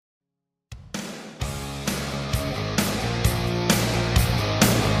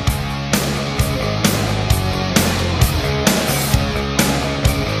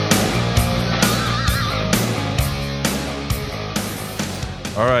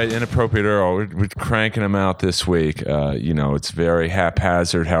All right, Inappropriate Earl. We're cranking them out this week. It's very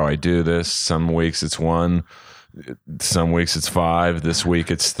haphazard how I do this. Some weeks it's 1. Some weeks it's 5. This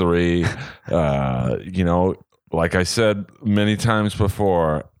week it's 3. Like I said many times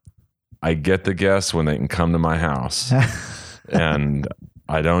before, I get the guests when they can come to my house. And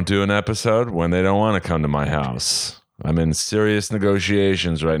I don't do an episode when they don't want to come to my house. I'm in serious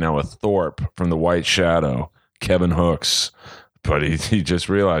negotiations right now with Thorpe from The White Shadow, Kevin Hooks. But he just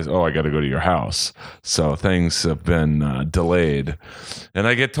realized, I got to go to your house. So things have been delayed. And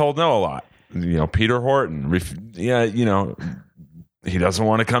I get told no a lot. Peter Horton, he doesn't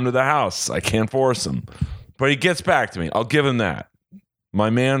want to come to the house. I can't force him. But he gets back to me. I'll give him that.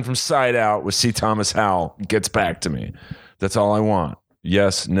 My man from Side Out with C. Thomas Howell gets back to me. That's all I want.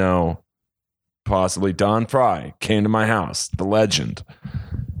 Yes, no, possibly. Don Fry came to my house, the legend.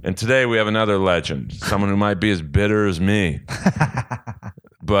 And today we have another legend, someone who might be as bitter as me,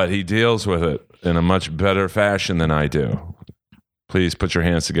 but he deals with it in a much better fashion than I do. Please put your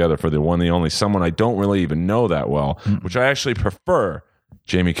hands together for the one, the only, someone I don't really even know that well, which I actually prefer,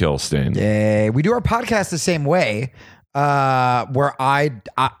 Jamie Kilstein. Yeah, we do our podcast the same way, where I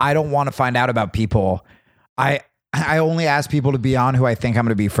don't want to find out about people. I only ask people to be on who I think I'm going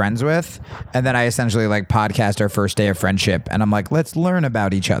to be friends with. And then I essentially podcast our first day of friendship. And I'm like, let's learn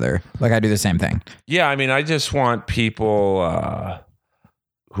about each other. I do the same thing. Yeah. I mean, I just want people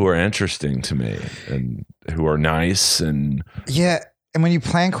who are interesting to me and who are nice. And yeah. And when you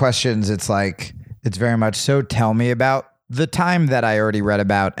plan questions, it's very much so tell me about the time that I already read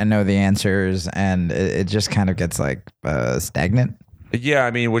about and know the answers. And it just kind of gets stagnant. Yeah,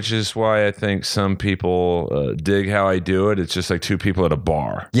 I mean, which is why I think some people dig how I do it. It's just like two people at a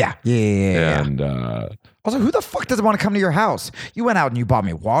bar. Yeah. And also, who the fuck doesn't want to come to your house? You went out and you bought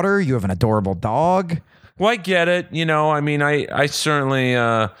me water. You have an adorable dog. Well, I get it. I mean, I certainly,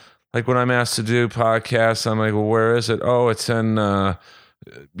 when I'm asked to do podcasts, I'm like, well, where is it? Oh, it's in,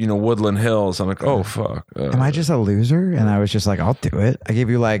 Woodland Hills. I'm like, oh, fuck. Am I just a loser? And I was just like, I'll do it. I gave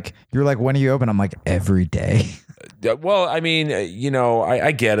you you're like, when are you open? I'm like, every day. Well, I mean,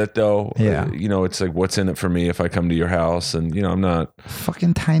 I get it though. Yeah. It's like, what's in it for me if I come to your house? And I'm not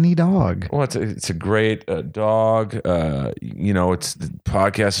fucking tiny dog. Well, it's a great dog. It's the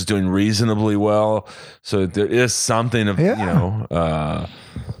podcast is doing reasonably well, so there is something of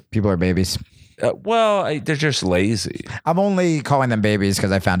people are babies. They're just lazy. I'm only calling them babies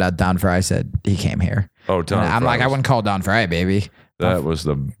because I found out Don Fry said he came here. Oh, Don. I'm I wouldn't call Don Fry a baby. That was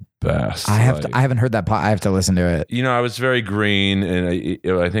the best. I haven't heard that. I have to listen to it. I was very green, and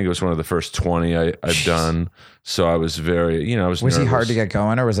I think it was one of the first 20 I've done. So I was very, Was he hard to get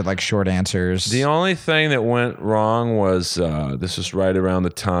going, or was it short answers? The only thing that went wrong was this was right around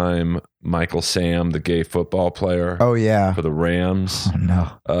the time Michael Sam, the gay football player. Oh yeah, for the Rams. Oh no.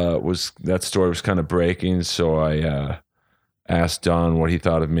 That story was kind of breaking, so I asked Don what he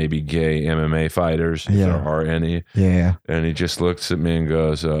thought of maybe gay MMA fighters, if there are any. Yeah. And he just looks at me and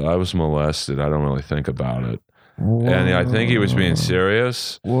goes, I was molested. I don't really think about it. Whoa. And I think he was being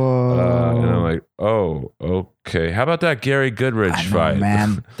serious. Whoa. And I'm like, oh, okay. How about that Gary Goodridge fight?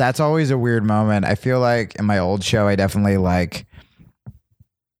 Man, that's always a weird moment. I feel like in my old show, I definitely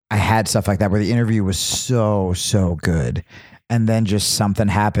I had stuff like that where the interview was so good. And then just something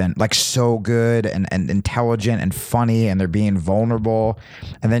happened, so good and intelligent and funny, and they're being vulnerable.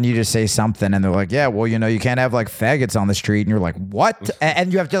 And then you just say something and they're like, yeah, well, you can't have faggots on the street. And you're like, what?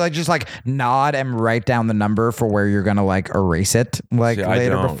 And you have to just nod and write down the number for where you're going to erase it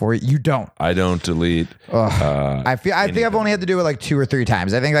later before you don't. I don't delete. I think I've only had to do it 2 or 3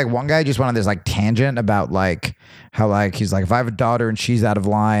 times. I think one guy just went on this tangent about how he's if I have a daughter and she's out of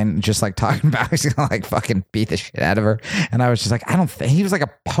line, just talking about he's gonna fucking beat the shit out of her. And I was just I don't think he was a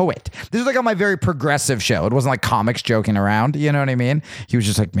poet. This was on my very progressive show. It wasn't comics joking around. You know what I mean? He was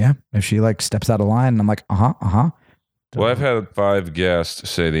just yeah, if she steps out of line, and I'm like, Well, I've had 5 guests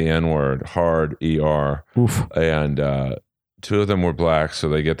say the N-word, hard ER. Oof. And 2 of them were black, so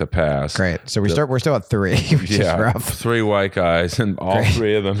they get the pass. Great. So we're still at 3. Which is rough. 3 white guys, and all Great.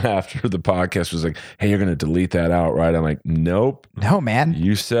 3 of them after the podcast was like, "Hey, you're going to delete that out, right?" I'm like, "Nope, no, man.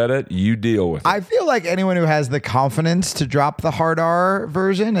 You said it. You deal with it." I feel like anyone who has the confidence to drop the hard R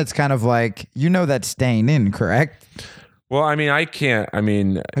version, it's kind of that's staying in, correct? Well, I mean, I can't. I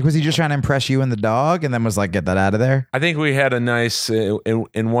mean, was he just trying to impress you and the dog, and then was get that out of there? I think we had a nice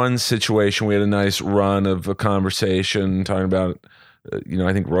in one situation. We had a nice run of a conversation talking about,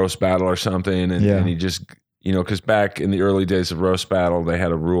 I think roast battle or something, and he just, because back in the early days of roast battle, they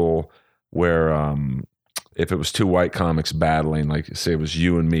had a rule where if it was 2 white comics battling, say it was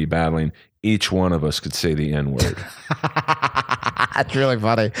you and me battling, each one of us could say the N-word. That's really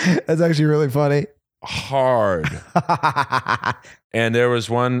funny. That's actually really funny. Hard. And there was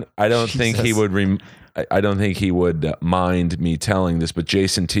one, I don't think he would I don't think he would mind me telling this, but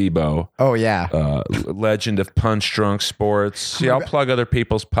Jason Tebow. Oh, yeah. Legend of Punch Drunk Sports. See, I'll plug other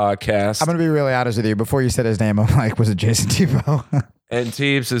people's podcasts. I'm going to be really honest with you. Before you said his name, I'm like, was it Jason Tebow? And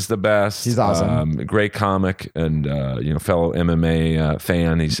Teebs is the best. He's awesome. Great comic and fellow MMA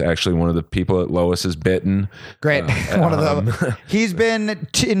fan. He's actually one of the people that Lois has bitten. Great. One of them. He's been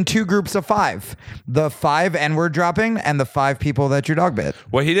in 2 groups of 5. The 5 N-word dropping and the 5 people that your dog bit.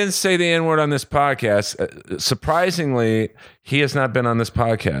 Well, he didn't say the N-word on this podcast. Surprisingly, he has not been on this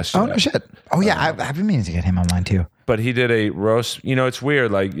podcast yet. Oh, no shit. Oh, yeah. I've been meaning to get him on mine, too. But he did a roast. It's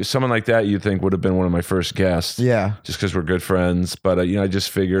weird. Like someone like that, you'd think would have been one of my first guests. Yeah. Just because we're good friends. But I just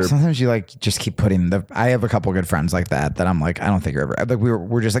figure sometimes you just keep putting I have a couple good friends like that I'm like, I don't think you're ever like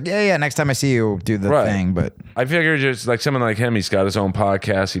we're just like, yeah. Next time I see you, do the thing. But I figure just like someone like him, he's got his own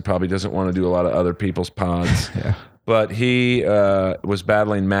podcast. He probably doesn't want to do a lot of other people's pods. Yeah. But he was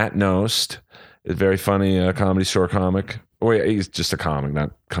battling Matt Nost, a very funny comedy store comic. Oh, yeah, he's just a comic,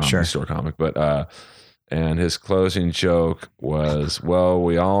 not comedy store comic. But and his closing joke was, well,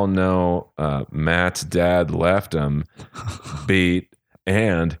 we all know Matt's dad left him beat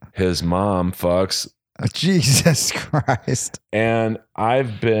and his mom fucks. Jesus Christ. And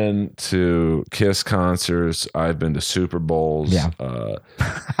I've been to Kiss concerts. I've been to Super Bowls. Yeah.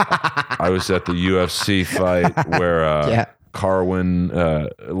 I was at the UFC fight where Carwin,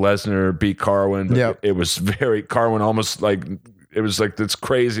 Lesnar beat Carwin. But it was Carwin almost like... It was like this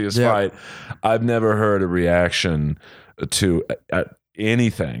craziest fight. I've never heard a reaction to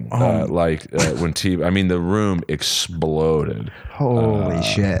anything when T. I mean, the room exploded. Holy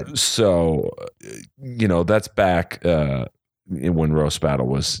shit! So, that's back when Roast Battle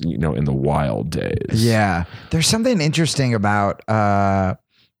was, in the wild days. Yeah, there's something interesting about. I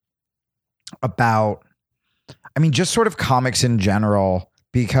mean, just sort of comics in general,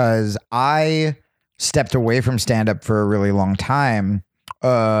 because I stepped away from stand-up for a really long time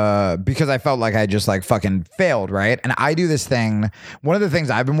because I felt like I just fucking failed, right? And I do this thing. One of the things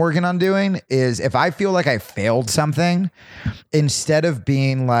I've been working on doing is if I feel like I failed something, instead of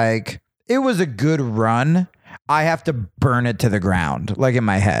being like, it was a good run, I have to burn it to the ground, like in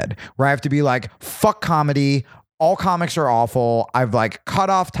my head, where I have to be like, fuck comedy. All comics are awful. I've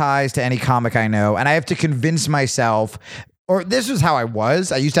cut off ties to any comic I know. And I have to convince myself, or this is how I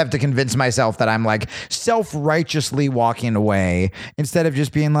was. I used to have to convince myself that I'm self-righteously walking away instead of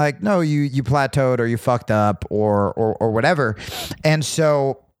just being like, no, you plateaued or you fucked up or whatever. And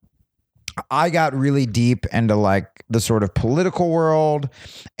so I got really deep into the sort of political world,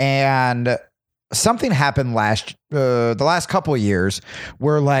 and something happened the last couple of years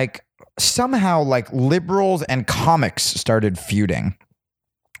where somehow liberals and comics started feuding.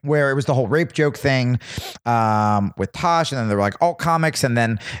 Where it was the whole rape joke thing with Tosh, and then there were alt comics, and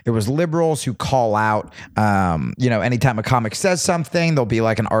then it was liberals who call out, anytime a comic says something, there'll be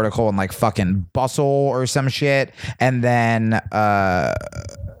an article in fucking Bustle or some shit, and then and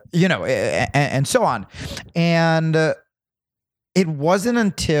so on. And it wasn't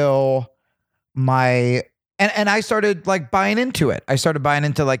until And I started buying into it. I started buying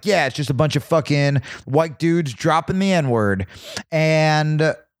into it's just a bunch of fucking white dudes dropping the N-word.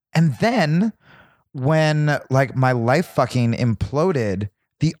 And then when my life fucking imploded,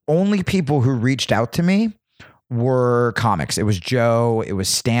 the only people who reached out to me were comics. It was Joe, it was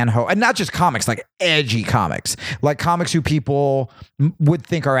Stanhope, and not just comics, edgy comics, comics who people would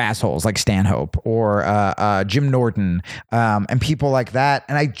think are assholes, like Stanhope or Jim Norton, and people like that.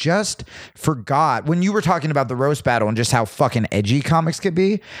 And I just forgot, when you were talking about the roast battle and just how fucking edgy comics could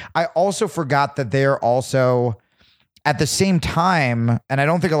be, I also forgot that they're also, at the same time, and I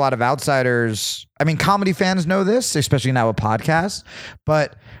don't think a lot of outsiders, I mean, comedy fans know this, especially now with podcasts,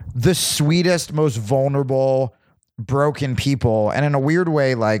 but the sweetest, most vulnerable, broken people. And in a weird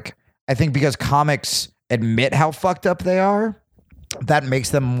way, I think because comics admit how fucked up they are, that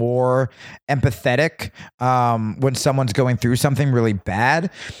makes them more empathetic when someone's going through something really bad.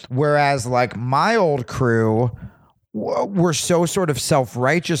 Whereas my old crew, we're so sort of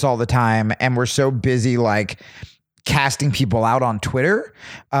self-righteous all the time, and we're so busy casting people out on Twitter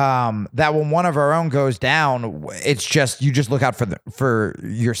that when one of our own goes down, it's just, you just look out for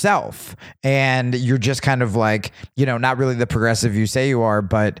yourself, and you're just kind of not really the progressive you say you are,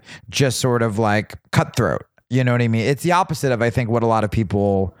 but just sort of cutthroat. You know what I mean? It's the opposite of, I think, what a lot of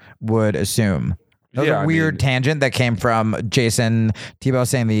people would assume. That was a weird tangent that came from Jason Tebow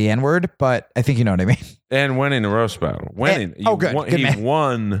saying the N-word, but I think you know what I mean. And winning the roast battle. Winning. Good. He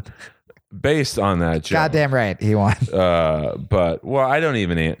won based on that joke. Goddamn right, he won. But I don't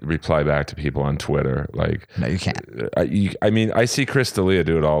even reply back to people on Twitter. Like, No, you can't. I mean, I see Chris D'Elia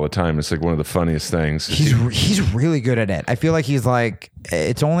do it all the time. It's like one of the funniest things. He's really good at it. I feel like he's like,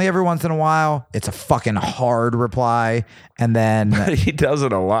 it's only every once in a while. It's a fucking hard reply, and then He does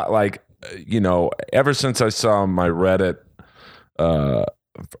it a lot. Like, ever since I saw my Reddit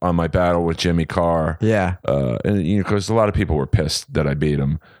on my battle with Jimmy Carr, yeah, and because a lot of people were pissed that I beat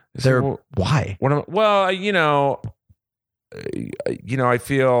him. Why? I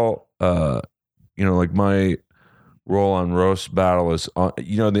feel like my role on Roast Battle is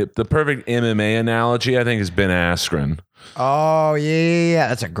the perfect MMA analogy I think has been Askren. Oh yeah,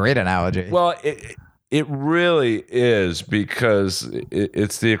 that's a great analogy. Well, it really is, because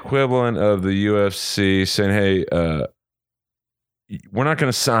it's the equivalent of the UFC saying, "Hey, we're not going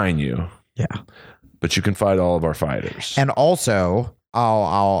to sign you, but you can fight all of our fighters." And also,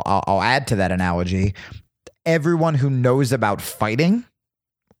 I'll add to that analogy. Everyone who knows about fighting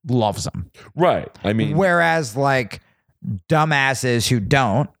loves him, right? I mean, whereas like dumbasses who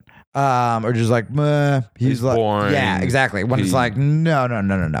don't are just like, meh, he's like boring. Yeah, exactly. When it's like,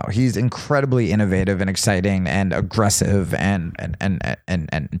 no. He's incredibly innovative and exciting and aggressive and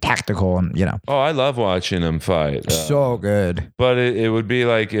tactical, and Oh, I love watching him fight. So good. But it would be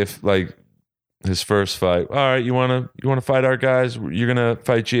like if his first fight. All right, you want to fight our guys? You're gonna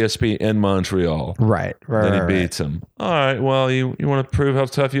fight GSP in Montreal, right? Then he beats him. All right, well, you want to prove how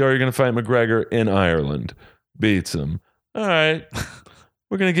tough you are? You're gonna fight McGregor in Ireland, beats him. All right,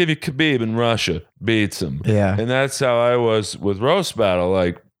 we're gonna give you Khabib in Russia, beats him. Yeah, and that's how I was with Roast Battle.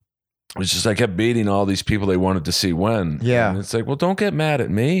 Like, it's just I kept beating all these people they wanted to see win. Yeah, and it's like, well, don't get mad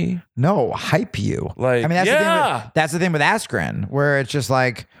at me. No, hype you. Like, I mean, that's the thing with Askren, where it's just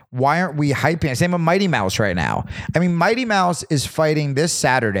like, why aren't we hyping? Same with Mighty Mouse right now. I mean, Mighty Mouse is fighting this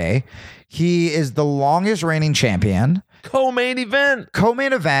Saturday. He is the longest reigning champion. Co-main event. How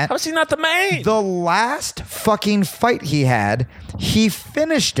is he not the main? The last fucking fight he had, he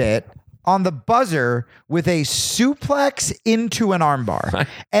finished it on the buzzer with a suplex into an armbar.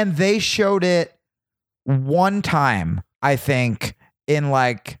 And they showed it one time, I think, in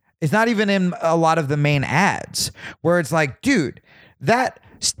like, it's not even in a lot of the main ads, where it's like, dude, that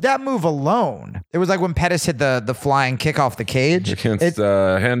move alone. It was like when Pettis hit the flying kick off the cage against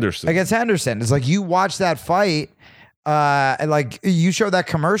Henderson. It's like, you watch that fight, like you show that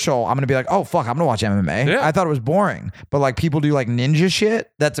commercial, I'm gonna be like, oh fuck, I'm gonna watch MMA. Yeah. I thought it was boring, but like people do like ninja shit.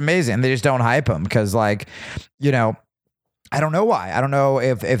 That's amazing. They just don't hype him because, like, I don't know why. I don't know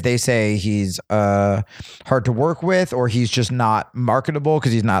if they say he's hard to work with, or he's just not marketable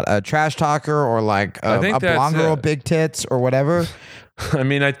because he's not a trash talker, or like a blonde girl, big tits, or whatever. I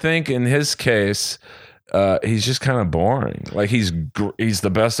mean, I think in his case, he's just kind of boring. Like, he's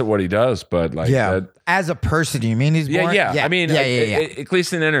the best at what he does, but like, as a person, you mean he's boring? Yeah. I mean, at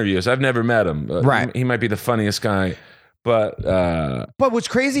least in interviews, I've never met him. Right. He might be the funniest guy. But what's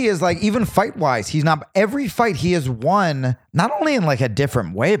crazy is, like, even fight wise, he's not. Every fight he has won, not only in like a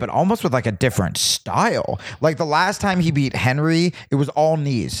different way, but almost with like a different style. Like the last time he beat Henry, it was all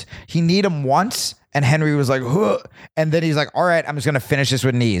knees. He kneed him once, and Henry was like, huh. And then he's like, all right, I'm just gonna finish this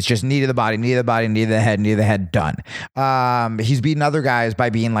with knees. Just knee to the body, knee to the body, knee to the head, done. He's beaten other guys by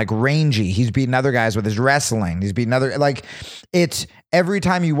being like rangy. He's beaten other guys with his wrestling. He's beaten other, like, it's every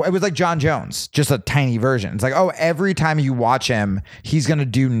time it was like John Jones, just a tiny version. It's like, oh, every time you watch him, he's gonna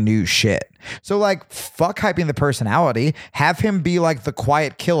do new shit. So like, fuck hyping the personality. Have him be like the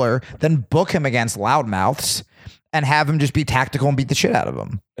quiet killer, then book him against loudmouths and have him just be tactical and beat the shit out of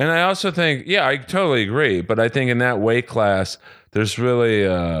him. And I also think, I totally agree. But I think in that weight class, there's really,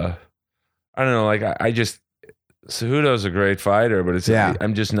 I don't know, like I just, Cejudo's a great fighter, but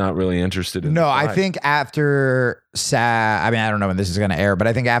I'm just not really interested in. No, I think after I mean, I don't know when this is going to air, but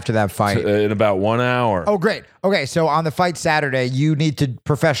I think after that fight, in about 1 hour. Oh, great. Okay, so on the fight Saturday, you need to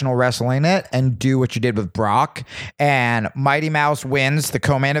professional wrestling it and do what you did with Brock. And Mighty Mouse wins the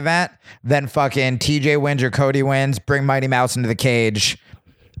co-main event. Then fucking TJ wins or Cody wins. Bring Mighty Mouse into the cage,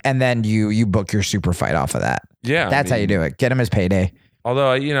 and then you book your super fight off of that. Yeah, that's how you do it. Get him his payday.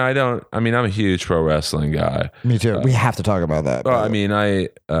 Although, I'm a huge pro wrestling guy. Me too. We have to talk about that. Well, I mean, I've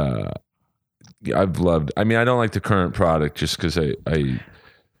loved, I don't like the current product just because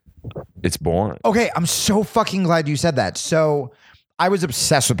it's boring. Okay, I'm so fucking glad you said that. So I was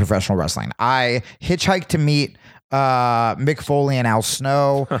obsessed with professional wrestling. I hitchhiked to meet Mick Foley and Al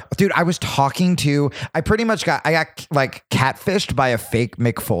Snow. Dude, I pretty much got like catfished by a fake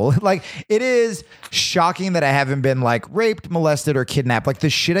Mick Foley. Like, it is shocking that I haven't been like raped, molested, or kidnapped. Like, the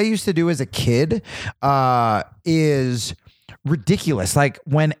shit I used to do as a kid is ridiculous. Like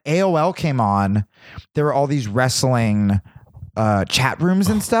when AOL came on, there were all these wrestling chat rooms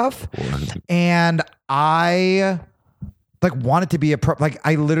and stuff. And I like wanted to be a pro. Like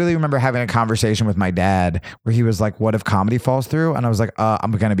I literally remember having a conversation with my dad where he was like, what if comedy falls through? And I was like,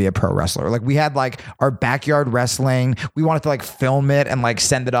 I'm going to be a pro wrestler. Like we had like our backyard wrestling. We wanted to like film it and like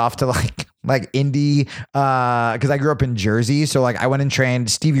send it off to like indie, because I grew up in Jersey. So like I went and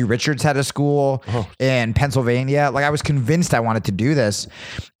trained. Stevie Richards had a school in Pennsylvania. Like I was convinced I wanted to do this.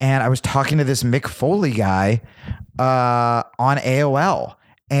 And I was talking to this Mick Foley guy on AOL.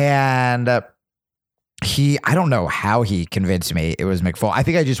 And I don't know how he convinced me it was Mick Foley. I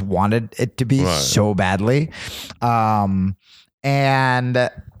think I just wanted it to be so badly. And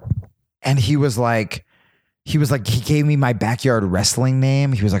he was like, he gave me my backyard wrestling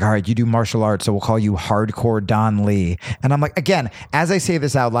name. He was like, all right, you do martial arts, so we'll call you Hardcore Don Lee. And I'm like, again, as I say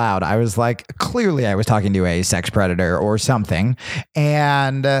this out loud, I was like, clearly I was talking to a sex predator or something.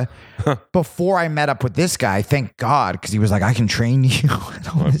 And before I met up with this guy, thank God, because he was like, I can train you and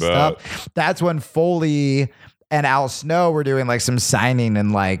all this stuff. That's when Foley and Al Snow were doing like some signing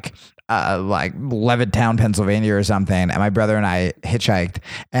in like Levittown, Pennsylvania or something. And my brother and I hitchhiked.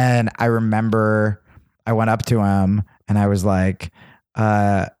 And I remember I went up to him and I was like,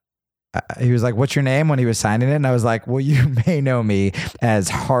 he was like, what's your name when he was signing it? And I was like, well, you may know me as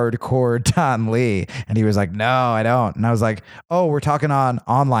Hardcore Don Lee. And he was like, no, I don't. And I was like, oh, we're talking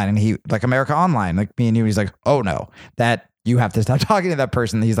online. And he like America Online, like me and you. He's like, oh no, that you have to stop talking to that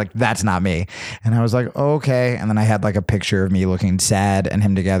person. He's like, that's not me. And I was like, oh, okay. And then I had like a picture of me looking sad and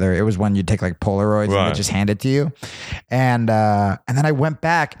him together. It was when you take like Polaroids and they just hand it to you. And then I went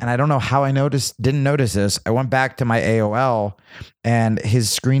back and I don't know how I didn't notice this. I went back to my AOL and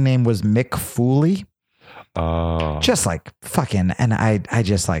his screen name was Mick Foley. Just like fucking, and I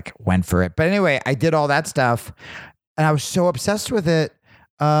just like went for it. But anyway, I did all that stuff and I was so obsessed with it.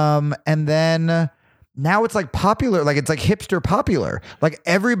 And then now it's like popular, like it's like hipster popular. Like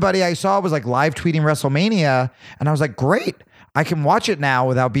everybody I saw was like live tweeting WrestleMania, and I was like, great, I can watch it now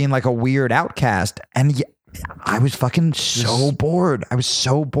without being like a weird outcast. And I was fucking so bored. I was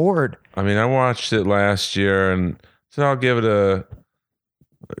so bored. I mean, I watched it last year, and so I'll give it a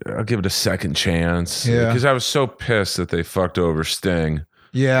second chance. Yeah, because I was so pissed that they fucked over Sting.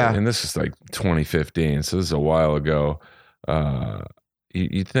 Yeah, and this is like 2015, so this is a while ago.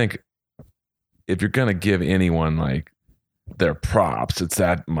 You'd think, if you're going to give anyone like their props, it's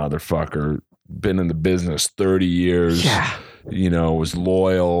that motherfucker. Been in the business 30 years, was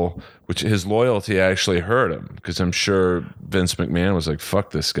loyal, which his loyalty actually hurt him, because I'm sure Vince McMahon was like,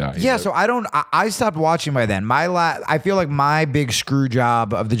 fuck this guy. Yeah, so I stopped watching by then. I feel like my big screw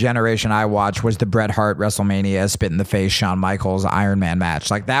job of the generation I watched was the Bret Hart WrestleMania spit in the face Shawn Michaels Iron Man match.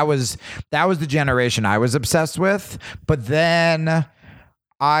 Like that was the generation I was obsessed with. But then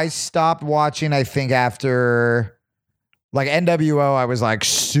I stopped watching, I think, after like NWO, I was like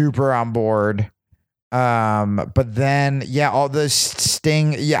super on board. But then, all the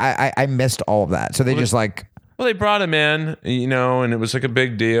Sting, I missed all of that. So they just like... Well, they brought him in, and it was like a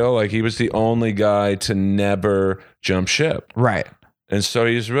big deal. Like he was the only guy to never jump ship. Right. And so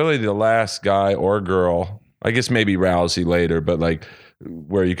he's really the last guy or girl, I guess maybe Rousey later, but like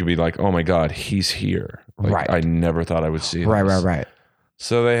where you could be like, oh my God, he's here. Like, right. I never thought I would see him. Right.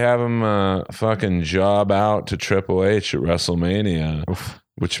 So they have him fucking job out to Triple H at WrestleMania,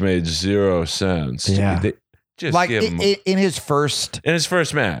 which made zero sense. Yeah. Just like give him in his first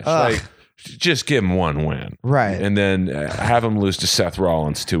match. Like just give him one win. Right. And then have him lose to Seth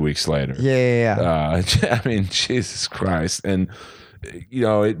Rollins 2 weeks later. Yeah. I mean, Jesus Christ. And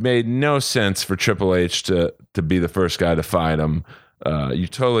it made no sense for Triple H to be the first guy to fight him. You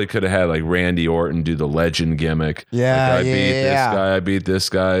totally could have had like Randy Orton do the legend gimmick. Yeah, like, I beat this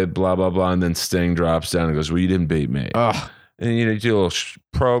guy, blah, blah, blah. And then Sting drops down and goes, well, you didn't beat me. Ugh. And, you do a little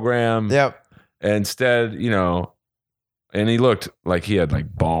program. Yep. And instead, and he looked like he had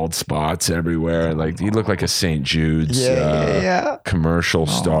like bald spots everywhere. Like he looked like a St. Jude's commercial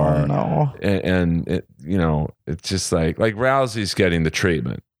star. No. And it, it's just like Rousey's getting the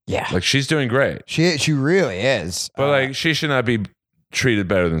treatment. Yeah. Like she's doing great. She really is. But like she should not be treated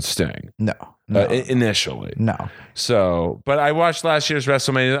better than Sting. No. Initially. No. So, but I watched last year's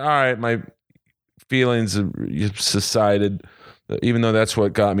WrestleMania. All right, my feelings have subsided, even though that's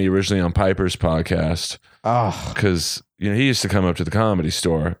what got me originally on Piper's podcast. Oh. Because, he used to come up to the Comedy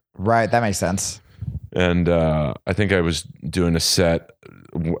Store. Right. That makes sense. And I think I was doing a set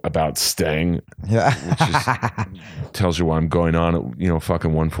about Sting. Yeah. Which tells you why I'm going on at,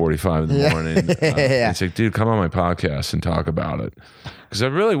 fucking 1:45 in the morning. It's like, dude, come on my podcast and talk about it. Because I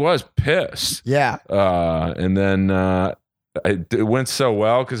really was pissed. Yeah. And then it went so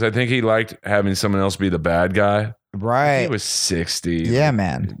well because I think he liked having someone else be the bad guy. Right. He was 60. Yeah,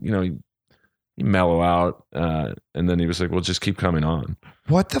 man. You know, he mellow out, and then he was like, "Well, just keep coming on."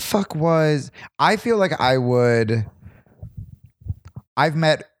 What the fuck was? I feel like I've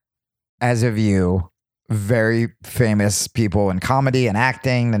met, as of you, very famous people in comedy and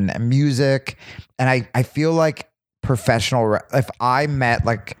acting and music, and I feel like if I met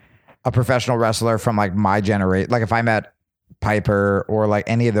like a professional wrestler from like my generation, like if I met Piper or like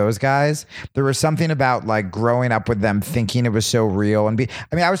any of those guys, there was something about like growing up with them thinking it was so real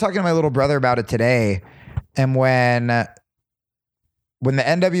I was talking to my little brother about it today, and when the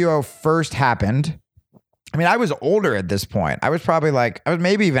NWO first happened, I mean, I was older at this point. I was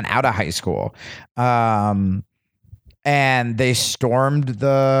maybe even out of high school. And they stormed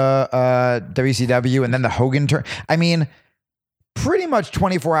the WCW, and then the Hogan turn. I mean, pretty much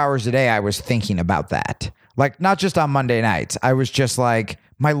 24 hours a day, I was thinking about that. Like, not just on Monday nights. I was just like,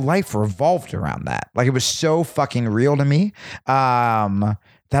 my life revolved around that. Like, it was so fucking real to me that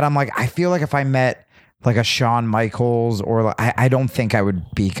I'm like, I feel like if I met like a Shawn Michaels or I don't think I would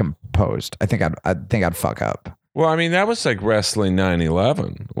be composed. I think I'd fuck up. Well, I mean, that was like wrestling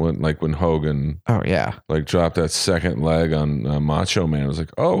 9/11 when Hogan, oh yeah, like dropped that second leg on Macho Man. It was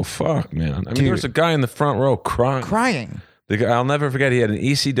like, oh fuck, man. I mean, Dude. there was a guy in the front row crying. The guy, I'll never forget. He had an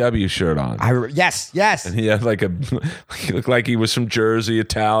ECW shirt on. Yes. And he had like he looked like he was from Jersey,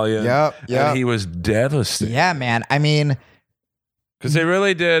 Italian. Yep. And he was devastated. Yeah, man. I mean, because they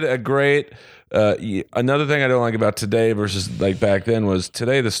really did a great. Another thing I don't like about today versus like back then was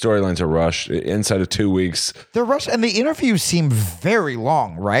today the storylines are rushed inside of 2 weeks. They're rushed, and the interviews seem very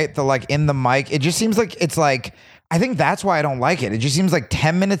long, right? The like in the mic, it just seems like it's like, I think that's why I don't like it. It just seems like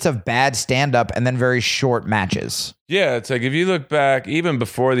 10 minutes of bad stand up and then very short matches. Yeah, it's like if you look back even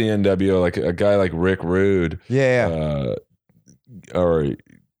before the NWO, like a guy like Rick Rude, or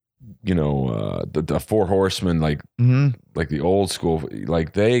you know, the Four Horsemen, like the old school,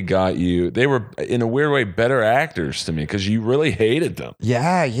 like they were in a weird way better actors to me because you really hated them.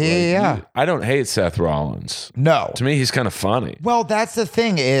 Yeah. I don't hate Seth Rollins. No. To me, he's kind of funny. Well, that's the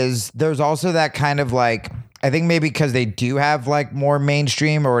thing is there's also that kind of like, I think maybe because they do have like more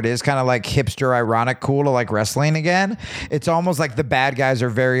mainstream, or it is kind of like hipster ironic cool to like wrestling again. It's almost like the bad guys are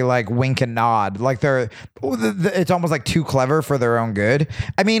very like wink and nod. Like it's almost like too clever for their own good.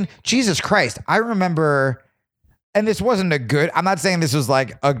 I mean, Jesus Christ. I remember, and this wasn't I'm not saying this was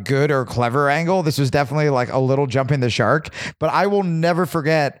like a good or clever angle. This was definitely like a little jumping the shark, but I will never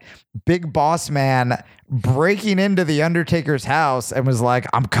forget Big Boss Man breaking into the Undertaker's house and was like,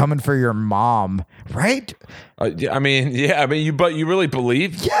 "I'm coming for your mom," right? But you really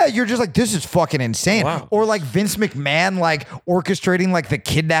believe? Yeah, you're just like, this is fucking insane. Wow. Or like Vince McMahon, like orchestrating like the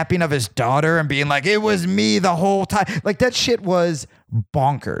kidnapping of his daughter and being like, "It was me the whole time." Like that shit was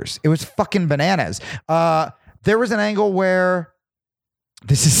bonkers. It was fucking bananas. There was an angle where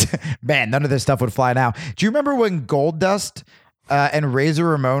none of this stuff would fly now. Do you remember when Goldust and Razor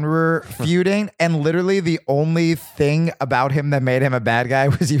Ramon were feuding, and literally the only thing about him that made him a bad guy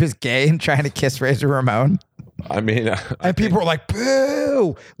was he was gay and trying to kiss Razor Ramon? I mean, and people were like,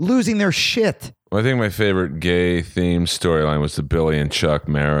 boo, losing their shit. I think my favorite gay themed storyline was the Billy and Chuck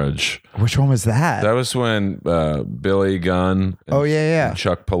marriage. Which one was that? That was when Billy Gunn and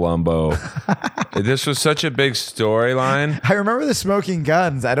Chuck Palumbo. This was such a big storyline. I remember the Smoking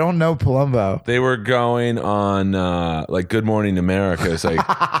Guns. I don't know Palumbo. They were going on like Good Morning America. It's like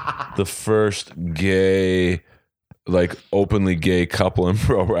the first gay, like openly gay couple in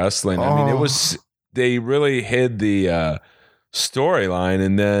pro wrestling. I mean, they really hid the storyline,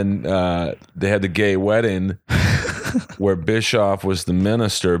 and then they had the gay wedding where Bischoff was the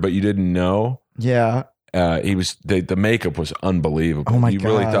minister, but you didn't know. Yeah. He was the makeup was unbelievable. Oh my you God.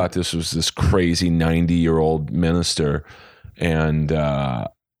 really thought this was this crazy 90-year-old minister, and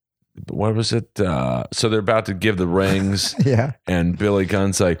what was it? So they're about to give the rings. Yeah. And Billy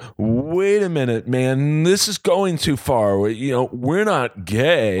Gunn's like, wait a minute, man, this is going too far. We're not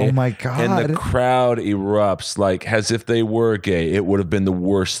gay. Oh my God. And the crowd erupts like as if they were gay. It would have been the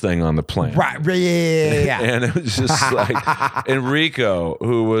worst thing on the planet. Right. Yeah. And it was just like Enrico,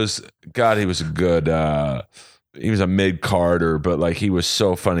 who was, God, he was a good, he was a mid-carder, but like he was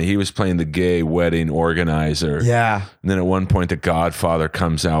so funny. He was playing the gay wedding organizer. Yeah. And then at one point, the Godfather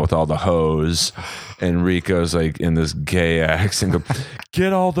comes out with all the hoes. And Rico's like in this gay accent, go,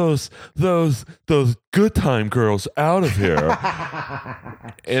 get all those good time girls out of here.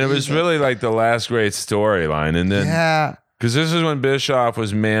 And it was really like the last great storyline. And then, because this is when Bischoff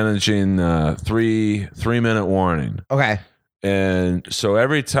was managing 3 minute warning. Okay. And so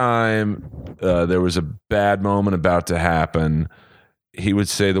every time there was a bad moment about to happen, he would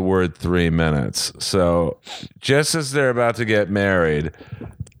say the word 3 minutes. So just as they're about to get married,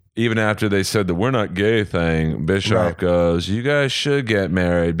 even after they said the "we're not gay" thing, Bischoff goes, "You guys should get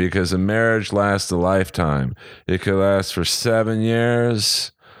married because a marriage lasts a lifetime. It could last for 7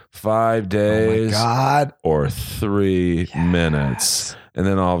 years, 5 days, God. or 3 minutes." And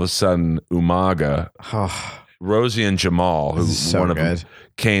then all of a sudden, Umaga, Rosie and Jamal, who one of them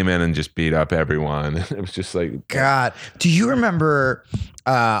came in and just beat up everyone. It was just like, God. Do you remember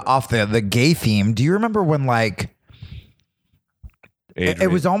off the gay theme? Do you remember when like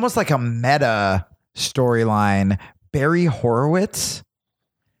it was almost like a meta storyline? Barry Horowitz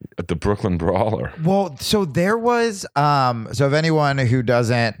at the Brooklyn Brawler. Well, so there was so if anyone who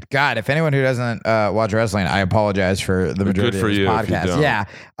doesn't watch wrestling, I apologize for the majority of this podcast. Yeah.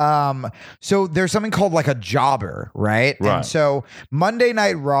 So there's something called like a jobber, right? And so Monday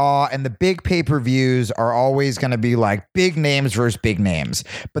Night Raw and the big pay-per-views are always going to be like big names versus big names.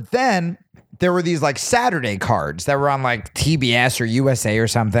 But then there were these like Saturday cards that were on like TBS or USA or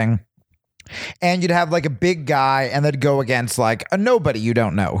something. And you'd have like a big guy and they'd go against like a nobody you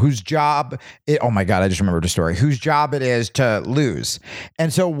don't know whose job oh my God, I just remembered a story, whose job it is to lose.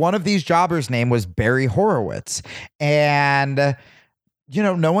 And so one of these jobbers' name was Barry Horowitz. And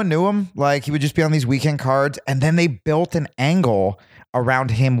no one knew him. Like he would just be on these weekend cards. And then they built an angle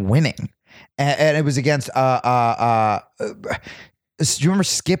around him winning. And it was against do you remember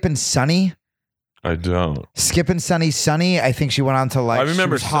Skip and Sonny? I don't. Skip and Sunny, I think she went on to like, I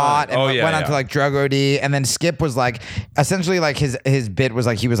remember she was hot and went on to like drug OD. And then Skip was like, essentially like his bit was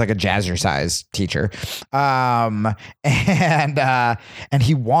like, he was like a jazzercise teacher. And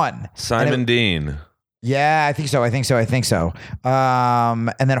he won. Simon Dean. Yeah, I think so. And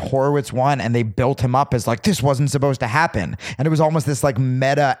then Horowitz won and they built him up as like, this wasn't supposed to happen. And it was almost this like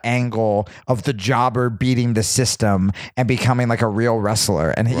meta angle of the jobber beating the system and becoming like a real wrestler.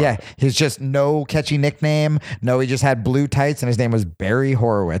 And he's just no catchy nickname. No, he just had blue tights and his name was Barry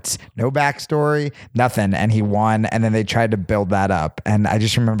Horowitz. No backstory, nothing. And he won. And then they tried to build that up. And I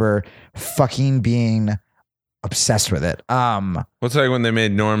just remember fucking being obsessed with it. What's like when they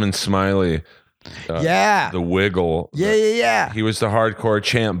made Norman Smiley the Wiggle. Yeah. He was the hardcore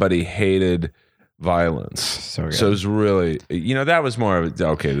champ, but he hated violence. So it was really, that was more of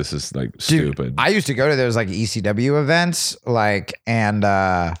okay, this is like stupid. I used to go to those like ECW events, like, and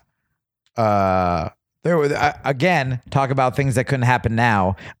there was again, talk about things that couldn't happen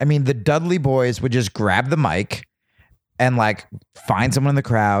now. I mean, the Dudley Boys would just grab the mic and like find someone in the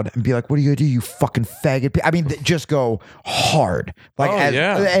crowd and be like, "What are you gonna do, you fucking faggot?" I mean, just go hard. Like,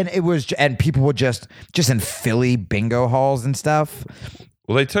 and it was, and people would just in Philly bingo halls and stuff.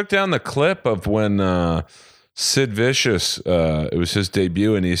 Well, they took down the clip of when Sid Vicious, it was his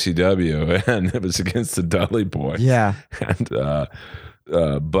debut in ECW, and it was against the Dudley Boys. Yeah, and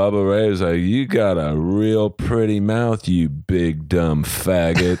Bubba Ray was like, "You got a real pretty mouth, you big dumb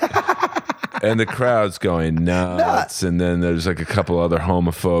faggot." And the crowd's going nuts. And then there's like a couple other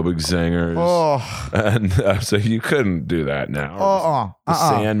homophobic zingers. And so you couldn't do that now. The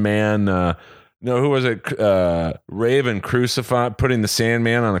Sandman. Who was it? Raven crucified, putting the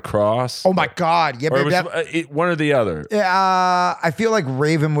Sandman on a cross. Oh my God. Yeah, or one or the other. I feel like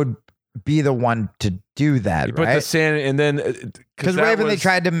Raven would be the one to do that, you put right? the sand, and then because Raven, they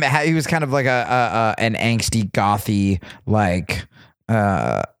tried to. He was kind of like an angsty, gothy, like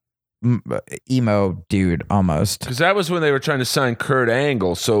emo dude almost. Because that was when they were trying to sign Kurt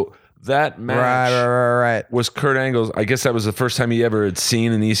Angle. So that match right. was Kurt Angle's. I guess that was the first time he ever had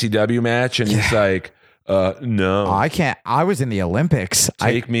seen an ECW match, and he's like, no, I can't. I was in the Olympics.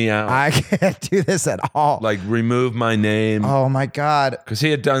 Take me out. I can't do this at all. Like, remove my name. Oh my God. Because he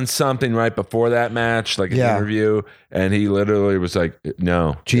had done something right before that match, like an interview, and he literally was like,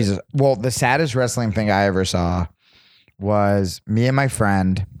 no. Jesus. Well, the saddest wrestling thing I ever saw was me and my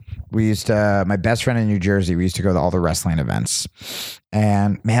friend. We used to, my best friend in New Jersey, we used to go to all the wrestling events.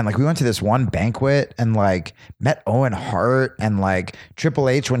 And man, like we went to this one banquet and like met Owen Hart and like Triple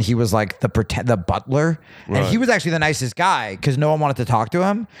H when he was like the butler. Right. And he was actually the nicest guy because no one wanted to talk to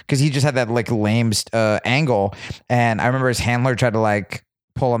him because he just had that like lame angle. And I remember his handler tried to like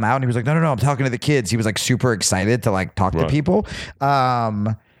pull him out and he was like, no, I'm talking to the kids. He was like super excited to like talk to people.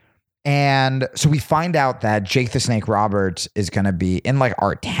 And so we find out that Jake the Snake Roberts is going to be in like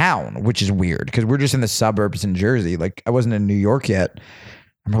our town, which is weird because we're just in the suburbs in Jersey. Like I wasn't in New York yet.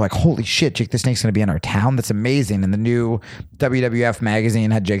 And we're like, holy shit, Jake the Snake's going to be in our town. That's amazing. And the new WWF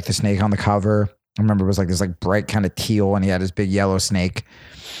magazine had Jake the Snake on the cover. I remember it was like this like bright kind of teal and he had his big yellow snake.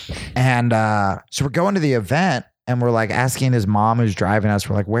 And so we're going to the event And we're like asking his mom who's driving us,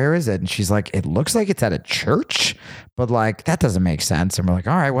 we're like, where is it? And she's like, it looks like it's at a church, but like, that doesn't make sense. And we're like,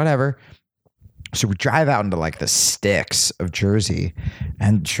 all right, whatever. So we drive out into like the sticks of Jersey,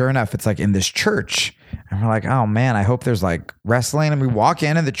 and sure enough, it's like in this church. And we're like, oh man, I hope there's like wrestling. And we walk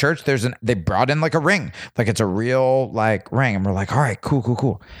in the church, they brought in like a ring, like it's a real like ring. And we're like, all right,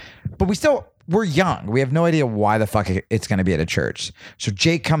 cool. But we're young. We have no idea why the fuck it's going to be at a church. So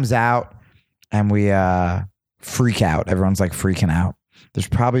Jake comes out and we freak out. Everyone's like freaking out. There's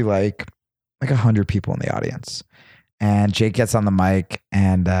probably like 100 people in the audience. And Jake gets on the mic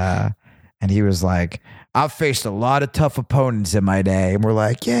and he was like, I've faced a lot of tough opponents in my day. And we're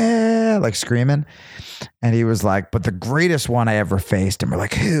like, yeah, like screaming. And he was like, but the greatest one I ever faced. And we're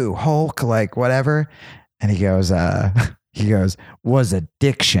like, who? Hulk? Like whatever. And he goes, was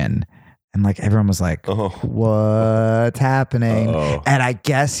addiction. And like everyone was like, what's happening? And I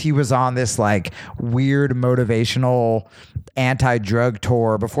guess he was on this like weird motivational anti-drug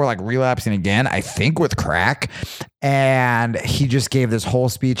tour before like relapsing again, I think with crack. And he just gave this whole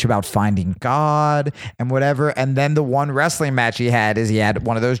speech about finding God and whatever. And then the one wrestling match he had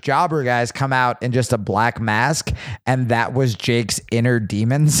one of those jobber guys come out in just a black mask. And that was Jake's inner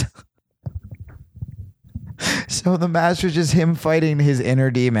demons. So the match was just him fighting his inner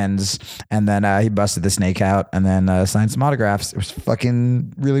demons. And then he busted the snake out and then signed some autographs. It was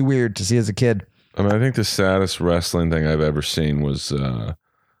fucking really weird to see as a kid. I mean, I think the saddest wrestling thing I've ever seen was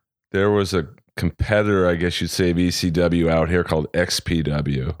there was a competitor, I guess you'd say, of ECW out here called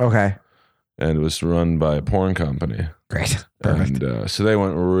XPW. Okay. And it was run by a porn company. Great. Perfect. And so they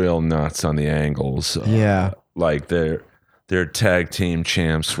went real nuts on the angles. Yeah. Like their tag team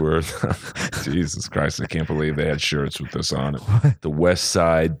champs were, Jesus Christ, I can't believe they had shirts with this on it. The West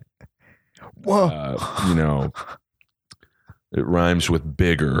Side, whoa, it rhymes with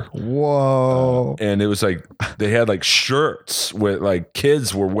bigger. Whoa. And it was like, they had like shirts with like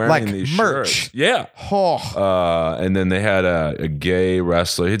kids were wearing like these merch. Shirts. Yeah. Oh. And then they had a gay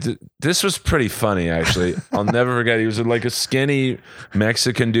wrestler. This was pretty funny, actually. I'll never forget. He was like a skinny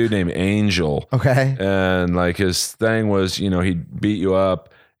Mexican dude named Angel. Okay. And like his thing was, he'd beat you up.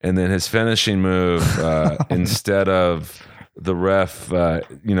 And then his finishing move, instead of the ref,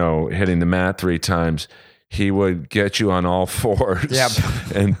 hitting the mat 3 times, he would get you on all fours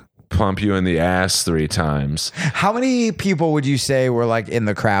and pump you in the ass 3 times. How many people would you say were like in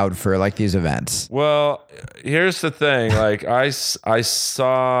the crowd for like these events? Well, here's the thing. Like I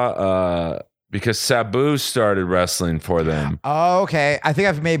saw, because Sabu started wrestling for them. Oh, okay. I think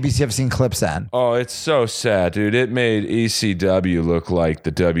I've maybe seen clips then. Oh, it's so sad, dude. It made ECW look like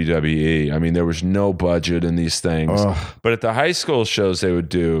the WWE. I mean, there was no budget in these things. Ugh. But at the high school shows they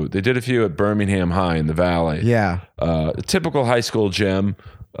did a few at Birmingham High in the Valley. Yeah. A typical high school gym.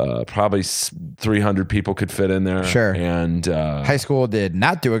 Probably 300 people could fit in there. Sure. And high school did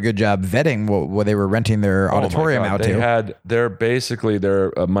not do a good job vetting what they were renting their auditorium out to. Their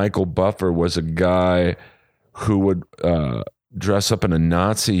Michael Buffer was a guy who would dress up in a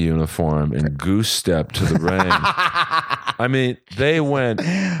Nazi uniform and goose step to the ring. I mean, they went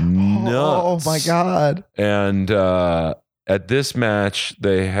nuts. Oh my God. And at this match,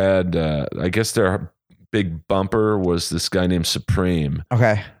 they had, I guess their big bumper was this guy named Supreme.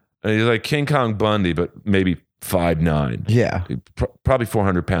 Okay. And he's like King Kong Bundy, but maybe 5'9". Yeah. Probably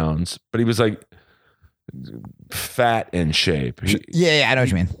 400 pounds. But he was like fat in shape. Yeah, I know what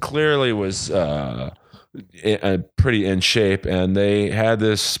you mean. Clearly was pretty in shape. And they had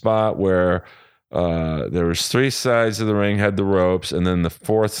this spot where there was 3 sides of the ring had the ropes, and then the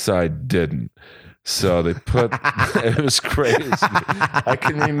 4th side didn't. So they put, it was crazy. I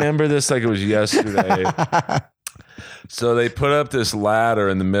can remember this like it was yesterday. So they put up this ladder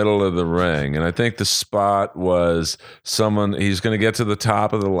in the middle of the ring. And I think the spot was he's going to get to the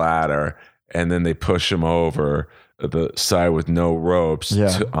top of the ladder. And then they push him over the side with no ropes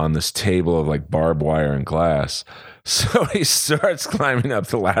on this table of like barbed wire and glass. So he starts climbing up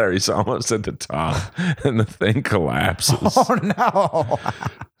the ladder. He's almost at the top and the thing collapses. Oh no.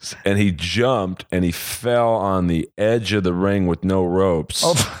 And he jumped and he fell on the edge of the ring with no ropes.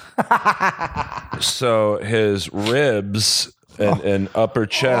 Oh. So his ribs and upper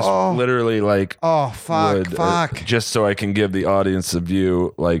chest literally like fuck. Just so I can give the audience a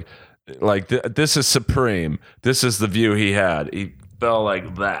view, this is Supreme. This is the view he had. He fell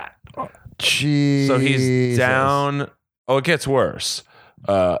like that. Jeez. So he's down. Oh, it gets worse.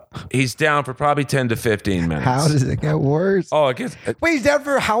 He's down for probably 10 to 15 minutes. How does it get worse? Oh, it gets Wait, he's down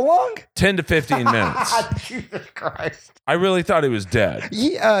for how long? 10 to 15 minutes. Jesus Christ. I really thought he was dead.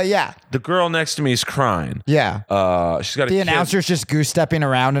 Yeah. The girl next to me is crying. Yeah. She's got a The kid. announcer's just goose stepping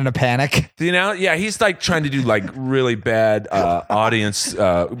around in a panic. Yeah, he's like trying to do like really bad audience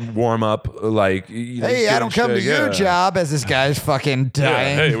warm up. Like, Hey, I don't come to your job as this guy's fucking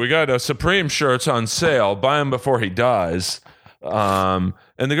dying. Hey, we got Supreme shirts on sale. Buy him before he dies.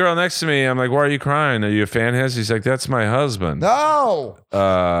 And the girl next to me, I'm like, why are you crying? Are you a fan of his? He's like, that's my husband. No.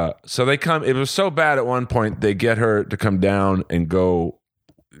 So they come. It was so bad at one point, they get her to come down and go.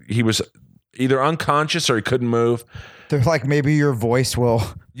 He was either unconscious or he couldn't move. They're like, maybe your voice will.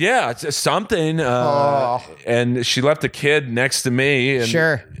 Yeah, it's something. And she left a kid next to me. And,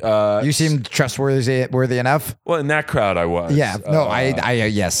 Sure. You seem trustworthy enough. Well, in that crowd, I was. Yeah. No,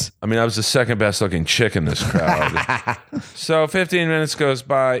 yes. I mean, I was the second best looking chick in this crowd. So 15 minutes goes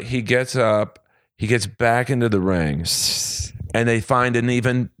by. He gets up. He gets back into the ring. And they find an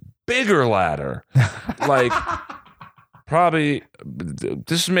even bigger ladder. Like, probably,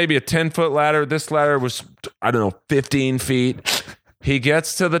 this is maybe a 10-foot ladder. This ladder was, I don't know, 15 feet. He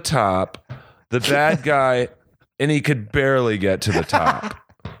gets to the top. The bad guy, and he could barely get to the top.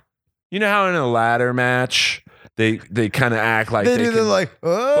 You know how in a ladder match, they kind of act like they do. They're like,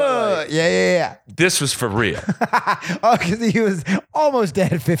 oh, like, yeah. This was for real. Oh, because he was almost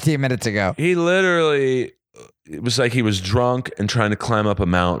dead 15 minutes ago. He literally, it was like he was drunk and trying to climb up a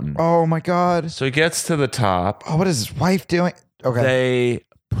mountain. Oh my God. So he gets to the top. Oh, what is his wife doing? Okay. They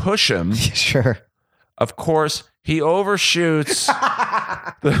push him. Sure. Of course, he overshoots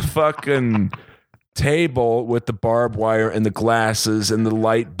the fucking table with the barbed wire and the glasses and the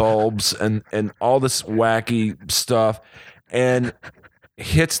light bulbs and all this wacky stuff and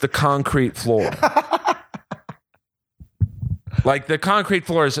hits the concrete floor. Like, the concrete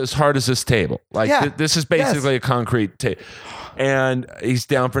floor is as hard as this table. Like, Yeah. This is basically a concrete table. And he's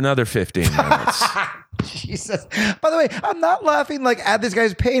down for another 15 minutes. Jesus. By the way, I'm not laughing like at this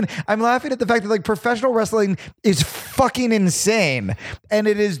guy's pain. I'm laughing at the fact that like professional wrestling is fucking insane, and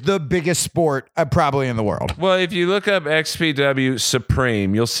it is the biggest sport probably in the world. Well, if you look up XPW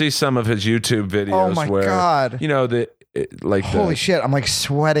Supreme, you'll see some of his YouTube videos. Oh my where, God. You know, Holy shit, I'm like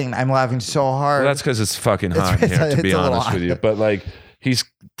sweating. I'm laughing so hard. Well, that's because it's fucking hot in here, to be honest with you. But like, he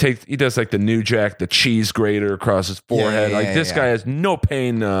does like the New Jack, the cheese grater across his forehead. This guy has no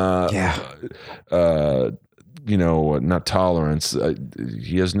pain. Not tolerance.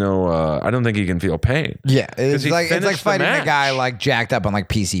 He has no. I don't think he can feel pain. Yeah, it's like fighting a a guy like jacked up on like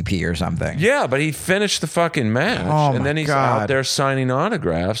PCP or something. Yeah, but he finished the fucking match, and then he's out there signing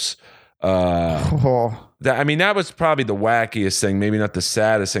autographs. That was probably the wackiest thing. Maybe not the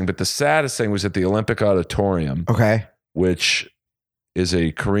saddest thing, but the saddest thing was at the Olympic Auditorium. Okay, which is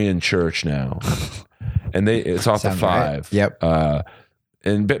a Korean church now, and it's off the 5. Right. Yep.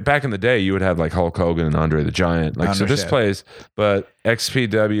 And back in the day, you would have like Hulk Hogan and Andre the Giant. Like, so this place, but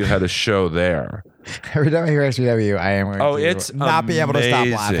XPW had a show there. Every time I hear XPW, I am going to it's not be able to stop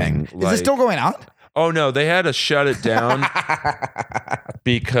laughing. Is this still going on? Oh no, they had to shut it down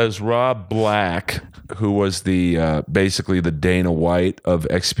because Rob Black, who was the basically the Dana White of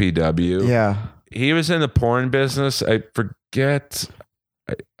XPW, he was in the porn business. I forget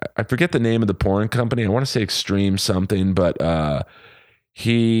the name of the porn company. I want to say Extreme something, but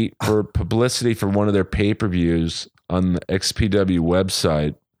he, for publicity for one of their pay-per-views on the XPW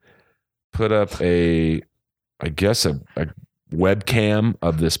website, put up a webcam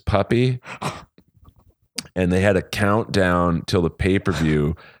of this puppy, and they had a countdown till the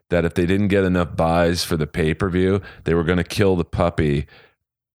pay-per-view that if they didn't get enough buys for the pay-per-view, they were going to kill the puppy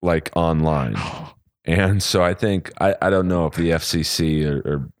like online. And so I think, I don't know if the FCC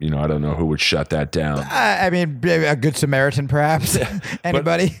or I don't know who would shut that down. I mean, a good Samaritan, perhaps.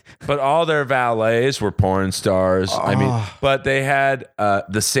 Anybody? But all their valets were porn stars. I mean, but they had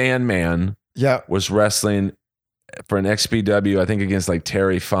the Sandman was wrestling for an XPW, I think against like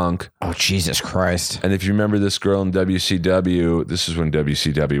Terry Funk. Oh, Jesus Christ. And if you remember this girl in WCW, this is when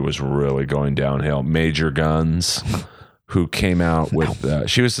WCW was really going downhill. Major Guns. Who came out with,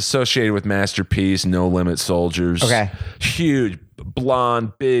 she was associated with Masterpiece, No Limit Soldiers. Okay. Huge,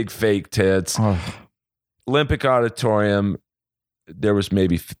 blonde, big fake tits. Olympic Auditorium, there was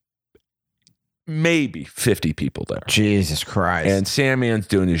maybe 50 people there. Jesus Christ. And Sandman's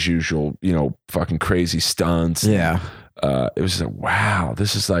doing his usual, fucking crazy stunts. Yeah. It was like, wow,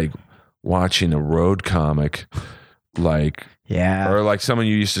 this is like watching a road comic, like, Yeah. Or like someone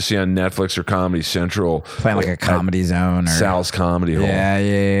you used to see on Netflix or Comedy Central. Playing like a Comedy Zone. Or, Sal's Comedy Hall.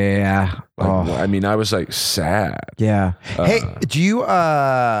 Yeah. Like, I mean, I was like sad. Yeah. Hey, do you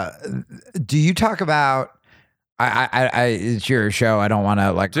talk about I it's your show. I don't want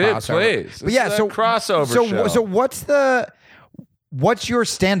to like Dude, crossover. please. But yeah, It's a so crossover show. So what's your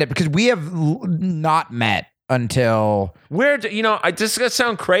stand up? Because we have not met until Where I just gonna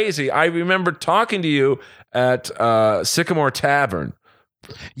sound crazy. I remember talking to you at Sycamore Tavern.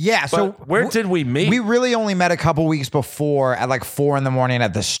 yeah. So But where did we meet? We really only met a couple weeks before at like 4 a.m.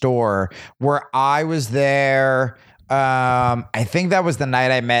 at the store where I was there. I think that was the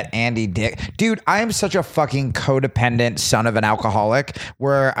night I met Andy Dick. Dude, I am such a fucking codependent son of an alcoholic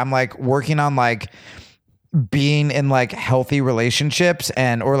where I'm like working on like being in like healthy relationships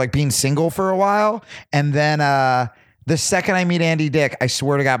or like being single for a while. And then the second I meet Andy Dick, I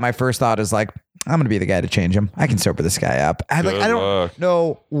swear to God, my first thought is like, I'm going to be the guy to change him. I can sober this guy up. I Good don't luck.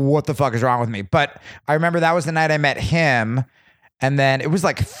 know what the fuck is wrong with me. But I remember that was the night I met him. And then it was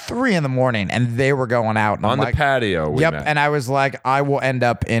like 3 a.m. and they were going out. And on I'm the like, patio. We yep. met. And I was like, I will end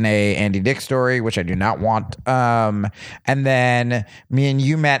up in a Andy Dick story, which I do not want. And then me and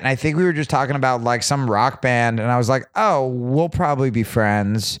you met, and I think we were just talking about like some rock band, and I was like, oh, we'll probably be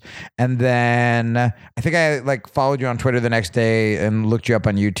friends. And then I think I like followed you on Twitter the next day and looked you up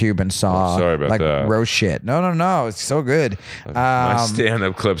on YouTube and saw sorry about like that. roast shit. No, it's so good. My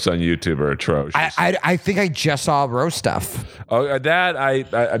stand-up clips on YouTube are atrocious. I think I just saw roast stuff. Oh, that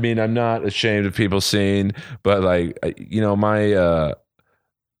I mean, I'm not ashamed of people seeing, but like, my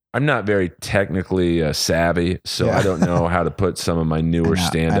I'm not very technically savvy, so Yeah. I don't know how to put some of my newer I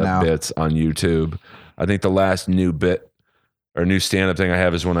stand-up know. bits on YouTube. I think the last new bit or new stand-up thing I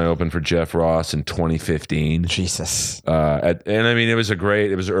have is when I opened for Jeff Ross in 2015. Jesus. And I mean, it was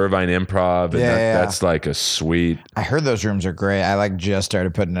Irvine Improv, and Yeah. that's like a sweet. I heard those rooms are great. I like just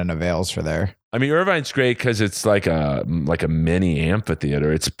started putting in avails for there. I mean, Irvine's great because it's like a mini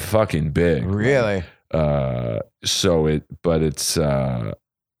amphitheater. It's fucking big. Really?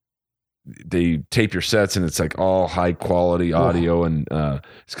 They tape your sets and it's like all high quality audio, and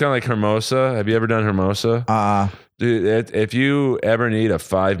it's kind of like Hermosa. Have you ever done Hermosa? Dude, if you ever need a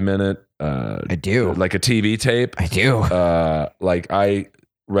 5-minute, I do. like a TV tape, I do. like I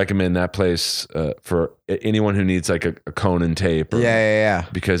recommend that place for anyone who needs like a Conan tape. Yeah.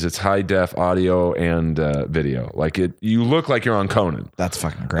 Because it's high def audio and video. Like you look like you're on Conan. That's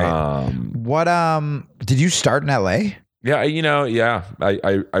fucking great. What? Did you start in LA? Yeah.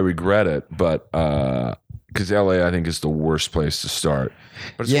 I regret it, but because LA I think is the worst place to start.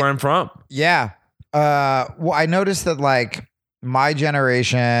 But it's where I'm from. Yeah. Well, I noticed that like my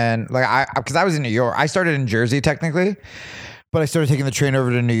generation, like because I was in New York. I started in Jersey technically, but I started taking the train over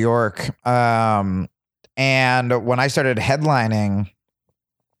to New York. And when I started headlining,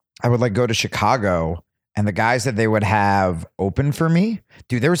 I would like go to Chicago, and the guys that they would have open for me,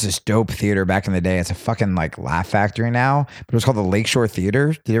 dude, there was this dope theater back in the day. It's a fucking like Laugh Factory now, but it was called the Lakeshore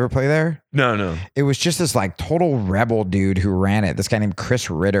Theater. Did you ever play there? No. It was just this like total rebel dude who ran it. This guy named Chris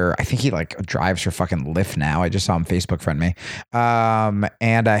Ritter. I think he like drives for fucking Lyft now. I just saw him Facebook friend me. And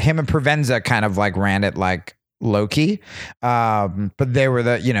him and Provenza kind of like ran it like low key. But they were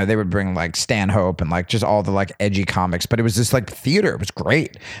they would bring like Stanhope and like just all the like edgy comics, but it was just like theater. It was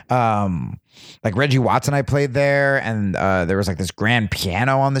great. Like Reggie Watson, I played there, and there was like this grand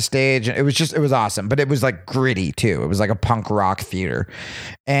piano on the stage, and it was awesome, but it was like gritty too. It was like a punk rock theater.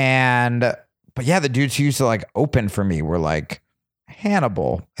 But yeah, the dudes who used to like open for me were like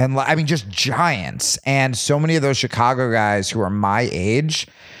Hannibal and I mean, just giants. And so many of those Chicago guys who are my age,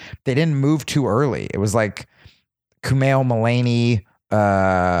 they didn't move too early. It was like Kumail Mullaney,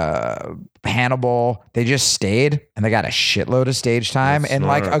 Hannibal, they just stayed and they got a shitload of stage time in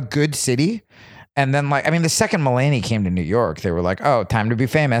like a good city. And then like, I mean, the second Mulaney came to New York, they were like, oh, time to be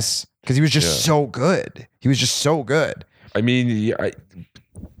famous. Because he was just so good. He was just so good. I mean,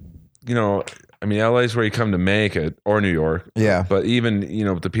 LA is where you come to make it, or New York. Yeah. But even,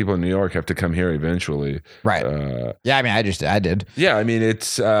 the people in New York have to come here eventually. Right. Yeah, I mean, I did. Yeah, I mean,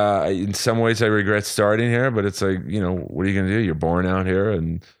 it's in some ways I regret starting here, but it's like, what are you going to do? You're born out here,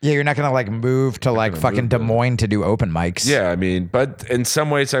 and yeah, you're not going to like move to like fucking Des Moines to do open mics. Yeah, I mean, but in some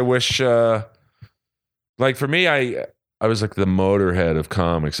ways I wish, like for me, I was like the Motorhead of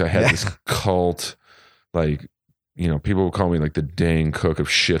comics. I had this cult, like, people would call me like the Dane Cook of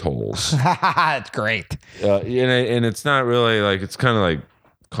shitholes. It's great. And it's not really like, it's kind of like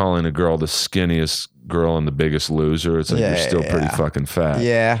calling a girl the skinniest girl and the biggest loser. It's like, you're still pretty fucking fat.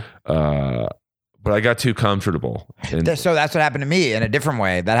 Yeah. But I got too comfortable. So that's what happened to me in a different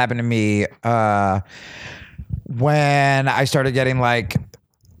way. That happened to me when I started getting like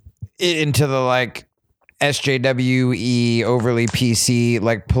into the like SJWE overly PC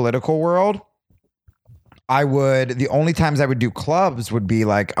like political world, the only times I would do clubs would be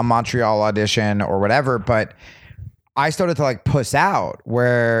like a Montreal audition or whatever, but I started to like puss out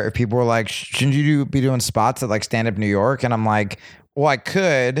where if people were like, shouldn't you be doing spots at like Stand Up New York? And I'm like, well, I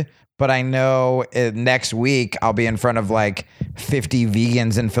could, but I know next week I'll be in front of like 50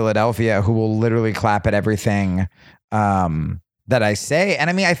 vegans in Philadelphia who will literally clap at everything that I say. And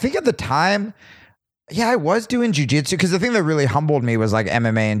I mean, I think at the time, yeah, I was doing jujitsu because the thing that really humbled me was like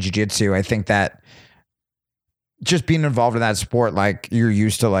MMA and jujitsu. I think that just being involved in that sport, like you're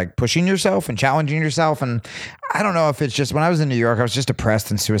used to like pushing yourself and challenging yourself. And I don't know if it's just when I was in New York, I was just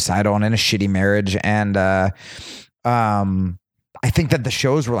depressed and suicidal and in a shitty marriage. And I think that the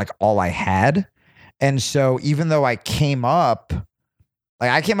shows were like all I had. And so even though I came up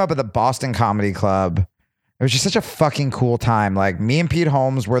at the Boston Comedy Club, it was just such a fucking cool time. Like me and Pete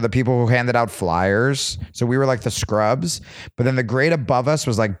Holmes were the people who handed out flyers. So we were like the scrubs, but then the grade above us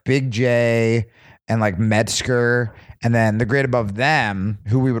was like Big J and like Metzger. And then the grade above them,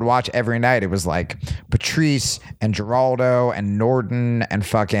 who we would watch every night, it was like Patrice and Geraldo and Norton and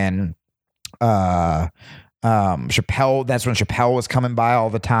fucking Chappelle. That's when Chappelle was coming by all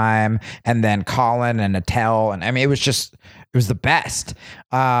the time. And then Colin and Attell. And I mean, it was the best.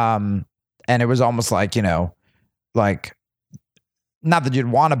 And it was almost like, you know, like not that you'd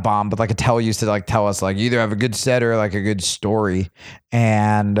want to bomb, but like Attell used to like tell us like you either have a good set or like a good story.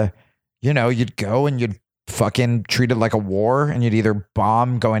 And, you know, you'd go and you'd fucking treat it like a war and you'd either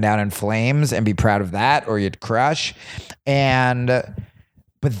bomb going down in flames and be proud of that or you'd crush. But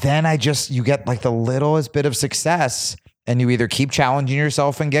then you get like the littlest bit of success and you either keep challenging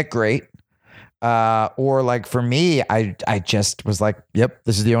yourself and get great. Or like for me, I just was like, yep,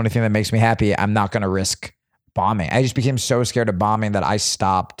 this is the only thing that makes me happy. I'm not going to risk bombing. I just became so scared of bombing that I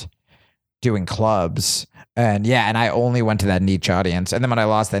stopped doing clubs. And I only went to that niche audience. And then when I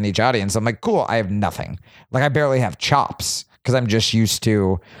lost that niche audience, I'm like, cool, I have nothing. Like I barely have chops because I'm just used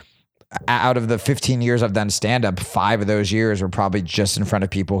to, out of the 15 years I've done stand-up, 5 of those years were probably just in front of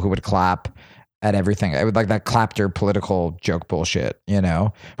people who would clap at everything. I would like that clapped or political joke bullshit, you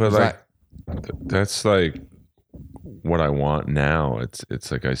know? But like, that's like what I want now.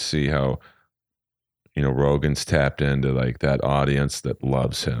 It's like I see how, you know, Rogan's tapped into like that audience that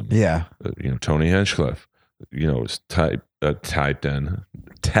loves him. Yeah. You know, Tony Hinchcliffe, you know, was tapped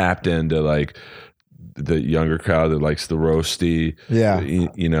into like the younger crowd that likes the roasty. Yeah.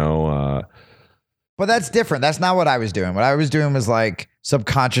 You know, but that's different. That's not what I was doing. What I was doing was like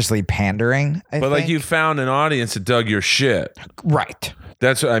subconsciously pandering. I think. Like you found an audience that dug your shit. Right.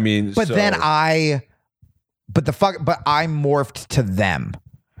 That's what I mean. But then I morphed to them.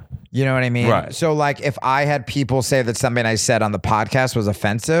 You know what I mean? Right. So like if I had people say that something I said on the podcast was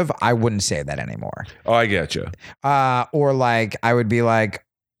offensive, I wouldn't say that anymore. Oh, I get you. Or like I would be like,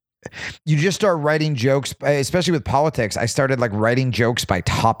 you just start writing jokes, especially with politics. I started like writing jokes by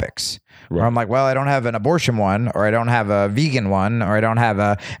topics. Right. Where I'm like, well, I don't have an abortion one, or I don't have a vegan one, or I don't have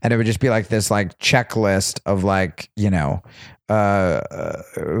and it would just be like this like checklist of like, you know,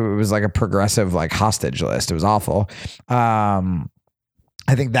 it was like a progressive like hostage list. It was awful.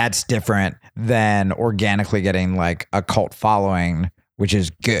 I think that's different than organically getting like a cult following, which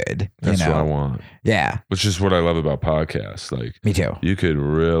is good. That's what I want. Yeah. Which is what I love about podcasts. Like, me too. You could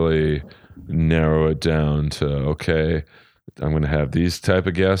really narrow it down to, okay, I'm going to have these type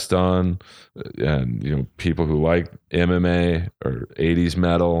of guests on, and, you know, people who like MMA or 80s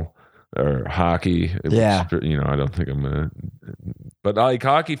metal or hockey. Yeah. You know, I don't think I'm going to, but like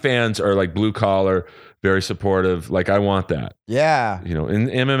hockey fans are like blue collar, very supportive. Like I want that. Yeah. You know, and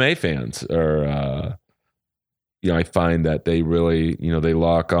MMA fans are, you know, I find that they really, you know, they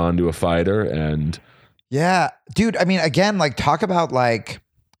lock on to a fighter and. Yeah, dude. I mean, again, like talk about like,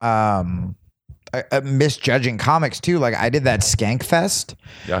 misjudging comics too. Like I did that Skank Fest.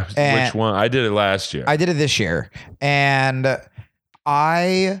 Yeah. Which one? I did it last year. I did it this year. And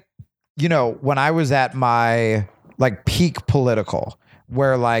you know, when I was at my like peak political,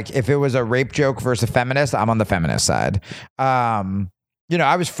 where like if it was a rape joke versus a feminist, I'm on the feminist side. You know,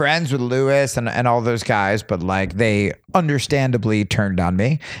 I was friends with Lewis and all those guys, but like they understandably turned on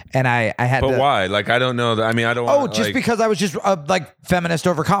me, and I had. But why? Like I don't know that. I mean, I don't. Just like, because I was just like feminist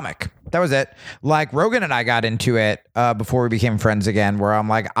over comic. That was it. Like Rogan and I got into it before we became friends again, where I'm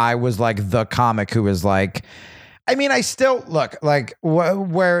like, I was like the comic who was like. I mean, I still look like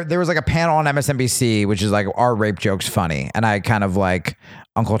where there was like a panel on MSNBC, which is like, are rape jokes funny? And I kind of like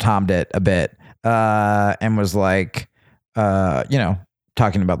Uncle Tom'd it a bit and was like, you know,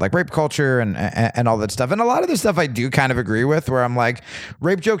 talking about like rape culture and all that stuff. And a lot of the stuff I do kind of agree with, where I'm like,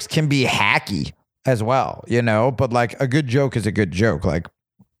 rape jokes can be hacky as well, you know, but like a good joke is a good joke. Like,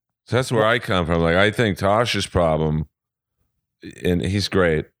 so that's where I come from. Like, I think Tosh's problem, and he's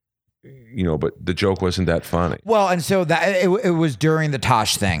great, you know, but the joke wasn't that funny. well, and so that it was during the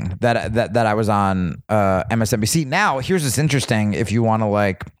Tosh thing that I was on MSNBC. Now, here's what's interesting. If you want to,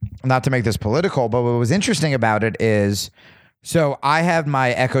 like, not to make this political, but what was interesting about it is, so I have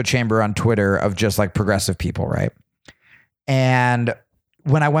my echo chamber on Twitter of just like progressive people, right? And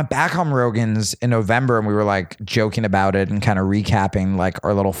when I went back on Rogan's in November and we were like joking about it and kind of recapping like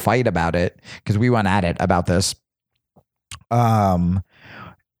our little fight about it, because we went at it about this. All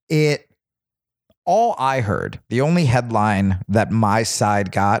I heard, the only headline that my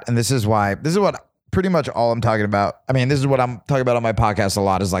side got, and this is what pretty much all I'm talking about. I mean, this is what I'm talking about on my podcast a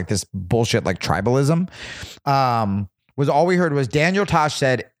lot, is like this bullshit, like tribalism. Was all we heard was Daniel Tosh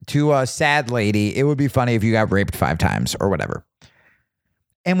said to a sad lady, it would be funny if you got raped 5 times or whatever.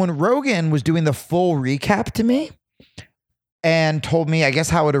 And when Rogan was doing the full recap to me and told me, I guess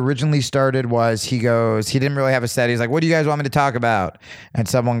how it originally started was he didn't really have a set. He's like, what do you guys want me to talk about? And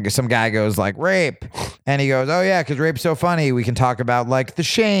some guy goes like, rape. And he goes, oh yeah, because rape's so funny. We can talk about like the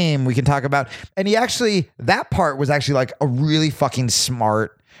shame. We can talk about, and that part was actually like a really fucking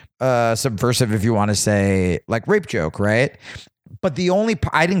smart, subversive, if you want to say, like rape joke, right? But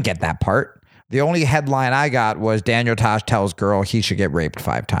I didn't get that part. The only headline I got was Daniel Tosh tells girl he should get raped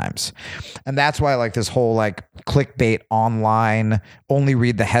 5 times. And that's why like this whole like clickbait online, only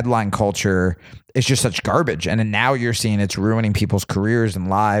read the headline culture is just such garbage. And then now you're seeing it's ruining people's careers and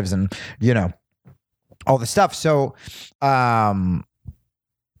lives and, you know, all the stuff. So,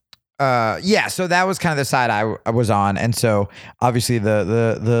 so that was kind of the side I was on. And so obviously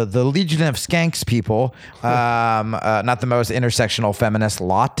the Legion of Skanks people, not the most intersectional feminist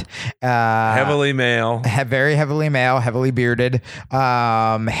lot, Heavily male, very heavily male, heavily bearded,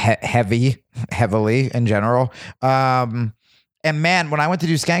 heavily in general. And man, when I went to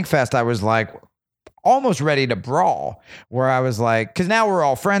do Skankfest, I was like, almost ready to brawl, where I was like, because now we're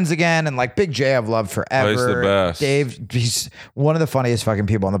all friends again, and like Big J I've loved forever. He's the best. Dave, he's one of the funniest fucking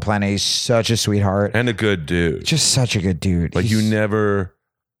people on the planet. He's such a sweetheart and a good dude. Just such a good dude. Like, you never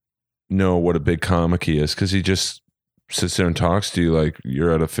know what a big comic he is, because he just sits there and talks to you like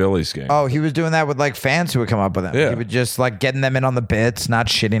you're at a Phillies game. Oh, he was doing that with like fans who would come up with him. Yeah. He would just like getting them in on the bits, not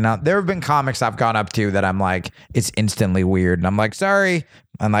shitting on. There have been comics I've gone up to that I'm like, it's instantly weird, and I'm like, sorry,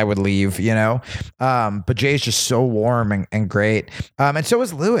 and I would leave, you know. But Jay's just so warm and great, and so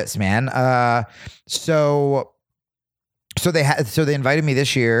is Lewis, man. So they invited me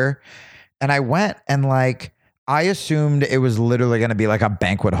this year, and I went, and like I assumed it was literally going to be like a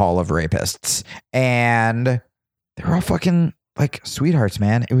banquet hall of rapists, and they were all fucking like sweethearts,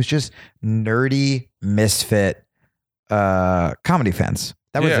 man. It was just nerdy misfit comedy fans.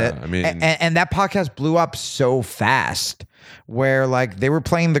 That was it. I mean, and that podcast blew up so fast, where like they were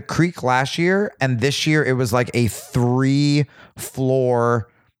playing the Creek last year, and this year it was like a 3-floor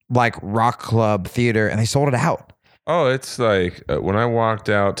like rock club theater, and they sold it out. Oh, it's like when I walked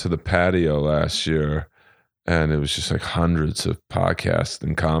out to the patio last year, and it was just like hundreds of podcast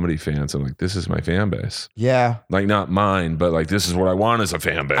and comedy fans. I'm like, this is my fan base. Yeah. Like, not mine, but like, this is what I want as a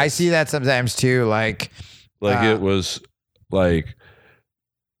fan base. I see that sometimes too. Like it was like,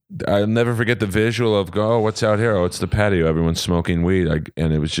 I'll never forget the visual of oh, what's out here? Oh, it's the patio. Everyone's smoking weed.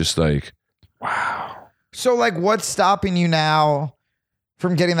 And it was just like, wow. So like, what's stopping you now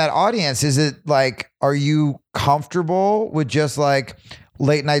from getting that audience? Is it like, are you comfortable with just like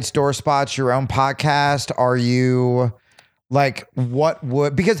late night store spots, your own podcast? Are you like,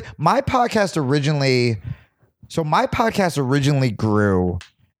 because my podcast originally grew,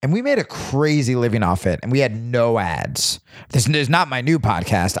 and we made a crazy living off it, and we had no ads. This is not my new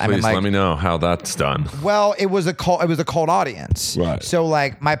podcast. I mean, Please like, let me know how that's done. well, it was a cold audience. Right. So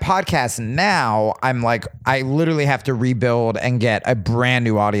like my podcast now, I'm like, I literally have to rebuild and get a brand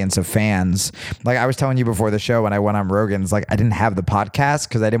new audience of fans. Like I was telling you before the show, when I went on Rogan's, like I didn't have the podcast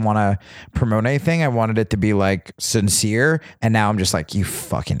because I didn't want to promote anything. I wanted it to be like sincere. And now I'm just like, you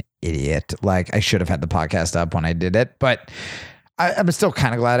fucking idiot. Like I should have had the podcast up when I did it, but I'm still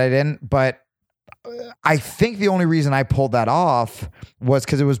kind of glad I didn't. But I think the only reason I pulled that off was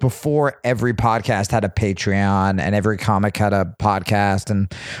because it was before every podcast had a Patreon and every comic had a podcast.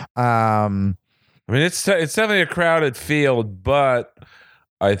 And I mean, it's definitely a crowded field, but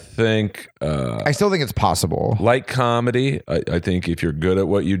I think I still think it's possible. Like comedy, I think if you're good at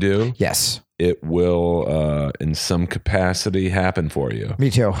what you do, Yes, it will in some capacity happen for you. me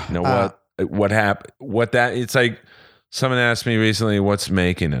too. You know what happened? It's like someone asked me recently, what's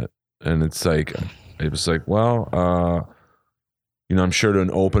making it? And it's like, it was like, well, I'm sure to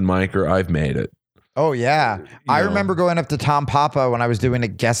an open micer, I've made it. Oh, yeah. I remember going up to Tom Papa when I was doing a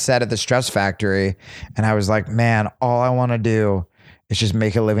guest set at the Stress Factory. And I was like, man, all I want to do is just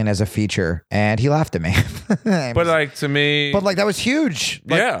make a living as a feature. And he laughed at me. But like to me. But like that was huge.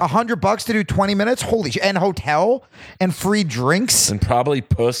 Like yeah. $100 to do 20 minutes. Holy shit. And hotel and free drinks. And probably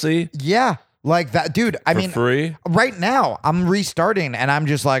pussy. Yeah. Like that, dude. I mean, free. Right now, I'm restarting and I'm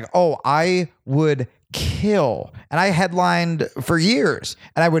just like, oh, I would kill. And I headlined for years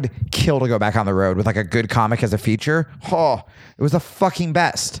and I would kill to go back on the road with like a good comic as a feature. Oh, it was the fucking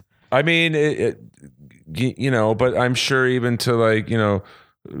best. I mean, but I'm sure even to like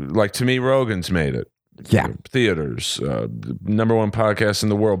to me, Rogan's made it. Yeah. Theaters, number one podcast in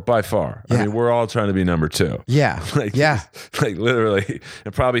the world by far. Yeah. I mean, we're all trying to be number two. Yeah. Like literally,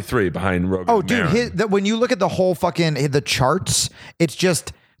 and probably three behind Rogan. Oh, dude, when you look at the whole fucking the charts, it's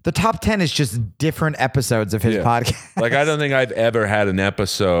just the top 10 is just different episodes of his podcast. Like I don't think I've ever had an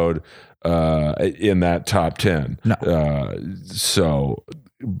episode in that top 10. No.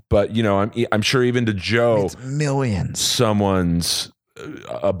 But I'm sure even to Joe, it's millions. Someone's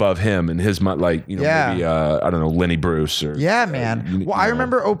above him and his maybe I don't know, Lenny Bruce or man. I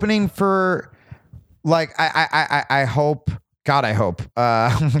remember opening for like I hope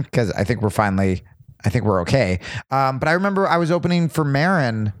because I think we're okay. But I remember I was opening for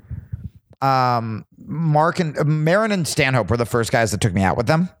Maron. Maron and Stanhope were the first guys that took me out with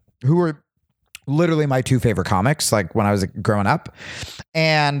them, who were literally my two favorite comics, like when I was growing up.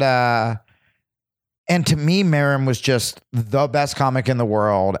 And to me, Maron was just the best comic in the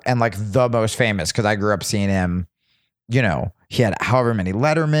world and like the most famous because I grew up seeing him. He had however many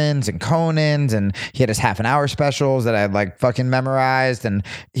Lettermans and Conans, and he had his half-an-hour specials that I had like fucking memorized. And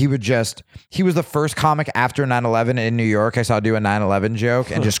he was the first comic after 9/11 in New York I saw do a 9/11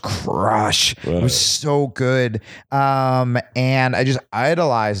 joke and just crush. Right. It was so good. And I just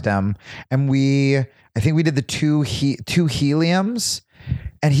idolized him. And I think we did the two heliums.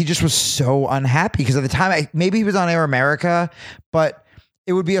 And he just was so unhappy because at the time, maybe he was on Air America, but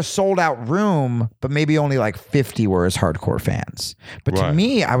it would be a sold out room, but maybe only like 50 were his hardcore fans. But to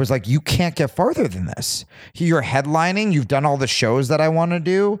me, I was like, you can't get farther than this. You're headlining. You've done all the shows that I want to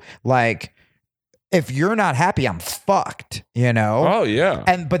do. Like, if you're not happy, I'm fucked, Oh,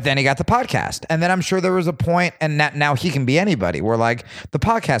 yeah. But then he got the podcast. And then I'm sure there was a point, and now he can be anybody, where like the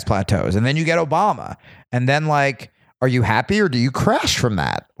podcast plateaus. And then you get Obama. And then like, are you happy or do you crash from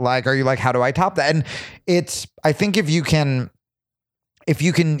that? Like, are you like, how do I top that? And I think if you can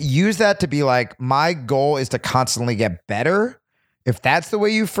use that to be like, my goal is to constantly get better. If that's the way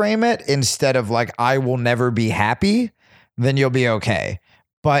you frame it, instead of like, I will never be happy, then you'll be okay.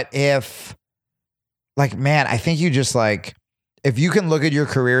 But if like, man, I think you just like, if you can look at your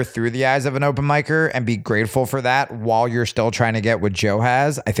career through the eyes of an open micer and be grateful for that while you're still trying to get what Joe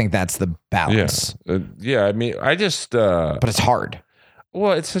has, I think that's the balance. Yeah. I mean, I just, but it's hard.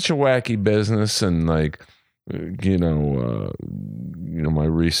 Well, it's such a wacky business. And like, my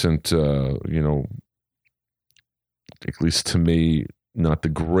recent, at least to me, not the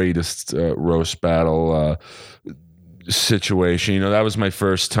greatest roast battle situation. That was my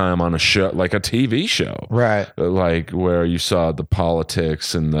first time on a show, like a TV show, right? Like where you saw the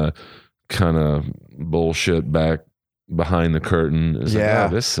politics and the kind of bullshit back behind the curtain. It's like, oh,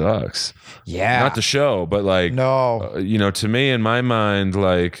 this sucks. Yeah, not the show, but like no, to me in my mind,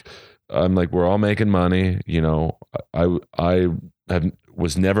 like I'm like, we're all making money. I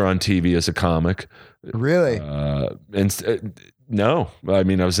was never on TV as a comic. Really? No, I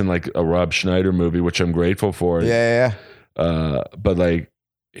mean, I was in like a Rob Schneider movie, which I'm grateful for. Yeah. But like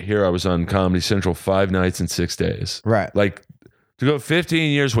here I was on Comedy Central 5 nights and 6 days. Right. Like to go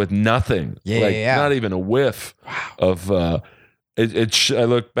 15 years with nothing. Not even a whiff of, I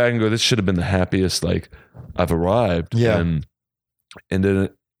look back and go, this should have been the happiest, like I've arrived. Yeah. And then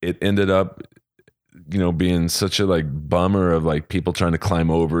it ended up, being such a like bummer of like people trying to climb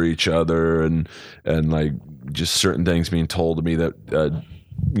over each other and like just certain things being told to me that,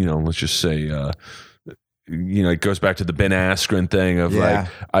 let's just say, it goes back to the Ben Askren thing of like,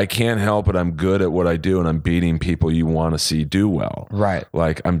 I can't help it. I'm good at what I do and I'm beating people you want to see do well. Right.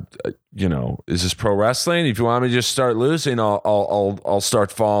 Like I'm, is this pro wrestling? If you want me to just start losing, I'll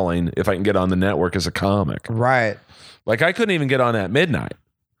start falling if I can get on the network as a comic. Right. Like I couldn't even get on at midnight,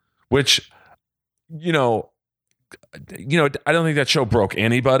 which, I don't think that show broke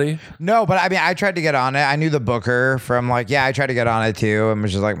anybody. No, but I mean, I tried to get on it. I knew the booker from like, I tried to get on it too. And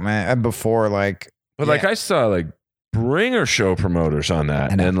was just like, man, before like, but like I saw like bringer show promoters on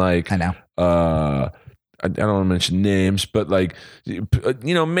that. I know. And like, I know. I don't want to mention names, but like,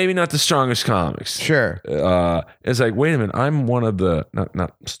 maybe not the strongest comics. Sure. It's like, wait a minute, I'm one of the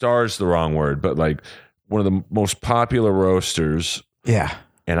not stars, the wrong word, but like one of the most popular roasters. Yeah.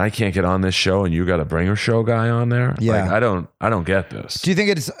 And I can't get on this show, and you got a bringer show guy on there. Yeah. Like, I don't get this. Do you think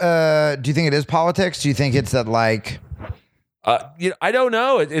it is politics? Do you think it's that like? I don't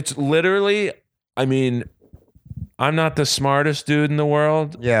know. It's literally. I mean, I'm not the smartest dude in the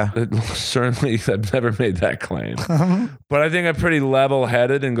world. Yeah. Certainly, I've never made that claim. But I think I'm pretty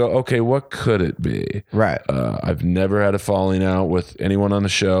level-headed and go, okay, what could it be? Right. I've never had a falling out with anyone on the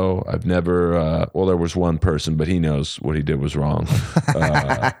show. I've never, there was one person, but he knows what he did was wrong.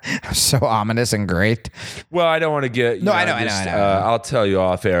 So ominous and great. Well, I don't want to get... I know. I'll tell you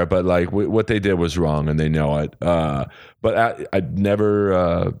off air, but like what they did was wrong and they know it. But I've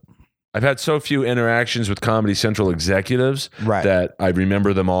never... I've had so few interactions with Comedy Central executives that I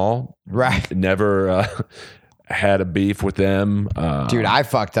remember them all. Right. Never had a beef with them. Dude, I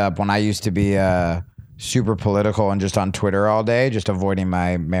fucked up when I used to be super political and just on Twitter all day, just avoiding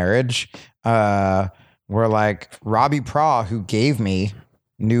my marriage. Where like Robbie Praw, who gave me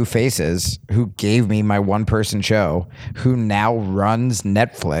New Faces, who gave me my one-person show, who now runs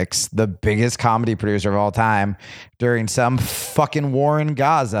Netflix, the biggest comedy producer of all time, during some fucking war in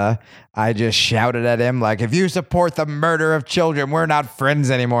Gaza, I just shouted at him like, if you support the murder of children, we're not friends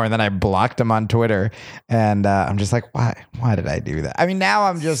anymore. And then I blocked him on Twitter. And I'm just like, why did I do that? I mean, now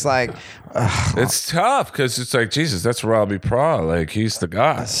I'm just like... It's tough because it's like, Jesus, that's Robbie Praw. Like, he's the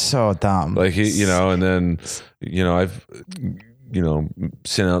guy. So dumb. Like, and then, I've...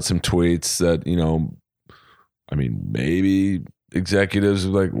 sent out some tweets that, I mean, maybe executives are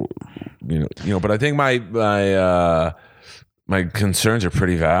like, but I think my concerns are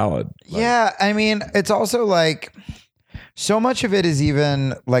pretty valid. Yeah. I mean, it's also like, so much of it is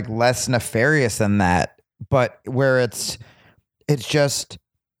even like less nefarious than that, but where it's just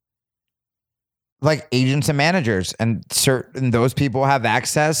like agents and managers, and certain those people have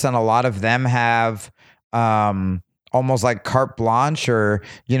access, and a lot of them have, almost like carte blanche, or,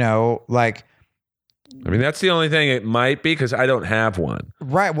 like... I mean, that's the only thing it might be, because I don't have one.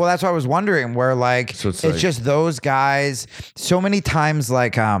 Right. Well, that's what I was wondering, where like, so it's like, just those guys so many times,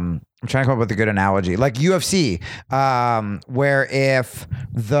 like, I'm trying to come up with a good analogy, like UFC, where if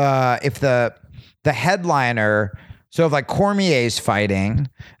the headliner, so if like Cormier's fighting,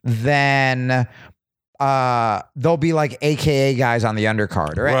 then... there'll be like AKA guys on the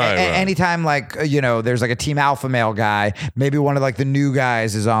undercard, or anytime like, there's like a Team Alpha Male guy, maybe one of like the new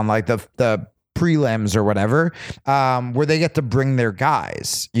guys is on like the prelims or whatever, where they get to bring their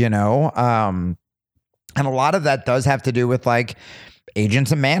guys, and a lot of that does have to do with like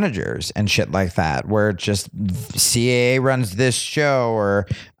agents and managers and shit like that, where it's just CAA runs this show, or,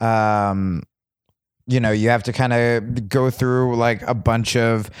 you have to kind of go through like a bunch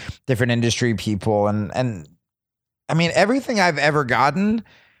of different industry people. And I mean, everything I've ever gotten,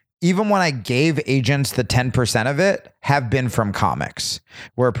 even when I gave agents the 10% of it, have been from comics,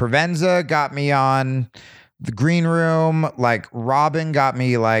 where Provenza got me on the Green Room, like Robin got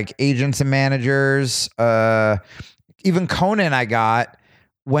me like agents and managers. Even Conan I got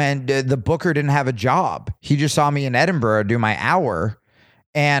when the booker didn't have a job. He just saw me in Edinburgh do my hour.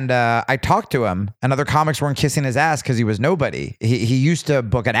 And I talked to him, and other comics weren't kissing his ass because he was nobody. He used to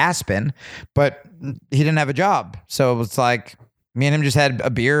book at Aspen, but he didn't have a job. So it was like, me and him just had a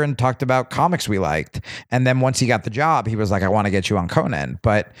beer and talked about comics we liked. And then once he got the job, he was like, I want to get you on Conan.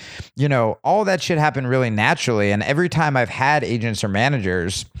 But, all that shit happened really naturally. And every time I've had agents or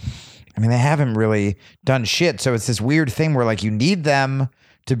managers, I mean, they haven't really done shit. So it's this weird thing where like you need them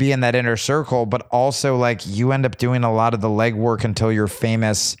to be in that inner circle, but also like you end up doing a lot of the legwork until you're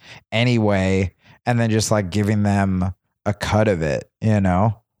famous anyway, and then just like giving them a cut of it,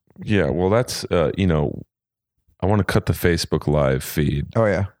 Yeah, well, that's I want to cut the Facebook Live feed. Oh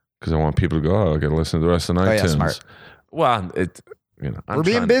yeah, because I want people to go, I got to listen to the rest of the iTunes. Yeah, smart. Well, we're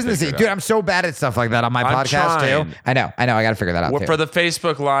being businessy, dude. I'm so bad at stuff like that on my podcast too. I know. I got to figure that out. For the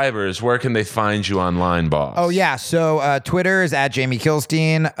Facebook Livers, where can they find you online, boss? Oh yeah, so Twitter is at Jamie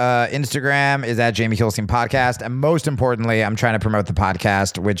Kilstein, Instagram is at Jamie Kilstein Podcast, and most importantly, I'm trying to promote the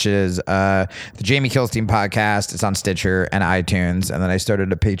podcast, which is the Jamie Kilstein Podcast. It's on Stitcher and iTunes, and then I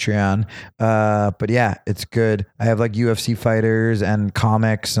started a Patreon. But yeah, it's good. I have like UFC fighters and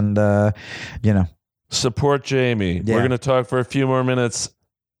comics, and Support Jamie. Yeah. We're going to talk for a few more minutes,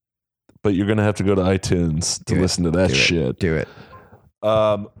 but you're going to have to go to iTunes to listen to that shit. Do it.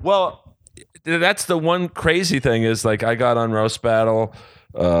 Well, that's the one crazy thing is like I got on Roast Battle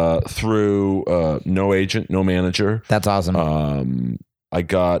through no agent, no manager. That's awesome. I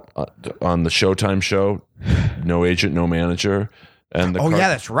got on the Showtime show, No Agent, No Manager. And yeah,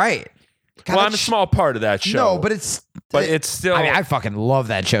 that's right. God, well, I'm a small part of that show. No, but it's still. I mean, I fucking love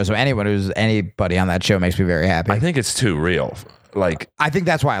that show. So anybody on that show makes me very happy. I think it's too real. Like, I think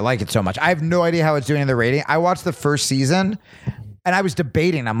that's why I like it so much. I have no idea how it's doing in the rating. I watched the first season and I was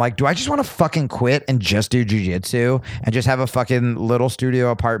debating. I'm like, do I just want to fucking quit and just do jujitsu and just have a fucking little studio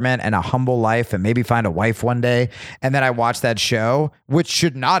apartment and a humble life and maybe find a wife one day? And then I watched that show, which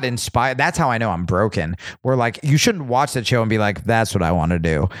should not inspire. That's how I know I'm broken. Where like, you shouldn't watch that show and be like, that's what I want to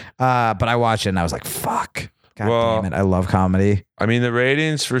do. But I watched it and I was like, fuck. God damn it. I love comedy. I mean, the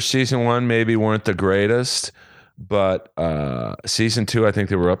ratings for season 1 maybe weren't the greatest, but season 2, I think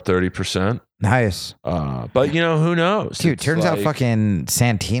they were up 30%. Nice. But who knows? Dude, turns out fucking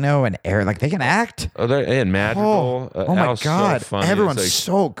Santino and Eric, like they can act. Oh, and Madrigal. Oh my God. So everyone's like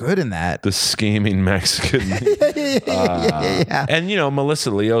so good in that. the scheming Mexican. Yeah. And, Melissa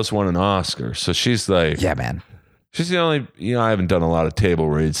Leo's won an Oscar. So she's like, Yeah, man. she's the only, I haven't done a lot of table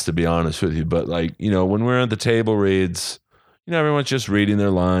reads, to be honest with you. But like, when we're at the table reads, everyone's just reading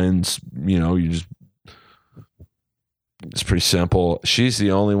their lines. It's pretty simple. She's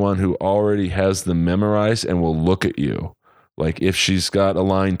the only one who already has them memorized and will look at you. Like if she's got a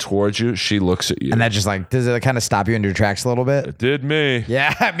line towards you, she looks at you. And that just like, does it kind of stop you in your tracks a little bit? It did me.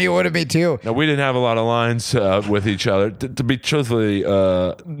 Yeah, me would have me too. Now, we didn't have a lot of lines with each other. To be truthfully,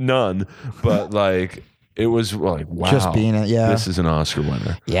 none. But like, it was like, wow. Just being it, yeah. This is an Oscar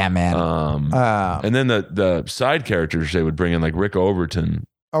winner. Yeah, man. And then the side characters they would bring in, like Rick Overton.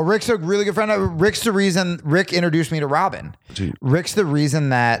 Oh, Rick's a really good friend. Rick's the reason Rick introduced me to Robin. Gee. Rick's the reason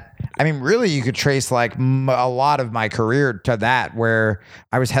that, I mean, really, you could trace like a lot of my career to that, where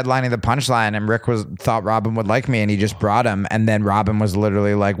I was headlining the Punchline and Rick thought Robin would like me and he just brought him. And then Robin was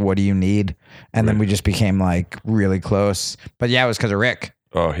literally like, what do you need? And then we just became like really close. But yeah, it was because of Rick.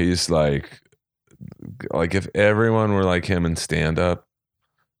 Oh, he's like if everyone were like him in stand up,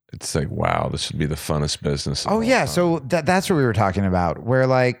 it's like, wow, this would be the funnest business. Oh yeah. So that's what we were talking about, where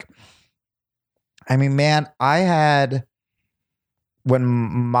like, I mean, man, I had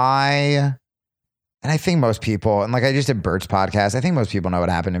and I think most people, and like I just did Bert's podcast, I think most people know what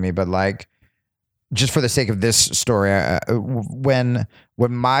happened to me, but like, just for the sake of this story, when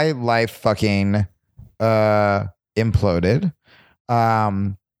my life fucking imploded,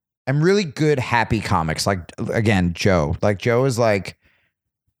 I'm really good, happy comics. Like again, Joe. Like Joe is like,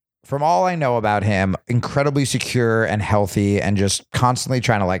 from all I know about him, incredibly secure and healthy and just constantly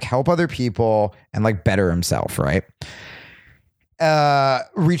trying to like help other people and like better himself, right?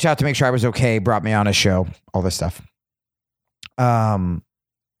 Reached out to make sure I was okay, brought me on a show, all this stuff. But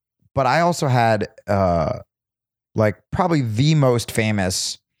I also had like probably the most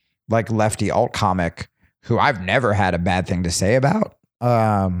famous like lefty alt comic who I've never had a bad thing to say about.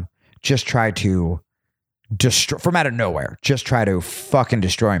 Just try to destroy from out of nowhere, just try to fucking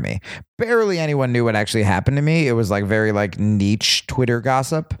destroy me. Barely anyone knew what actually happened to me. It was like very like niche Twitter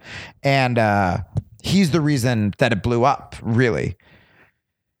gossip. And he's the reason that it blew up, really.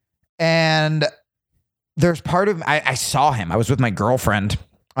 And there's part of I saw him. I was with my girlfriend.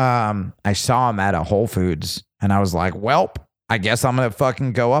 I saw him at a Whole Foods and I was like, welp, I guess I'm gonna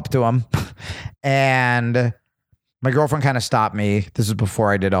fucking go up to him. And my girlfriend kind of stopped me. This is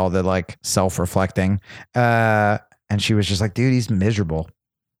before I did all the like self-reflecting. And she was just like, dude, he's miserable.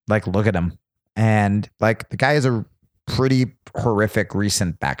 Like, look at him. And like, the guy has a pretty horrific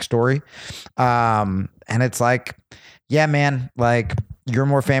recent backstory. And it's like, yeah, man, like you're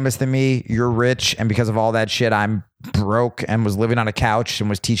more famous than me. You're rich. And because of all that shit, I'm broke and was living on a couch and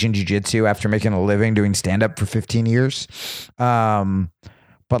was teaching jiu-jitsu after making a living doing stand-up for 15 years.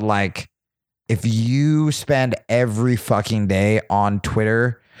 But like, if you spend every fucking day on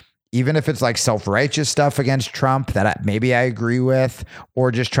Twitter, even if it's like self-righteous stuff against Trump that maybe I agree with,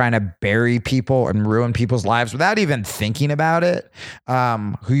 or just trying to bury people and ruin people's lives without even thinking about it,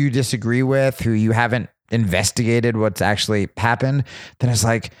 who you disagree with, who you haven't investigated what's actually happened, then it's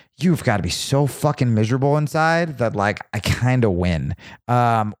like, you've got to be so fucking miserable inside that like I kind of win.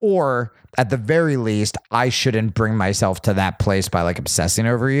 Or at the very least, I shouldn't bring myself to that place by like obsessing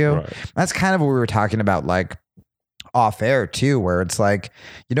over you. Right. That's kind of what we were talking about, like off air too, where it's like,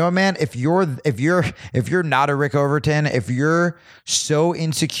 you know what, man, if you're not a Rick Overton, if you're so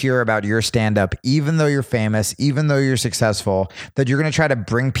insecure about your stand-up, even though you're famous, even though you're successful, that you're going to try to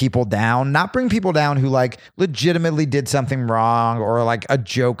bring people down, not bring people down who like legitimately did something wrong or like a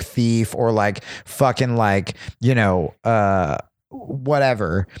joke thief or like fucking like,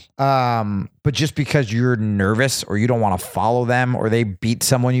 whatever. But just because you're nervous or you don't want to follow them or they beat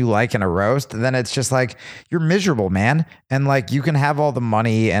someone you like in a roast, then it's just like you're miserable, man. And like you can have all the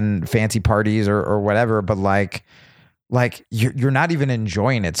money and fancy parties or whatever, but like you're not even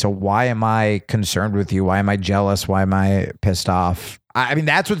enjoying it. So why am I concerned with you? Why am I jealous? Why am I pissed off? I mean,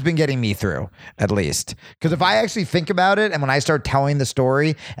 that's what's been getting me through, at least. Because if I actually think about it, and when I start telling the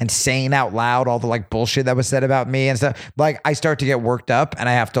story and saying out loud all the like bullshit that was said about me and stuff, like I start to get worked up and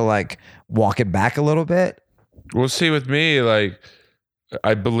I have to like walk it back a little bit. Well, see, with me, like,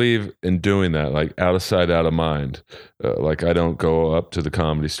 I believe in doing that, like out of sight, out of mind. Like I don't go up to the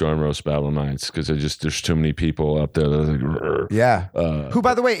Comedy Store and roast battle nights because there's too many people up there. That are like, rrr. Yeah. Who,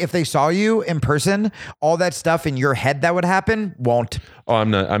 by the way, if they saw you in person, all that stuff in your head that would happen won't. Oh,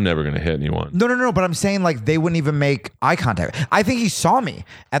 I'm never gonna hit anyone. No. But I'm saying like they wouldn't even make eye contact. I think he saw me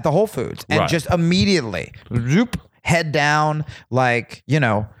at the Whole Foods and just immediately, zoop, head down, like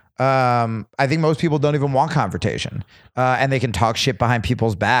I think most people don't even want confrontation, and they can talk shit behind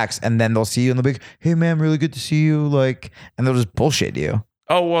people's backs, and then they'll see you and they'll be like, "Hey, man, really good to see you," like, and they'll just bullshit you.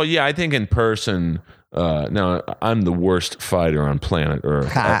 Oh well, yeah. I think in person. No, I'm the worst fighter on planet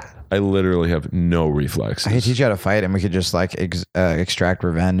Earth. I literally have no reflexes. I could teach you how to fight, and we could just like extract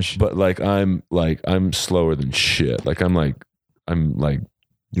revenge. But I'm slower than shit. I'm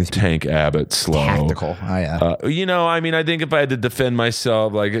Tank Abbott slow. Tactical. Oh yeah. I think if I had to defend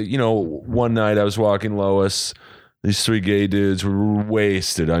myself, one night I was walking Lois. These three gay dudes were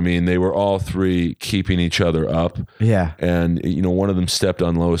wasted. I mean, they were all three keeping each other up. Yeah. And, one of them stepped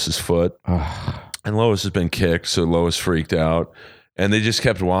on Lois's foot. And Lois has been kicked, so Lois freaked out. And they just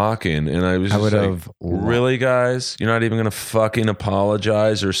kept walking. And I was just like, really, guys? You're not even going to fucking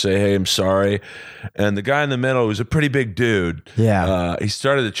apologize or say, hey, I'm sorry? And the guy in the middle was a pretty big dude. Yeah. He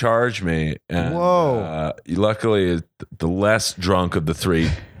started to charge me. And, whoa. Luckily, the less drunk of the three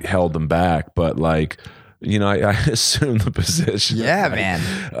held them back. But, I assumed the position. Yeah,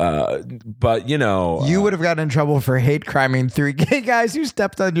 man. But, you would have gotten in trouble for hate criming three gay guys who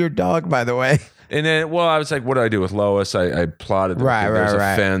stepped on your dog, by the way. And then, I was like, what do I do with Lois? I plotted. There's a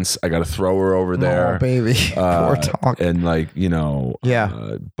fence. I got to throw her over there. Oh, baby. Poor dog. And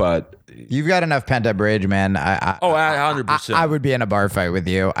yeah. But you've got enough pent up rage, man. 100%. I would be in a bar fight with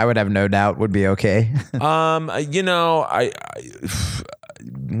you. I would have no doubt would be okay.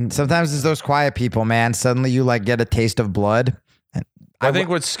 Sometimes it's those quiet people, man. Suddenly you get a taste of blood. I think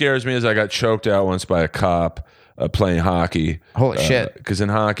what scares me is I got choked out once by a cop playing hockey. Holy shit. Because in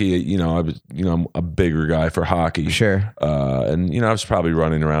hockey, I was, I'm a bigger guy for hockey. Sure. And, I was probably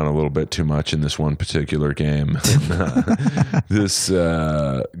running around a little bit too much in this one particular game. This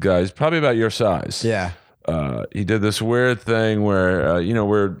guy's probably about your size. Yeah. He did this weird thing where,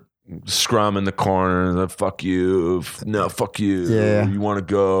 we're scrum in the corner, fuck you, no, fuck you, you want to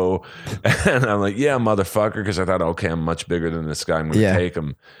go? And I'm like, yeah, motherfucker, because I thought, okay, I'm much bigger than this guy, I'm going to take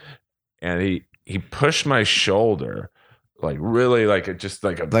him. And he pushed my shoulder, really, just a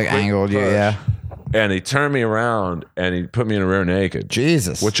angled push. You, yeah. And he turned me around and he put me in a rear naked.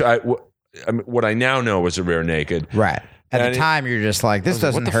 Jesus. Which what I now know was a rear naked. Right. At the time, you're just like, this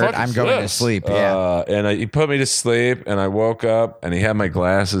doesn't hurt. I'm going to sleep. Yeah. And he put me to sleep, and I woke up, and he had my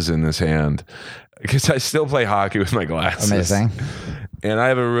glasses in his hand because I still play hockey with my glasses. Amazing. And I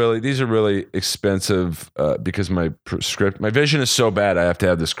have these are really expensive because my vision is so bad. I have to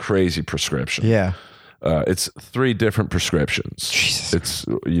have this crazy prescription. Yeah. It's 3 different prescriptions. Jesus. It's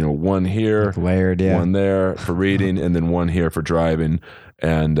one here, layered, one there for reading, and then one here for driving.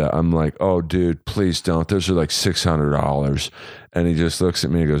 And I'm like, oh, dude, please don't. Those are $600. And he just looks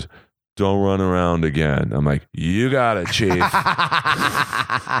at me and goes, don't run around again. I'm like, you got it, Chief.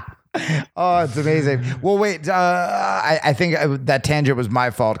 Oh, it's amazing. Well, wait, I think that tangent was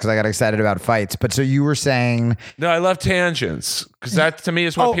my fault because I got excited about fights. But so you were saying... No, I love tangents because that to me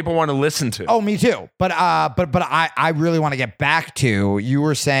is what people want to listen to. Oh, me too. But I really want to get back to, you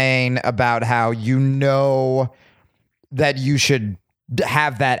were saying about how that you should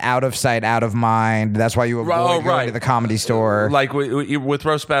have that out of sight, out of mind. That's why you avoid going to the Comedy Store. Like with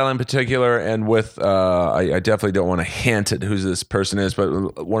Roast Battle in particular, and with I definitely don't want to hint at who this person is,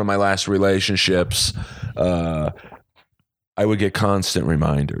 but one of my last relationships, I would get constant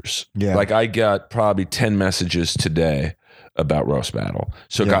reminders. Yeah. Like I got probably 10 messages today about Roast Battle.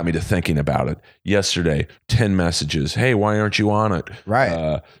 So it got me to thinking about it. Yesterday, 10 messages. Hey, why aren't you on it?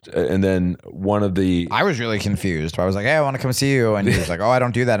 Right. And then I was really confused. I was like, hey, I want to come see you. And he was like, oh, I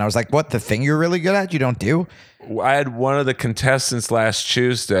don't do that. And I was like, what? The thing you're really good at, you don't do? I had one of the contestants last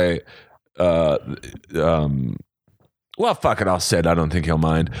Tuesday. Well, fuck it, I'll say it. I don't think he'll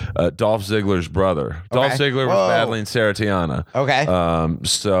mind. Dolph Ziggler's brother. Dolph Ziggler was battling Sarah Tiana. Okay.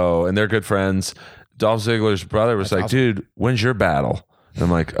 And they're good friends. Dolph Ziggler's brother was like, dude, when's your battle? And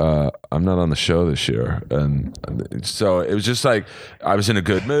I'm like, I'm not on the show this year. And so it was just like, I was in a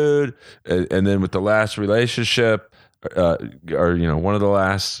good mood. And then with the last relationship, one of the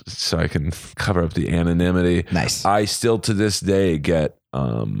last, so I can cover up the anonymity. Nice. I still to this day get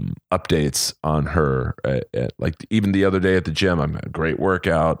updates on her. Like even the other day at the gym, I'm a great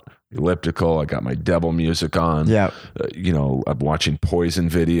workout, elliptical. I got my devil music on. Yeah. I'm watching Poison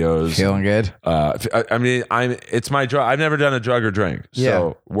videos. Feeling good. I mean, it's my drug. I've never done a drug or drink.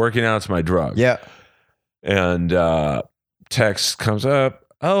 So working out's my drug. Yeah. And text comes up.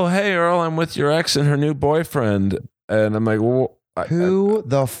 Oh, hey, Earl, I'm with your ex and her new boyfriend. And I'm like, well, who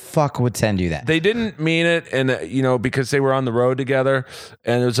the fuck would send you that? They didn't mean it. And, because they were on the road together.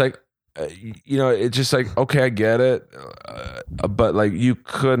 And it was like, it's just like, okay, I get it. But like, you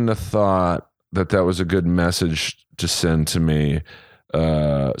couldn't have thought that was a good message to send to me.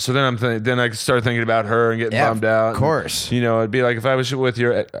 So then I started thinking about her and getting bummed out. Of course. And, it'd be like if I was with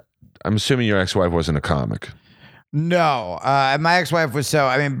I'm assuming your ex-wife wasn't a comic. No, my ex-wife was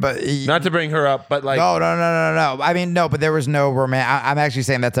but not to bring her up, but like no. I mean, no, but there was no romance. I'm actually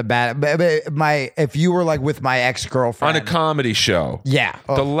saying that's a bad. But if you were like with my ex-girlfriend on a comedy show,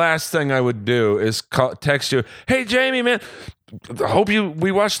 the last thing I would do is text you, hey Jamie, man, hope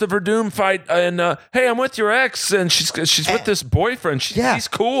we watched the Verdum fight, and hey, I'm with your ex, and she's with this boyfriend. He's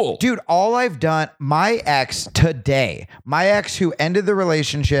cool, dude. All I've done, my ex who ended the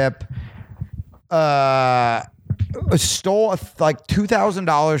relationship, stole like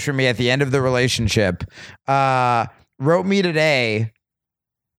 $2,000 from me at the end of the relationship, wrote me today,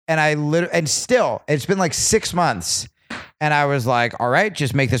 and still it's been like 6 months, and I was like, all right,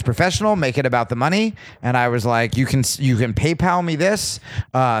 just make this professional, make it about the money. And I was like, you can PayPal me this,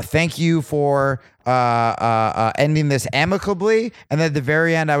 thank you for ending this amicably. And then at the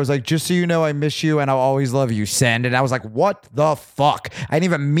very end, I was like, just so you know, I miss you and I'll always love you, send. And I was like, what the fuck? I didn't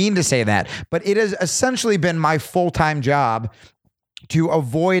even mean to say that, but it has essentially been my full-time job to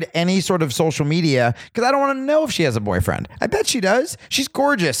avoid any sort of social media because I don't want to know if she has a boyfriend. I bet she does. She's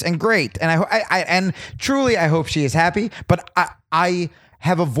gorgeous and great, and I truly I hope she is happy. But I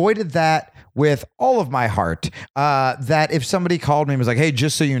have avoided that with all of my heart. That if somebody called me and was like, "Hey,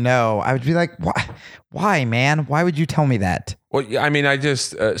 just so you know," I would be like, "Why, man? Why would you tell me that?" Well, I mean, I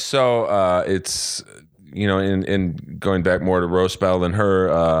just it's in going back more to roast battle than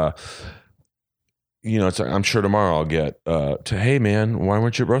her. It's like, I'm sure tomorrow I'll get hey man, why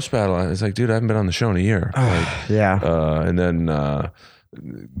weren't you at roast battle? It's like, dude, I haven't been on the show in a year. And then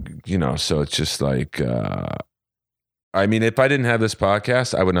so it's just like I mean, if I didn't have this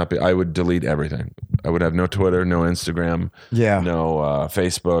podcast, I would delete everything. I would have no Twitter, no Instagram, no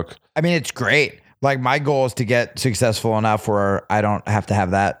Facebook. I mean, it's great. Like, my goal is to get successful enough where I don't have to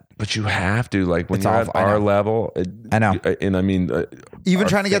have that. But you have to, like, when you're at our level. I know. And I mean, even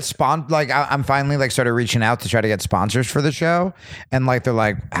trying to get like, I'm finally like started reaching out to try to get sponsors for the show. And like, they're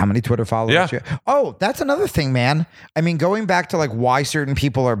like, how many Twitter followers? Oh, that's another thing, man. I mean, going back to like why certain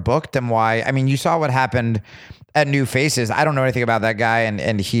people are booked and why, I mean, you saw what happened at New Faces. I don't know anything about that guy,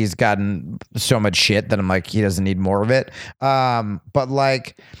 and he's gotten so much shit that I'm like, he doesn't need more of it. But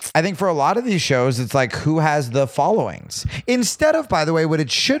like, I think for a lot of these shows, it's like, who has the followings? Instead of, by the way, what it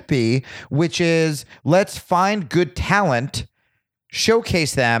should be, which is, let's find good talent,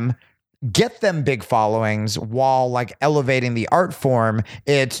 showcase them, get them big followings while like elevating the art form.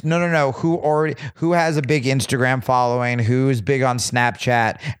 It's no. Who has a big Instagram following? Who's big on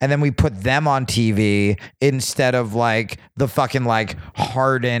Snapchat? And then we put them on TV instead of like the fucking like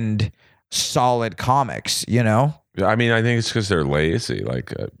hardened, solid comics. I mean, I think it's because they're lazy.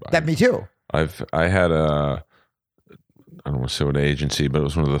 Like me too. I had I don't want to say what agency, but it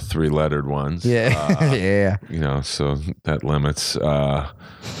was one of the 3-lettered ones. Yeah. Yeah. So that limits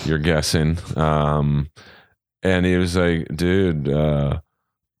your guessing. And he was like, dude, I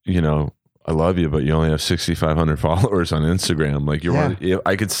love you, but you only have 6,500 followers on Instagram. Like,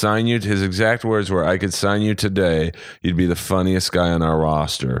 I could sign you. His exact words were, I could sign you today. You'd be the funniest guy on our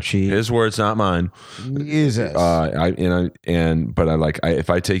roster. Jeez. His words, not mine. Jesus. If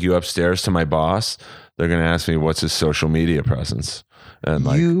I take you upstairs to my boss, they're going to ask me what's his social media presence. And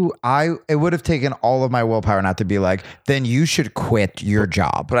it would have taken all of my willpower not to be like, then you should quit your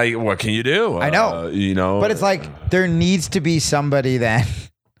job. But what can you do? I know. But it's like, there needs to be somebody then,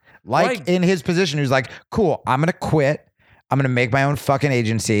 like in his position, who's like, cool, I'm going to quit. I'm going to make my own fucking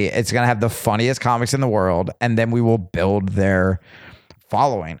agency. It's going to have the funniest comics in the world. And then we will build their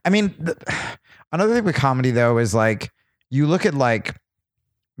following. I mean, another thing with comedy though is like, you look at like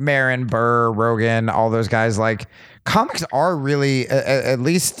Marin, Burr, Rogan, all those guys, like comics are really, at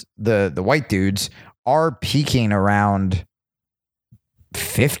least the white dudes are peaking around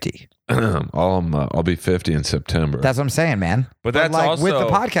 50. I'll be 50 in September. That's what I'm saying, man. But that's like also with the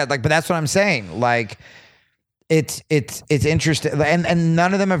podcast, like, but that's what I'm saying. Like it's interesting. And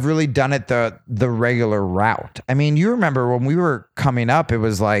none of them have really done it the regular route. I mean, you remember when we were coming up, it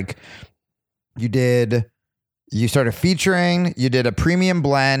was like you started featuring, you did a premium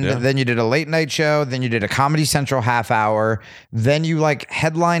blend, then you did a late night show, then you did a Comedy Central half hour, then you like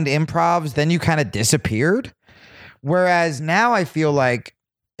headlined improvs, then you kind of disappeared. Whereas now I feel like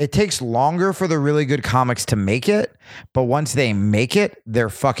it takes longer for the really good comics to make it, but once they make it, they're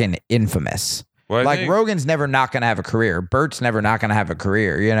fucking infamous. Well, like Rogan's never not going to have a career. Bert's never not going to have a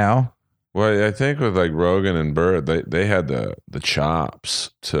career, you know? Well, I think with like Rogan and Bert, they had the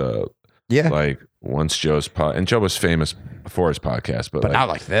chops to like once Joe's and Joe was famous before his podcast, but like, not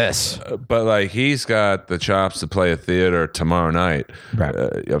like this. But like he's got the chops to play a theater tomorrow night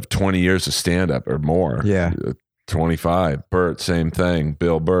of 20 years of stand up or more. Yeah. 25. Bert, same thing.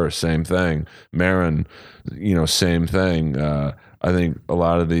 Bill Burr, same thing. Marin, same thing. I think a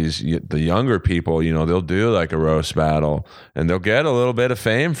lot of the younger people, they'll do like a roast battle and they'll get a little bit of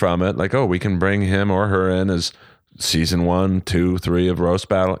fame from it. Like, oh, we can bring him or her in as season 1, 2, 3 of roast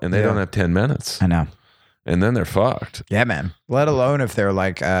battle, and they don't have 10 minutes. I know. And then they're fucked. Yeah, man. Let alone if they're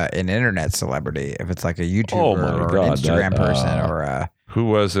like an internet celebrity, if it's like a YouTuber or an Instagram person or who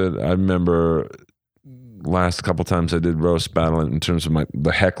was it? I remember last couple times I did roast battle in terms of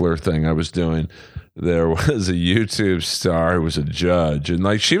the heckler thing I was doing. There was a YouTube star who was a judge, and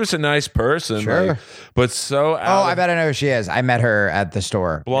like she was a nice person, sure, but so I bet I know who she is. I met her at the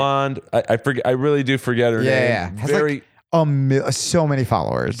store. Blonde. I forget. I really do forget her name. Yeah, very. Like, so many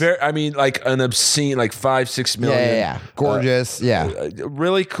followers. I mean, like an obscene, like 5-6 million. Yeah. Gorgeous.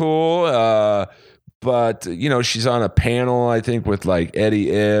 Really cool. But she's on a panel, I think, with like Eddie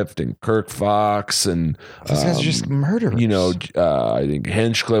Ift and Kirk Fox, and those guys are just murderers. I think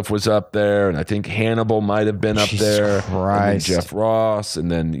Hinchcliffe was up there, and I think Hannibal might have been up there. Christ. And Jeff Ross,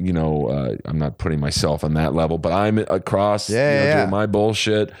 and then I'm not putting myself on that level, but I'm across doing my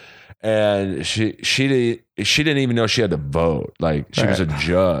bullshit. And she didn't even know she had to vote. Like she was a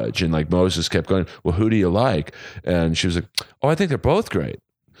judge, and like Moses kept going, well, who do you like? And she was like, oh, I think they're both great.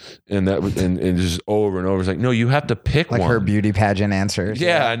 And that was and just over and over. It's like, no, you have to pick like one. Her beauty pageant answers.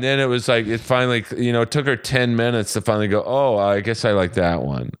 Yeah, and then it was like it finally, it took her 10 minutes to finally go, oh, I guess I like that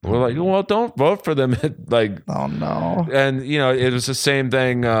one. We're like, well, don't vote for them. Like, oh no. And it was the same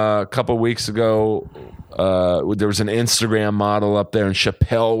thing a couple weeks ago. There was an Instagram model up there, and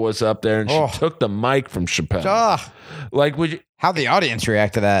Chappelle was up there, and she took the mic from Chappelle. Like, how'd the audience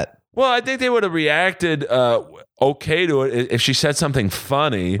react to that? Well, I think they would have reacted okay to it if she said something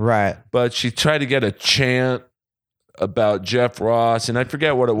funny. Right. But she tried to get a chant about Jeff Ross, and I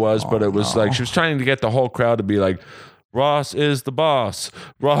forget what it was, but it was like she was trying to get the whole crowd to be like, Ross is the boss.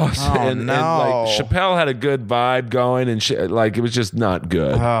 Ross. And like Chappelle had a good vibe going, and it was just not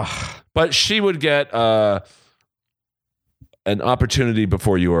good. But she would get an opportunity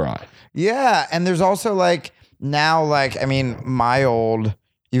before you or I. Yeah. And there's also like now, like, I mean,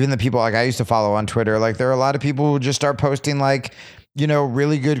 even the people like I used to follow on Twitter, like there are a lot of people who just start posting like,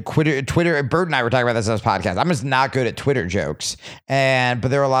 really good Twitter. Bert and I were talking about this on this podcast. I'm just not good at Twitter jokes. But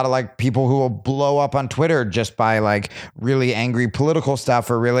there are a lot of like people who will blow up on Twitter just by like really angry political stuff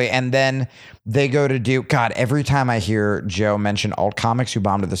and then they go to do, God, every time I hear Joe mention alt comics who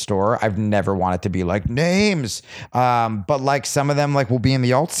bombed at the store, I've never wanted to be like names. But like some of them like will be in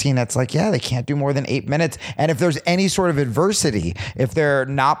the alt scene. It's like, they can't do more than 8 minutes. And if there's any sort of adversity, if they're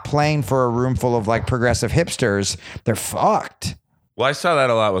not playing for a room full of like progressive hipsters, they're fucked. Well, I saw that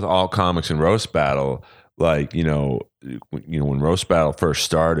a lot with all comics and roast battle. Like, when roast battle first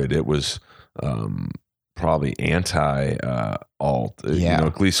started, it was probably anti alt.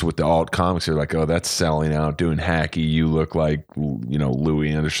 At least with the alt comics, they're like, oh, that's selling out, doing hacky. You look like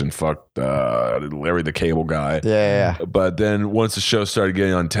Louis Anderson fucked Larry the Cable Guy. Yeah. But then once the show started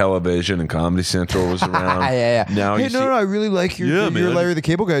getting on television and Comedy Central was around, now I really like your Larry the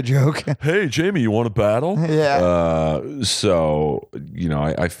Cable Guy joke. Hey, Jamie, you want to battle? Yeah. So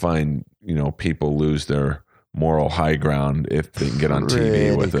I find people lose their moral high ground if they can get on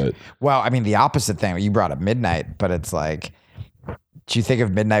TV with it. Well, I mean, the opposite thing. You brought up Midnight, but it's like, do you think if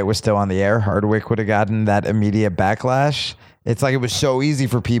Midnight was still on the air, Hardwick would have gotten that immediate backlash? It's like it was so easy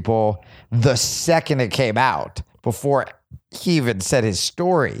for people the second it came out, before he even said his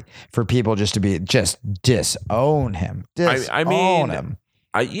story, for people just to disown him.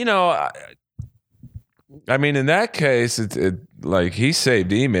 I mean, in that case, it like he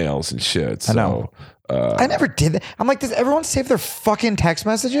saved emails and shit. So, I know. I never did that. I'm like, does everyone save their fucking text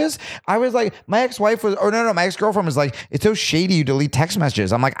messages? I was like, my ex-wife was, or no, my ex-girlfriend was like, it's so shady you delete text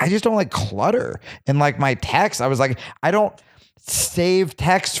messages. I'm like, I just don't like clutter in like my text. I was like, I don't save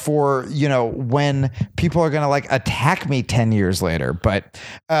text for, you know, when people are going to like attack me 10 years later. But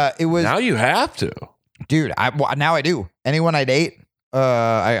it was. Now you have to. Dude, now I do. Anyone I date,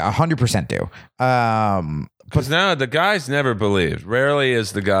 I 100% do. Because now the guys never believed. Rarely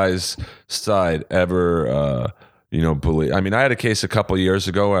is the guy's side ever, believe. I mean, I had a case a couple years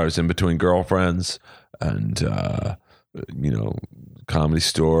ago where I was in between girlfriends and, Comedy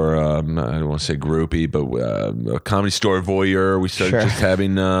Store. I don't want to say groupie, but a Comedy Store voyeur. We started just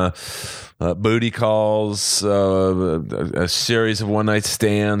having booty calls, a series of one night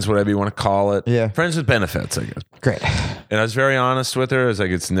stands, whatever you want to call it. Yeah, friends with benefits, I guess. Great. And I was very honest with her. I was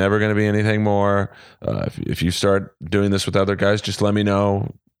like, it's never going to be anything more. If you start doing this with other guys, just let me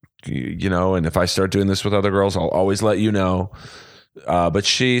know. And if I start doing this with other girls, I'll always let you know. But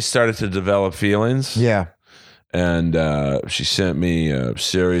she started to develop feelings. Yeah. And she sent me a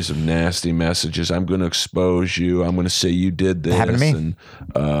series of nasty messages. I'm going to expose you. I'm going to say you did this. Happened to me.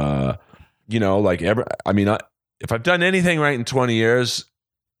 And, if I've done anything right in 20 years,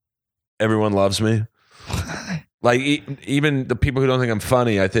 everyone loves me. Like, even the people who don't think I'm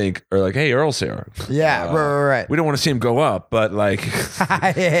funny, I think, are like, hey, Earl's here. Yeah, right. We don't want to see him go up, but like,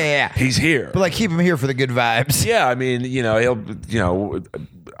 yeah. He's here. But like, keep him here for the good vibes. Yeah, I mean,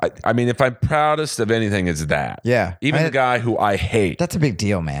 I mean, if I'm proudest of anything, it's that. Yeah. Even the guy who I hate. That's a big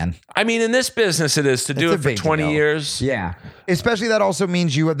deal, man. I mean, in this business, it is to do it for 20 years. Yeah. Especially that also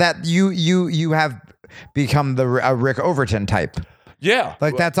means you have become a Rick Overton type. Yeah.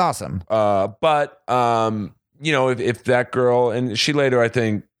 Like, that's awesome. But if that girl, and she later, I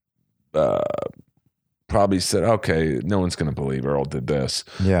think, probably said, okay, no one's going to believe Earl did this.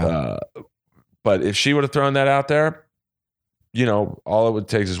 Yeah. But if she would have thrown that out there, all it would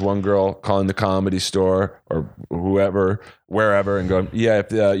take is one girl calling the Comedy Store or whoever, wherever, and going, yeah,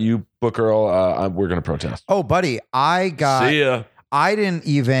 if you book Earl, we're going to protest. Oh, buddy, See ya. I didn't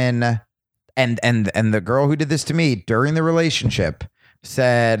even, and the girl who did this to me during the relationship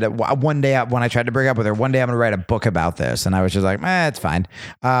said one day when I tried to break up with her, one day I'm going to write a book about this. And I was just like, it's fine.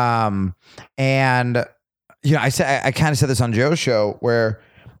 I kind of said this on Joe's show where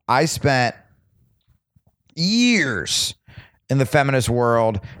I spent years in the feminist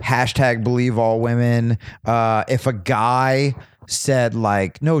world, #BelieveAllWomen. If a guy said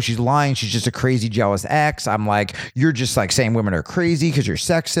like, no, she's lying, she's just a crazy jealous ex, I'm like, you're just like saying women are crazy because you're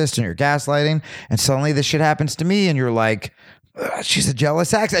sexist and you're gaslighting. And suddenly this shit happens to me and you're like, she's a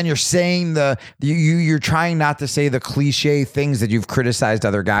jealous ex, and you're saying you're trying not to say the cliche things that you've criticized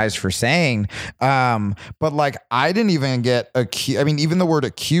other guys for saying. But like, I didn't even get accused. I mean, even the word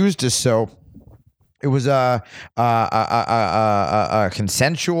accused is so. It was a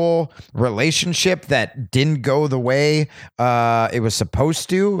consensual relationship that didn't go the way it was supposed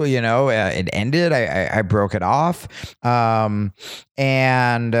to. It ended. I broke it off, that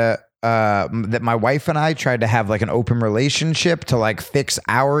my wife and I tried to have like an open relationship to like fix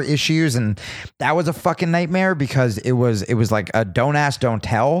our issues, and that was a fucking nightmare because it was like a don't ask, don't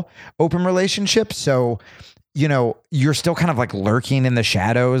tell open relationship. So you're still kind of like lurking in the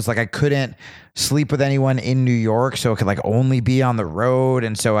shadows. Like, I couldn't sleep with anyone in New York, so it could like only be on the road.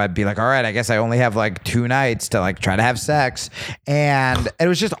 And so I'd be like, all right, I guess I only have like 2 nights to like try to have sex. And it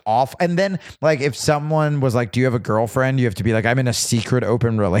was just awful. And then like, if someone was like, do you have a girlfriend? You have to be like, I'm in a secret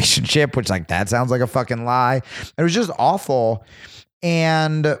open relationship, which like, that sounds like a fucking lie. It was just awful.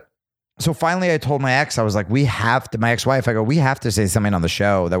 And so finally I told my ex, I was like, my ex-wife, I go, we have to say something on the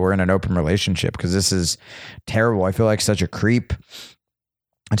show that we're in an open relationship because this is terrible. I feel like such a creep.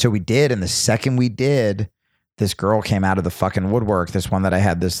 And so we did. And the second we did, this girl came out of the fucking woodwork. This one that I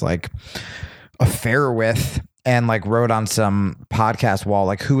had this like affair with, and like wrote on some podcast wall,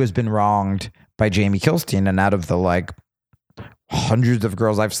 like, who has been wronged by Jamie Kilstein? And out of the like hundreds of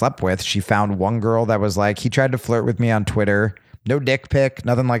girls I've slept with, she found one girl that was like, he tried to flirt with me on Twitter. No dick pic,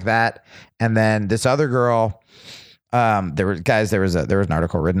 nothing like that. And then this other girl, there was an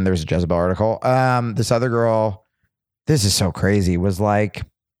article written. There was a Jezebel article. This other girl, this is so crazy, was like,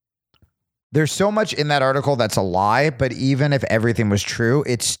 there's so much in that article that's a lie, but even if everything was true,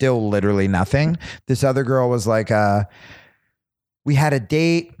 it's still literally nothing. This other girl was like, we had a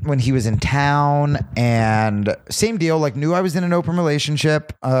date when he was in town, and same deal, like, knew I was in an open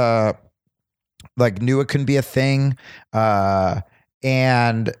relationship, like knew it couldn't be a thing.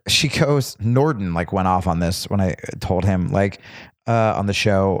 And she goes, Norden like went off on this when I told him like, on the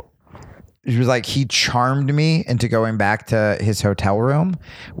show, she was like, he charmed me into going back to his hotel room,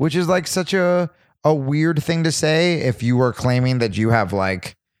 which is like such a weird thing to say if you were claiming that you have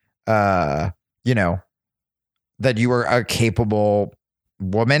like, you know, that you are a capable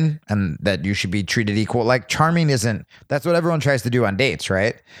woman and that you should be treated equal. Like charming isn't, that's what everyone tries to do on dates,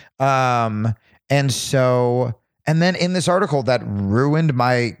 right? And then in this article that ruined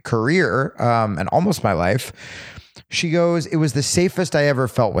my career and almost my life, she goes, it was the safest I ever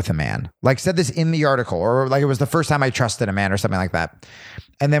felt with a man. Like said this in the article, or like it was the first time I trusted a man or something like that.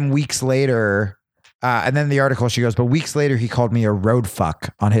 And then weeks later, and then the article, she goes, but weeks later, he called me a road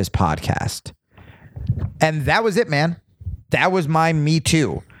fuck on his podcast. And that was it, man. That was my Me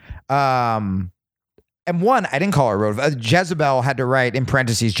Too. And one, I didn't call her a road. Jezebel had to write in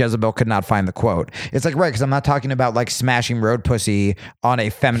parentheses, Jezebel could not find the quote. It's like, right, because I'm not talking about like smashing road pussy on a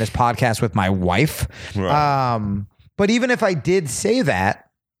feminist podcast with my wife. Right. But even if I did say that,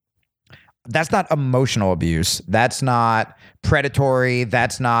 that's not emotional abuse. That's not predatory.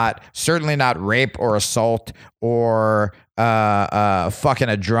 That's not, certainly not rape or assault or fucking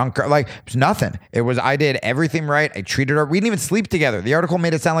a drunk. Like, it was nothing. It was, I did everything right. I treated her. We didn't even sleep together. The article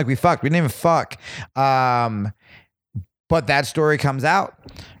made it sound like we fucked. We didn't even fuck. But that story comes out.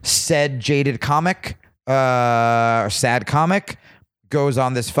 Said jaded comic, sad comic, goes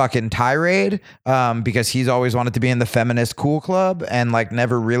on this fucking tirade because he's always wanted to be in the feminist cool club and like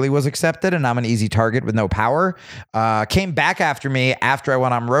never really was accepted, and I'm an easy target with no power. Came back after me after I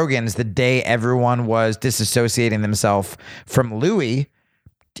went on Rogan's the day everyone was disassociating themselves from Louis.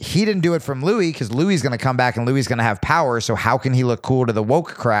 He didn't do it from Louis because Louis is going to come back and Louis is going to have power. So how can he look cool to the woke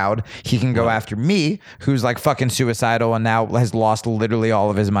crowd? He can go after me, who's like fucking suicidal and now has lost literally all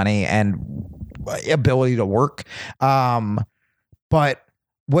of his money and ability to work. But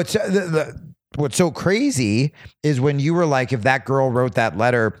what's so crazy is when you were like, if that girl wrote that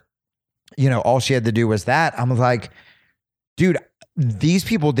letter, you know, all she had to do was that. I'm like, dude, these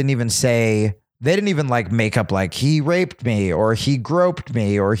people didn't even say, they didn't even like make up like he raped me or he groped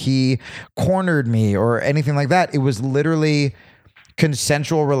me or he cornered me or anything like that. It was literally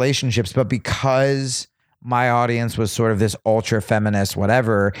consensual relationships. But because my audience was sort of this ultra feminist,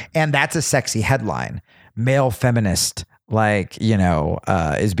 whatever, and that's a sexy headline, male feminist, like, you know,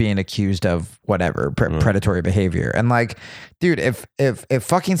 is being accused of whatever predatory behavior. And like, dude, if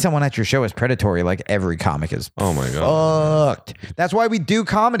fucking someone at your show is predatory, like every comic is fucked. That's why we do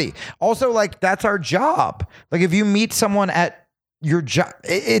comedy. Also, like, that's our job. Like, if you meet someone at your job,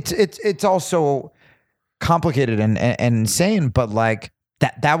 it's also complicated and insane, but like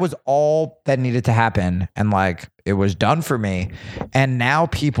that was all that needed to happen. And like, it was done for me. And now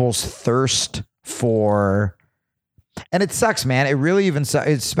people's thirst for, and it sucks, man. It really even it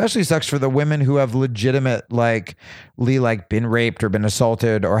especially sucks for the women who have legitimately like been raped or been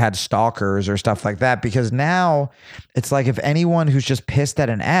assaulted or had stalkers or stuff like that. Because now it's like, if anyone who's just pissed at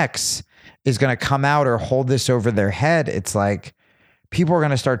an ex is going to come out or hold this over their head, it's like people are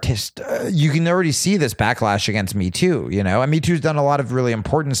going to start you can already see this backlash against Me Too, you know, and Me Too's done a lot of really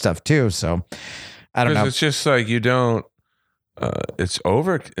important stuff too. So I don't know. It's just like, you don't, it's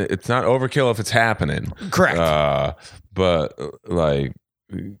not overkill if it's happening. Correct. But like,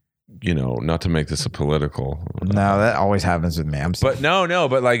 you know, not to make this a political. No, that always happens with me. But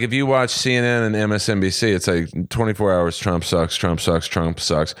like if you watch CNN and MSNBC, it's like 24 hours, Trump sucks, Trump sucks, Trump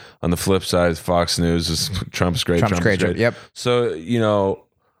sucks. On the flip side, Fox News is Trump's great. Yep. So, you know,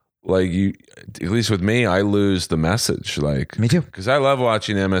 like at least with me, I lose the message. Like, me too. Because I love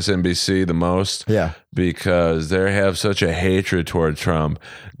watching MSNBC the most. Yeah. Because they have such a hatred toward Trump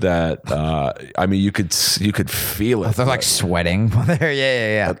that I mean, you could feel it. They're like sweating.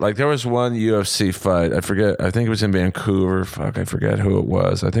 Yeah. Like there was one UFC fight. I forget. I think it was in Vancouver. Fuck, I forget who it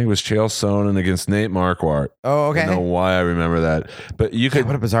was. I think it was Chael Sonnen against Nate Marquardt. Oh, okay. I don't know why I remember that, but you could.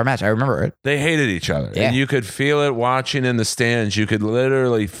 What a bizarre match. I remember it. They hated each other, yeah. And you could feel it watching in the stands. You could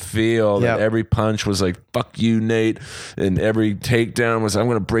literally feel that every punch was like "fuck you, Nate," and every takedown was "I'm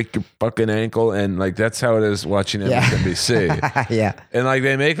going to break your fucking ankle," and like that's how it is watching MSNBC. Yeah, and like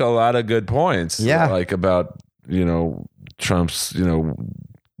they make a lot of good points. Yeah, like about, you know, Trump's, you know,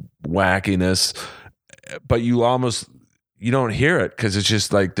 wackiness, but you don't hear it because it's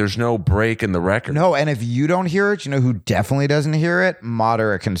just like there's no break in the record. No, and if you don't hear it, you know who definitely doesn't hear it?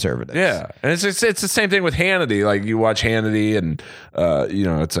 Moderate conservatives. Yeah, and it's the same thing with Hannity. Like you watch Hannity, and you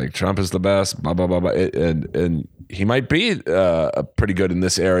know, it's like Trump is the best, blah blah blah, blah, and he might be pretty good in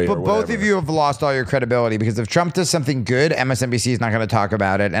this area. But both of you have lost all your credibility because if Trump does something good, MSNBC is not going to talk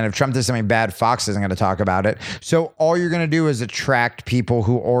about it, and if Trump does something bad, Fox isn't going to talk about it. So all you're going to do is attract people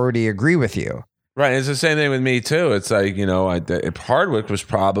who already agree with you. Right. It's the same thing with me too. It's like, if Hardwick was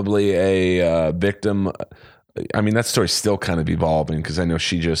probably a victim. I mean, that story's still kind of evolving because I know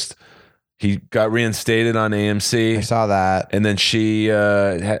he got reinstated on AMC. I saw that. And then she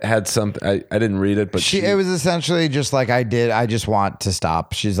had some, I didn't read it, but it was essentially just like, I just want to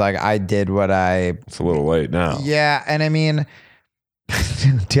stop. She's like, I did what it's a little late now. Yeah. And I mean,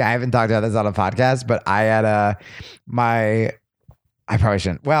 dude, I haven't talked about this on a podcast, but I had I probably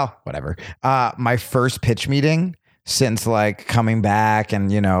shouldn't. Well, whatever. My first pitch meeting since like coming back and,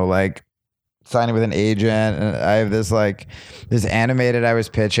 like signing with an agent. And I have this animated I was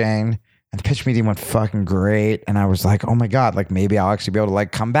pitching, and the pitch meeting went fucking great. And I was like, oh my God, like maybe I'll actually be able to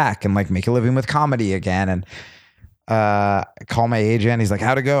like come back and like make a living with comedy again. And call my agent. He's like,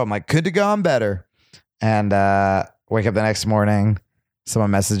 how'd it go? I'm like, good to go. I'm better. And wake up the next morning.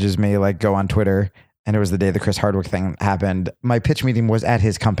 Someone messages me, like, go on Twitter. And it was the day the Chris Hardwick thing happened. My pitch meeting was at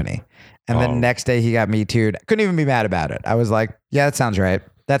his company. And the next day he got Me Too'd. Couldn't even be mad about it. I was like, yeah, that sounds right.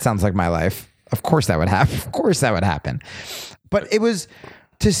 That sounds like my life. Of course that would happen. Of course that would happen. But it was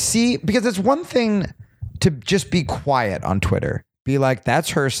to see, because it's one thing to just be quiet on Twitter. Be like, that's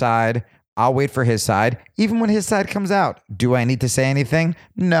her side. I'll wait for his side. Even when his side comes out, do I need to say anything?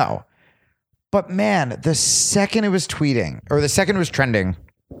 No. But man, the second it was tweeting, or the second it was trending,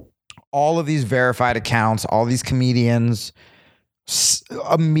 all of these verified accounts, all these comedians,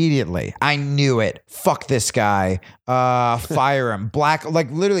 immediately, I knew it. Fuck this guy. Fire him.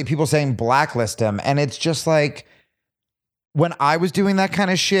 Like literally people saying blacklist him. And it's just like, when I was doing that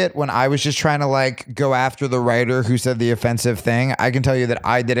kind of shit, when I was just trying to like go after the writer who said the offensive thing, I can tell you that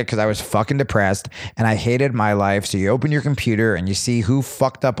I did it because I was fucking depressed and I hated my life. So you open your computer and you see who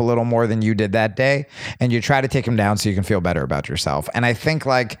fucked up a little more than you did that day, and you try to take him down so you can feel better about yourself. And I think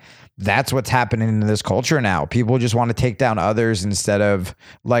like that's what's happening in this culture now. People just want to take down others instead of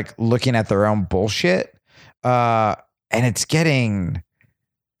like looking at their own bullshit. And it's getting,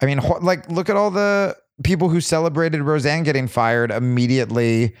 I mean, like look at all the people who celebrated Roseanne getting fired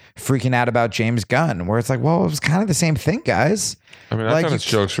immediately freaking out about James Gunn, where it's like, well, it was kind of the same thing, guys. I mean, I thought his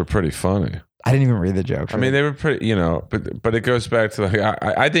jokes were pretty funny. I didn't even read the jokes. I mean, they were pretty, but it goes back to like,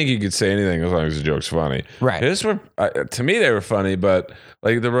 I think you could say anything as long as the joke's funny. Right. To me, they were funny, but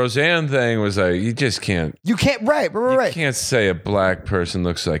like the Roseanne thing was like, you just can't. You can't, right. You can't say a black person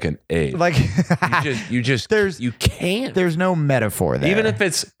looks like an ape. Like, you can't. There's no metaphor there. Even if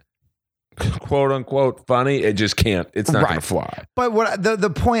it's quote unquote funny, it just can't. It's not going to fly. But what the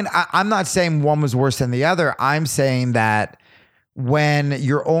point, I'm not saying one was worse than the other. I'm saying that when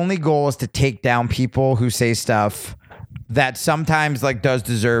your only goal is to take down people who say stuff that sometimes like does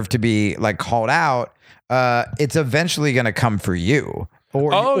deserve to be like called out, it's eventually going to come for you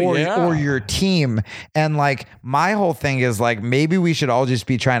or your team. And like my whole thing is like, maybe we should all just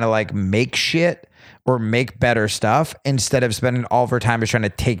be trying to like make shit or make better stuff instead of spending all of our time just trying to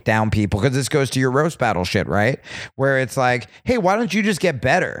take down people. Because this goes to your roast battle shit, right? Where it's like, hey, why don't you just get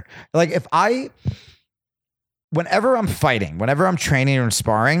better? Like whenever I'm fighting, whenever I'm training and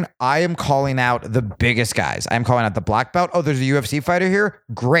sparring, I am calling out the biggest guys. I'm calling out the black belt. Oh, there's a UFC fighter here.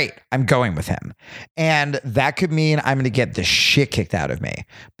 Great. I'm going with him. And that could mean I'm going to get the shit kicked out of me.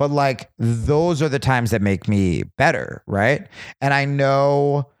 But like, those are the times that make me better, right? And I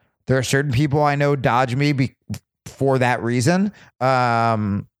know there are certain people I know dodge me for that reason.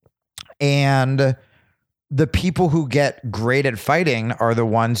 And the people who get great at fighting are the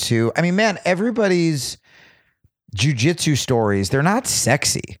ones who, I mean, man, everybody's jiu-jitsu stories, they're not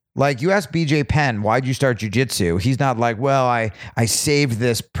sexy. Like you ask BJ Penn, why'd you start jiu-jitsu? He's not like, well, I saved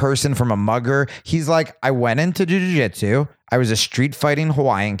this person from a mugger. He's like, I went into jiu-jitsu. I was a street fighting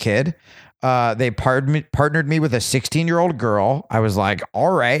Hawaiian kid. They partnered me with a 16-year-old girl. I was like,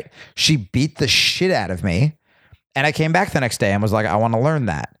 all right. She beat the shit out of me. And I came back the next day and was like, I want to learn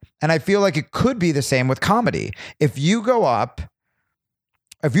that. And I feel like it could be the same with comedy. If you go up,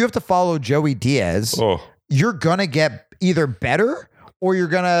 if you have to follow Joey Diaz, you're going to get either better or you're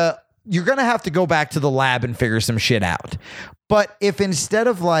going to have to go back to the lab and figure some shit out. But if instead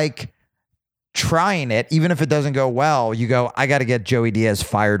of like trying it, even if it doesn't go well, you go, I got to get Joey Diaz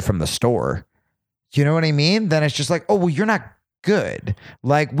fired from the store. You know what I mean? Then it's just like, oh, well, you're not good.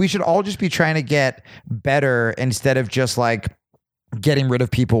 Like we should all just be trying to get better instead of just like getting rid of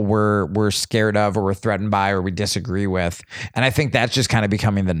people we're scared of or we're threatened by or we disagree with. And I think that's just kind of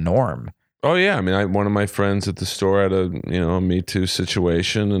becoming the norm. Oh yeah, I mean, one of my friends at the store had a Me Too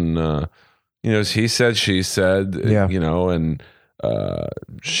situation, and he said, she said, and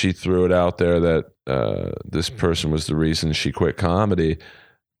she threw it out there that this person was the reason she quit comedy,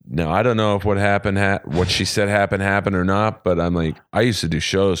 Now I don't know if what happened, what she said happened or not. But I'm like, I used to do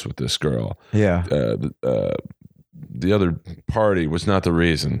shows with this girl. Yeah. The other party was not the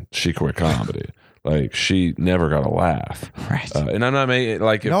reason she quit comedy. Like, she never got a laugh. Right. And I'm not making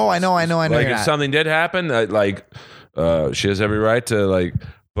like. No, I know. Like, if something did happen, she has every right to like.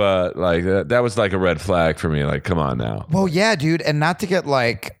 But like that was like a red flag for me. Like, come on now. Well, yeah, dude, and not to get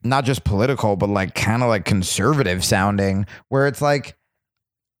like not just political, but like kind of like conservative sounding, where it's like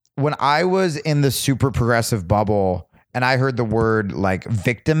when I was in the super progressive bubble and I heard the word like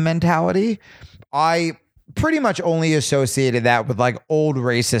victim mentality, I pretty much only associated that with like old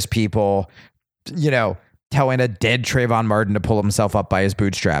racist people, you know, telling a dead Trayvon Martin to pull himself up by his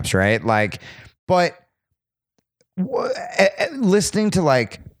bootstraps, right? Like, but listening to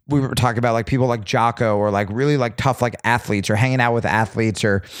like, we were talking about like people like Jocko or like really like tough like athletes or hanging out with athletes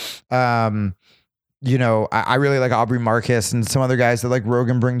or, you know, I really like Aubrey Marcus and some other guys that like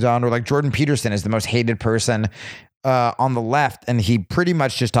Rogan brings on, or like Jordan Peterson is the most hated person on the left. And he pretty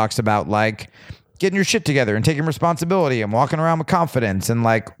much just talks about like getting your shit together and taking responsibility and walking around with confidence and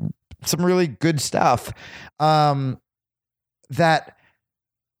like some really good stuff that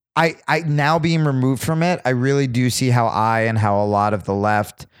I now being removed from it, I really do see how a lot of the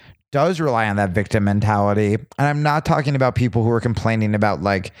left does rely on that victim mentality. And I'm not talking about people who are complaining about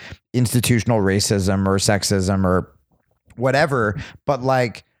like institutional racism or sexism or whatever, but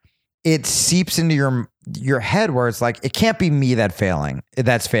like it seeps into your head where it's like, it can't be me that's failing.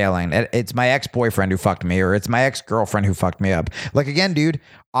 It's my ex-boyfriend who fucked me, or it's my ex-girlfriend who fucked me up. Like, again, dude,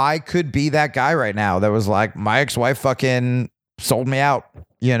 I could be that guy right now that was like, my ex-wife fucking sold me out,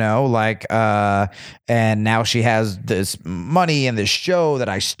 you know, like, and now she has this money and this show that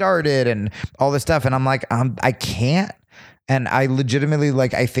I started and all this stuff. And I'm like, I can't. And I legitimately,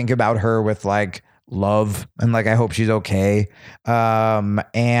 like, I think about her with like love and like, I hope she's okay. But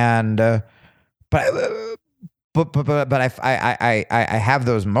I have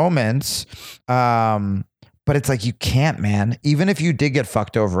those moments. But it's like, you can't, man, even if you did get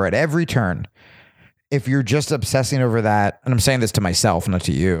fucked over at every turn, if you're just obsessing over that, and I'm saying this to myself, not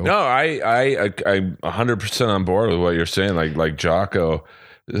to you. No, I'm 100% on board with what you're saying. Like Jocko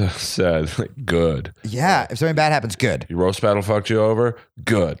said, like, good. Yeah, if something bad happens, good. You roast battle fucked you over,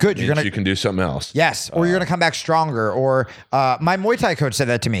 good. Good. You can do something else. Yes, or you're gonna come back stronger. Or my Muay Thai coach said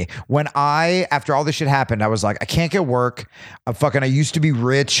that to me when after all this shit happened, I was like, I can't get work. I used to be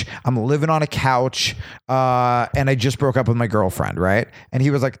rich. I'm living on a couch, and I just broke up with my girlfriend, right? And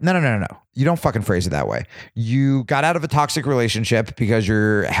he was like, no. You don't fucking phrase it that way. You got out of a toxic relationship because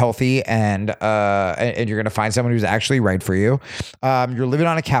you're healthy and you're gonna find someone who's actually right for you. You're living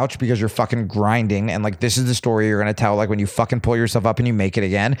on a couch because you're fucking grinding, and like this is the story you're gonna tell, like when you fucking pull yourself up and you make it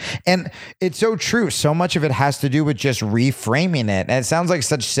again. And it's so true. So much of it has to do with just reframing it. And it sounds like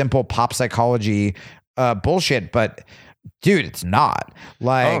such simple pop psychology bullshit, but dude, it's not.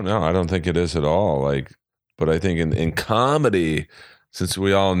 Like, oh no, I don't think it is at all. Like, but I think in comedy, since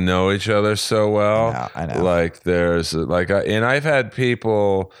we all know each other so well, I know. Like there's like, and I've had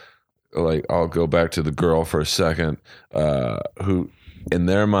people, like, I'll go back to the girl for a second, who in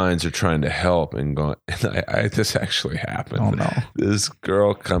their minds are trying to help and going, and this actually happened. Oh no. This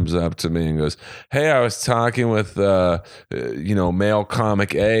girl comes up to me and goes, hey, I was talking with, male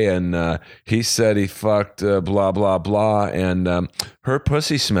comic A, and he said he fucked blah, blah, blah. And her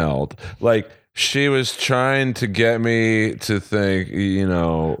pussy smelled. Like, she was trying to get me to think,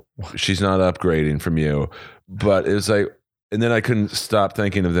 she's not upgrading from you. But it was like, and then I couldn't stop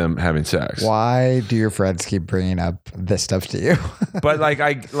thinking of them having sex. Why do your friends keep bringing up this stuff to you? But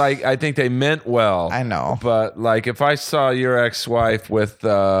I think they meant well. I know. But like, if I saw your ex-wife with,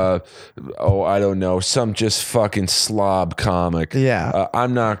 I don't know, some just fucking slob comic. Yeah.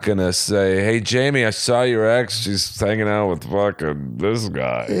 I'm not gonna say, hey Jamie, I saw your ex. She's hanging out with fucking this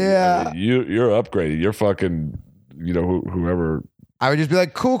guy. Yeah. I mean, you're upgraded. You're fucking, whoever. I would just be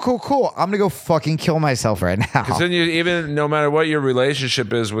like, cool. I'm gonna go fucking kill myself right now. Because then even no matter what your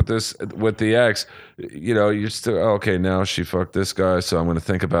relationship is with the ex, you're still okay. Now she fucked this guy, so I'm gonna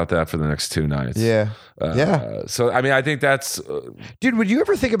think about that for the next 2 nights. Yeah. So I mean, I think that's, dude. Would you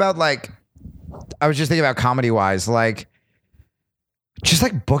ever think about like? I was just thinking about comedy wise, like, just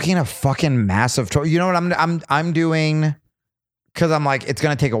like booking a fucking massive tour. You know what I'm doing? Because I'm like, it's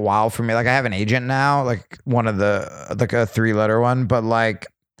going to take a while for me. Like, I have an agent now, like one of the, like a 3-letter one, but like,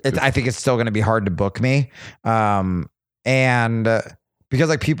 I think it's still going to be hard to book me. And because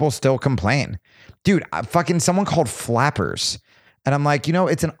like people still complain. Dude, fucking someone called Flappers And I'm like,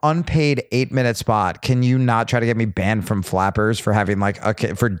 it's an unpaid 8-minute spot. Can you not try to get me banned from Flappers for having like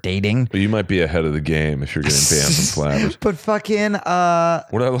for dating? Well, you might be ahead of the game if you're getting banned from Flappers. But fucking what I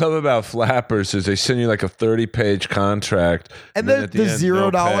love about Flappers is they send you like a 30-page contract, and then at the end,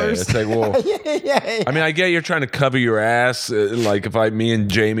 $0. no pay. It's like, well, yeah. I mean, I get you're trying to cover your ass. Like if me and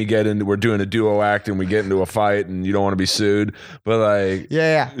Jamie we're doing a duo act and we get into a fight and you don't want to be sued, but like,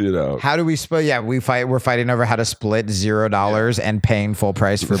 yeah. How do we split? Yeah, we're fighting over how to split $0 and paying full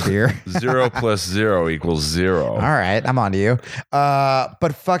price for beer. 0 plus 0 equals 0. All right, I'm on to you.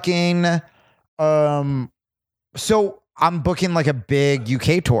 But fucking, so I'm booking like a big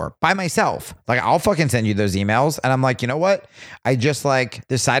UK tour by myself. Like I'll fucking send you those emails, and I'm like, you know what? I just like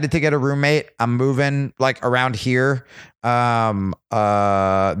decided to get a roommate. I'm moving like around here,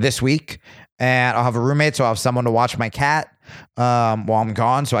 this week, and I'll have a roommate, so I'll have someone to watch my cat. While I'm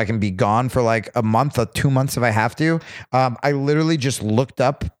gone, so I can be gone for like a month or 2 months if I have to. I literally just looked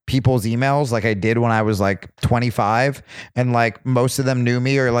up people's emails like I did when I was like 25, and like most of them knew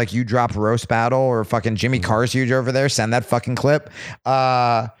me, or like, you drop roast battle, or fucking Jimmy Carr's huge over there, send that fucking clip.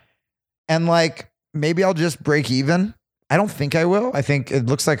 And like maybe I'll just break even. I don't think I will. I think it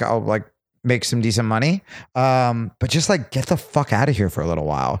looks like I'll like make some decent money. But just like get the fuck out of here for a little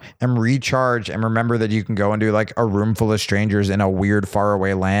while and recharge, and remember that you can go and do like a room full of strangers in a weird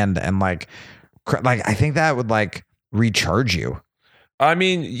faraway land, and like I think that would like recharge you. I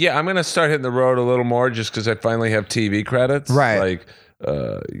mean, yeah, I'm gonna start hitting the road a little more just because I finally have TV credits, right? Like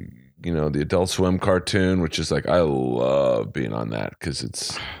the Adult Swim cartoon, which is like, I love being on that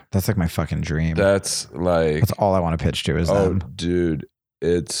because that's like my fucking dream. That's all I want to pitch to is them. Dude,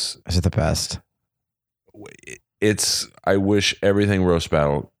 is it the best? I wish everything Roast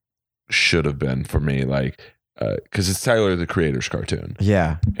Battle should have been for me, like, because it's Tyler the Creator's cartoon.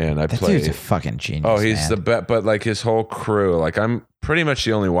 Yeah, and that dude's a fucking genius. Oh, he's the best. But like his whole crew, like I'm pretty much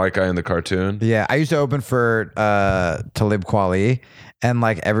the only white guy in the cartoon. Yeah, I used to open for Talib Kweli, and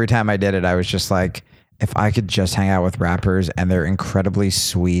like every time I did it, I was just like, if I could just hang out with rappers and they're incredibly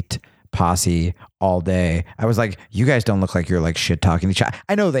sweet posse all day. I was like, you guys don't look like you're like shit talking each other.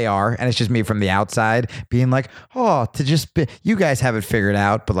 I know they are, and it's just me from the outside being like, you guys have it figured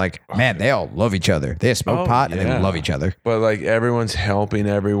out, but like, man, they all love each other. They smoke pot and they love each other. But like everyone's helping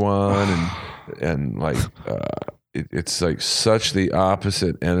everyone, and like it's like such the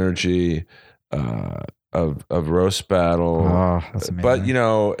opposite energy of Roast Battle. Oh, that's amazing.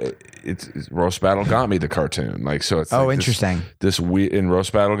 But it's Roast Battle got me the cartoon, like, so it's like interesting. This and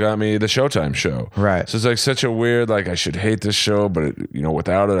Roast Battle got me the Showtime show, right? So it's like such a weird, like, I should hate this show, but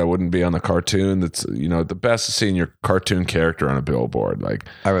without it I wouldn't be on the cartoon. That's the best is seeing your cartoon character on a billboard. Like,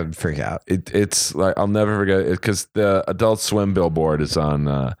 I would freak out. It's like, I'll never forget it because the Adult Swim billboard is on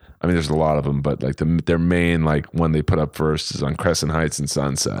I mean, there's a lot of them, but like their main like one they put up first is on Crescent Heights and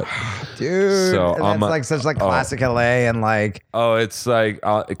Sunset. Dude, so that's like such like classic LA, and like, it's like,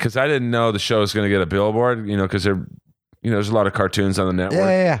 because I didn't know the show was going to get a billboard, because there's a lot of cartoons on the network.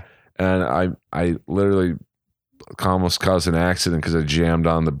 Yeah. And I literally almost caused an accident because I jammed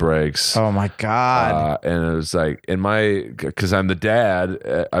on the brakes. Oh my God. And it was like because I'm the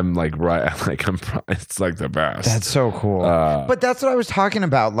dad, I'm like, it's like the best. That's so cool. But that's what I was talking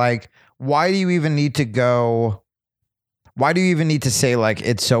about. Like, why do you even need to go? Why do you even need to say like,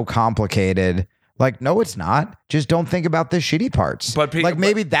 it's so complicated? Like, no, it's not. Just don't think about the shitty parts. But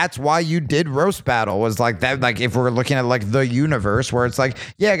maybe that's why you did Roast Battle, was like that. Like, if we're looking at like the universe where it's like,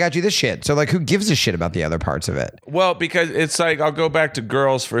 yeah, I got you this shit. So like, who gives a shit about the other parts of it? Well, because it's like, I'll go back to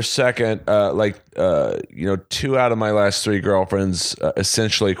girls for a second. 2 out of my last 3 girlfriends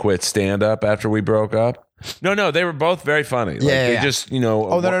essentially quit stand up after we broke up. No, they were both very funny. Like, they just, Oh,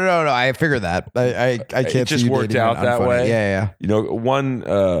 no. I figured that. I can't. It just worked out that way. Yeah. One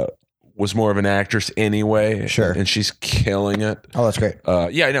was more of an actress anyway. Sure. And she's killing it. Oh, that's great.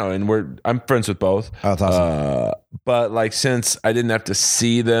 Yeah, I know. And I'm friends with both. Oh, that's awesome. But like, since I didn't have to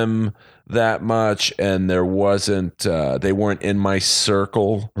see them that much, and they weren't in my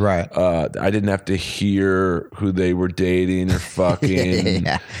circle, right? I didn't have to hear who they were dating or fucking.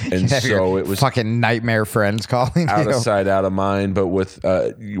 Yeah. And so it was fucking nightmare friends calling out you. of sight, out of mind. But with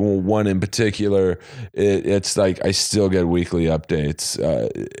one in particular, it's like I still get weekly updates,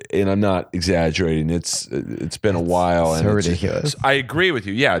 and I'm not exaggerating. It's been a while, and it's ridiculous. I agree with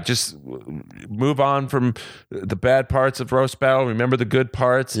you. Yeah, just move on from the bad parts of Roast Battle. Remember the good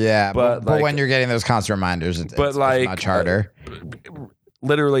parts. Yeah, but when you're getting those constant reminders, it's much harder.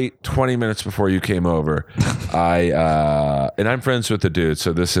 Literally 20 minutes before you came over, and I'm friends with the dude,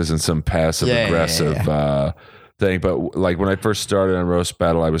 so this isn't some passive aggressive thing. But like when I first started on Roast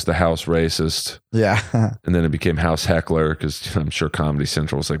Battle, I was the house racist. Yeah. And then it became house heckler because I'm sure Comedy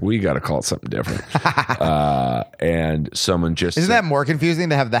Central was like, we got to call it something different. And someone just Isn't that more confusing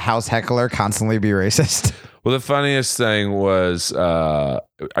to have the house heckler constantly be racist? Well, the funniest thing was, I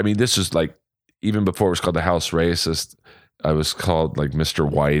mean, this was like even before it was called the house racist. I was called like Mr.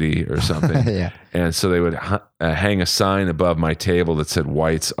 Whitey or something. Yeah. And so they would hang a sign above my table that said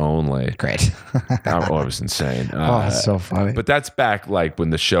whites only. Great. It was insane. That's so funny. But that's back like when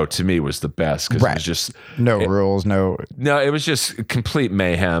the show to me was the best because it was just no rules, no. No, it was just complete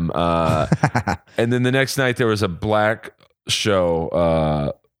mayhem. And then the next night there was a black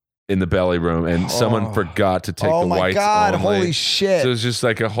show in the belly room and someone forgot to take the whites only. Oh my God, holy shit. So it was just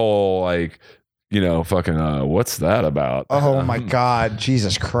like a whole like, fucking, what's that about? Oh my God,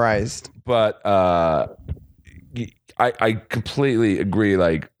 Jesus Christ. But I completely agree,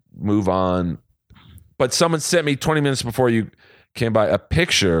 like, move on. But someone sent me 20 minutes before you came by a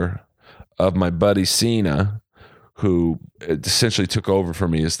picture of my buddy Cena, who essentially took over for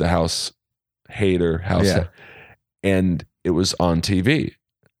me as the house hater, and it was on TV.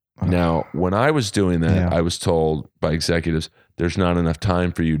 Now, when I was doing that, I was told by executives, there's not enough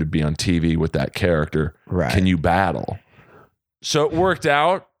time for you to be on TV with that character. Right. Can you battle? So it worked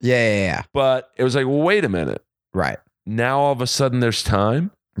out. Yeah. But it was like, well, wait a minute. Right. Now all of a sudden there's time.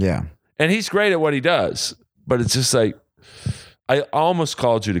 Yeah. And he's great at what he does. But it's just like, I almost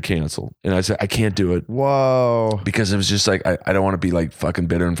called you to cancel. And I said, I can't do it. Whoa. Because it was just like, I don't want to be like fucking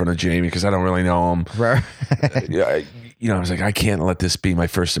bitter in front of Jamie because I don't really know him. Right. I was like, I can't let this be my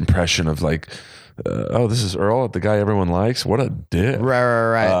first impression of like, this is Earl, the guy everyone likes. What a dick.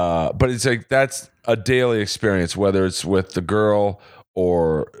 Right. But it's like, that's a daily experience, whether it's with the girl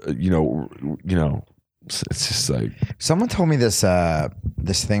or, it's just like. Someone told me this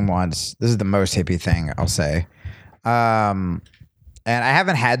thing once. This is the most hippie thing I'll say. And I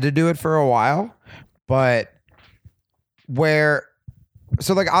haven't had to do it for a while, but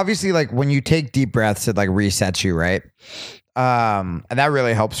so like obviously like when you take deep breaths, it like resets you, right? And that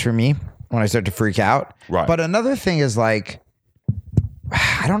really helps for me when I start to freak out. Right. But another thing is like,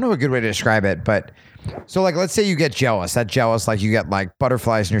 I don't know a good way to describe it, but so like, let's say you get jealous, like you get like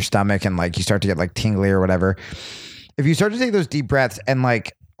butterflies in your stomach and like you start to get like tingly or whatever. If you start to take those deep breaths and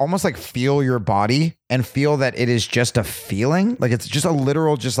like almost like feel your body and feel that it is just a feeling, like it's just a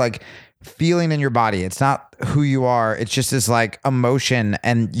literal, just like feeling in your body. It's not who you are. It's just this like emotion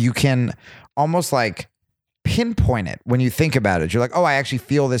and you can almost like pinpoint it when you think about it. You're like, oh, I actually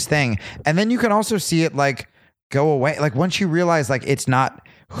feel this thing. And then you can also see it like go away. Like once you realize like it's not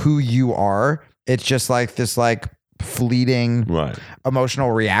who you are, it's just like this like fleeting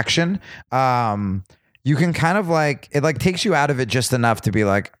emotional reaction. You can kind of like, it like takes you out of it just enough to be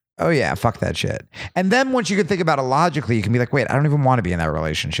like, oh yeah, fuck that shit. And then once you can think about it logically, you can be like, wait, I don't even want to be in that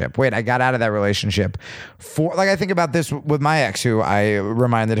relationship. Wait, I got out of that relationship for, like, I think about this with my ex, who I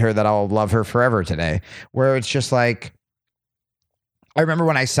reminded her that I'll love her forever today, where it's just like, I remember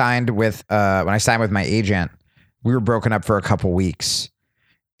when I signed with my agent, we were broken up for a couple weeks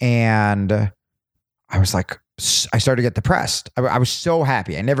and I was like, I started to get depressed. I was so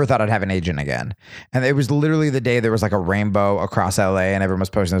happy. I never thought I'd have an agent again. And it was literally the day there was like a rainbow across LA and everyone was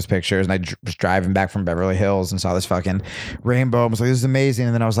posting those pictures. And I was driving back from Beverly Hills and saw this fucking rainbow. I was like, this is amazing.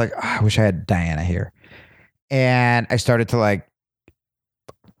 And then I was like, I wish I had Diana here. And I started to like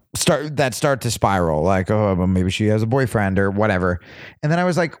start to spiral, like, oh, well, maybe she has a boyfriend or whatever. And then I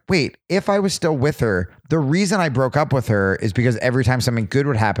was like, wait, if I was still with her, the reason I broke up with her is because every time something good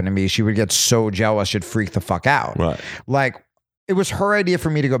would happen to me, she would get so jealous, she'd freak the fuck out. Right. Like, it was her idea for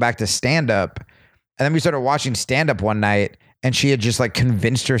me to go back to stand-up. And then we started watching stand-up one night, and she had just like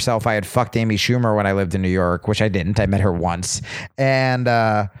convinced herself I had fucked Amy Schumer when I lived in New York, which I didn't. I met her once.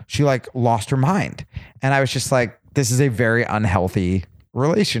 And she like lost her mind. And I was just like, this is a very unhealthy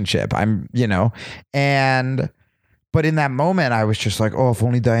relationship. But in that moment I was just like, oh, if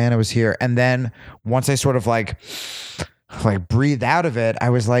only Diana was here. And then once I sort of like breathed out of it, I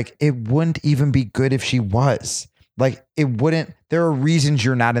was like, it wouldn't even be good if she was. Like, it wouldn't. There are reasons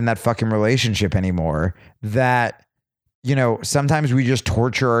you're not in that fucking relationship anymore that, sometimes we just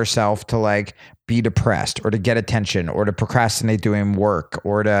torture ourselves to like be depressed or to get attention or to procrastinate doing work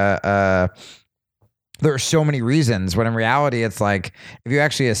or to there are so many reasons, when in reality, it's like, if you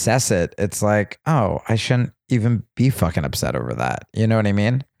actually assess it, it's like, oh, I shouldn't even be fucking upset over that. You know what I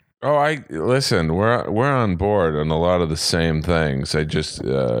mean? Oh, listen, we're on board on a lot of the same things. I just,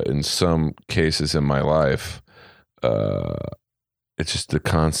 in some cases in my life, it's just the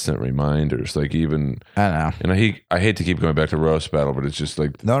constant reminders. Like even, I know. And I hate to keep going back to roast battle, but it's just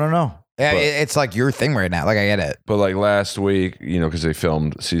like, no. Yeah, it's like your thing right now. Like I get it. But like last week, because they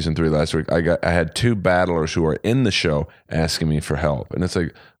filmed season 3 last week, I had 2 battlers who are in the show asking me for help, and it's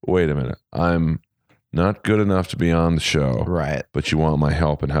like, wait a minute, I'm not good enough to be on the show, Right? But you want my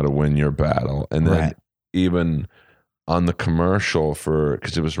help in how to win your battle, and then even on the commercial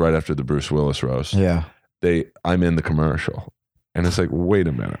because it was right after the Bruce Willis roast. Yeah. I'm in the commercial, and it's like, wait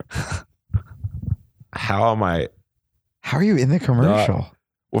a minute, how am I? How are you in the commercial?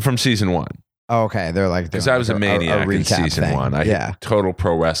 Well, from season 1. Oh, okay, they're like because I was a maniac in season thing. 1. I hit Total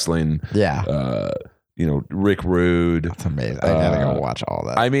Pro Wrestling. Yeah. Rick Rude. That's amazing. I gotta go watch all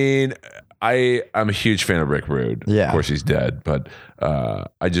that. I mean, I'm a huge fan of Rick Rude. Yeah. Of course, he's dead, but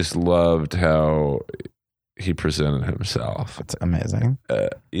I just loved how he presented himself. It's amazing.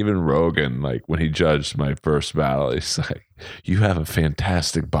 Even Rogan, like when he judged my first battle, he's like, "You have a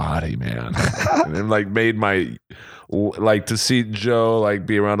fantastic body, man," and it like made my to see Joe like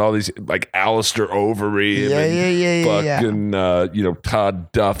be around all these like Alistair Overeem and fucking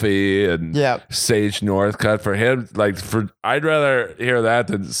Todd Duffy and Sage Northcutt. For him, I'd rather hear that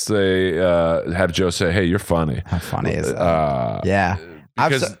than say have Joe say, "Hey, you're funny." How funny is that? Yeah,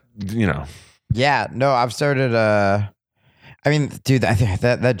 because Yeah, no, I've started. I mean, dude, I think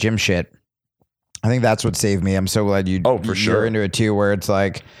that gym shit. I think that's what saved me. I'm so glad you're into it too, where it's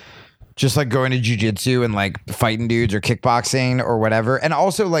like just like going to jujitsu and like fighting dudes or kickboxing or whatever. And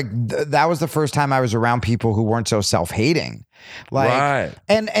also like that was the first time I was around people who weren't so self-hating. Like,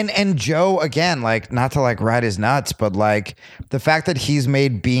 and Joe, again, like not to like ride his nuts, but like the fact that he's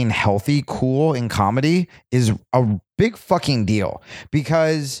made being healthy cool in comedy is a big fucking deal.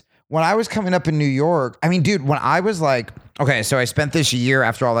 Because when I was coming up in New York, I mean, dude, when I was like, okay, so I spent this year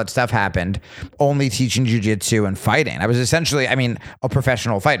after all that stuff happened only teaching jujitsu and fighting. I was essentially, a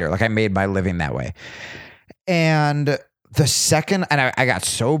professional fighter. Like I made my living that way. And the second, I got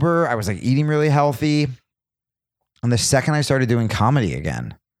sober, I was like eating really healthy. And the second I started doing comedy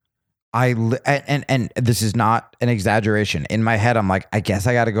again, and this is not an exaggeration. In my head, I'm like, I guess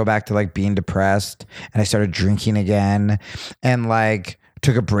I got to go back to like being depressed. And I started drinking again and like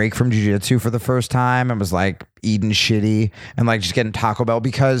took a break from jiu-jitsu for the first time and was like eating shitty and like just getting Taco Bell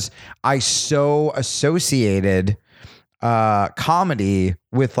because I so associated comedy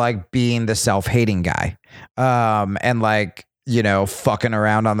with like being the self-hating guy. And like, fucking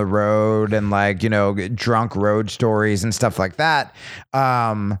around on the road and like, drunk road stories and stuff like that.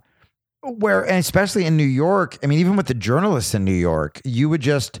 And especially in New York, even with the journalists in New York, you would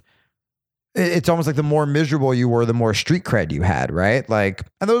just, it's almost like the more miserable you were, the more street cred you had, right? Like,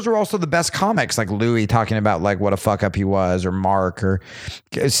 and those were also the best comics, like Louis talking about like what a fuck up he was, or Mark, or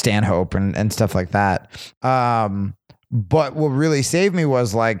Stanhope, and stuff like that. But what really saved me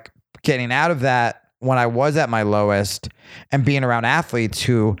was like getting out of that when I was at my lowest and being around athletes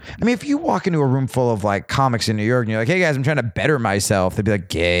who, if you walk into a room full of like comics in New York and you're like, hey guys, I'm trying to better myself, they'd be like,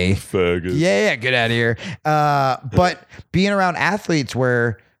 gay. Faggot. Yeah, get out of here. But being around athletes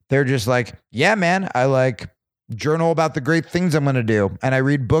where they're just like, yeah, man, I like journal about the great things I'm going to do. And I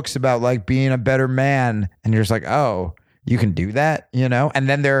read books about like being a better man. And you're just like, oh, you can do that, And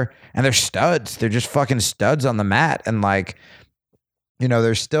then they're studs. They're just fucking studs on the mat. And like,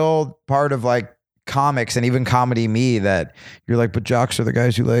 they're still part of like comics and even comedy me that you're like, but jocks are the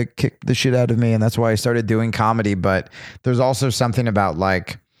guys who like kick the shit out of me. And that's why I started doing comedy. But there's also something about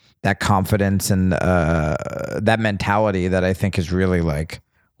like that confidence and that mentality that I think is really like,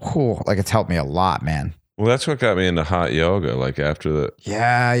 like it's helped me a lot, man. Well, that's what got me into hot yoga. Like after the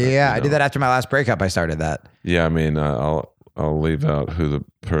I did that after my last breakup. I started that. Yeah, I'll leave out who the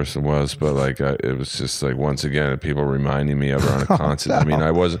person was, but like it was just like once again people reminding me of her on a constant. I'm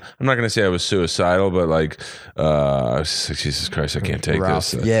not going to say I was suicidal, but like I was just like, Jesus Christ, I can't take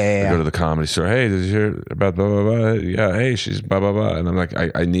this. I go to the Comedy Store. Hey, did you hear about blah blah blah? Yeah, hey, she's blah blah blah, and I'm like,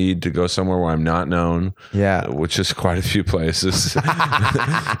 I need to go somewhere where I'm not known. Yeah, which is quite a few places,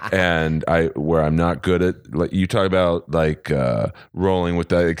 and where I'm not good at. Like you talk about like rolling with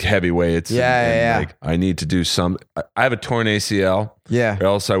the heavy weights. Yeah. Like I need to do some. I have a torn ACL. Yeah. Or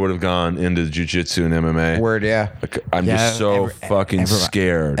else I would have gone into jiu-jitsu and MMA. Word, yeah. Like, I'm just so fucking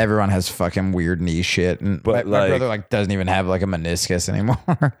scared. Everyone has fucking weird knee shit. And my brother like doesn't even have like a meniscus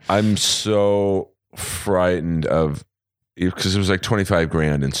anymore. I'm so frightened of, because it was like 25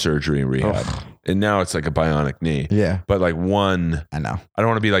 grand in surgery and rehab. Ugh. And now it's like a bionic knee. Yeah. But like I know. I don't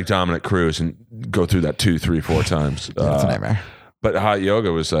want to be like Dominic Cruz and go through that 2, 3, 4 times. That's a nightmare. But hot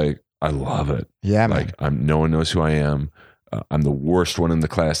yoga was like, I love it. Yeah, man. Like no one knows who I am. I'm the worst one in the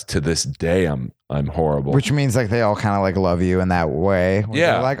class to this day. I'm horrible. Which means like they all kind of like love you in that way.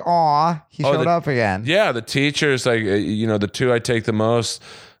 Yeah. They're like, aw, he showed up again. Yeah. The teachers, like, the two I take the most,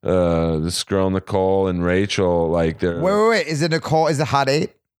 this girl Nicole and Rachel, like they're Wait. Is it Nicole? Is it Hot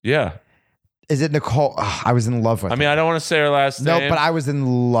 8? yeah. Is it Nicole? Oh, I was in love with her. I mean, I don't want to say her last No, name. but I was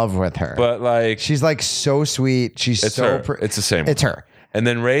in love with her. But like, she's like so sweet. She's it's so her. It's the same. It's her. And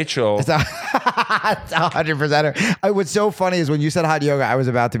then Rachel. It's 100% her. What's so funny is when you said hot yoga, I was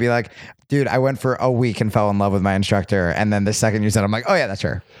about to be like, dude, I went for a week and fell in love with my instructor. And then the second you said, I'm like, oh yeah, that's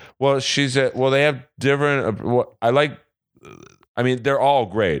her. Well, they have different. I mean, they're all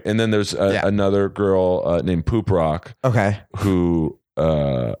great. And then there's another girl named Poop Rock. Okay. Who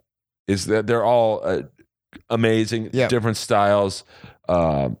is that? They're all amazing, different styles.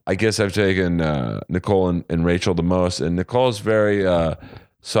 I guess I've taken Nicole and Rachel the most, and Nicole's very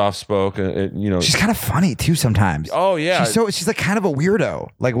soft spoken. You know, she's kind of funny too sometimes. Oh yeah, she's like kind of a weirdo.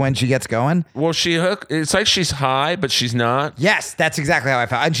 Like when she gets going. Well, it's like she's high, but she's not. Yes, that's exactly how I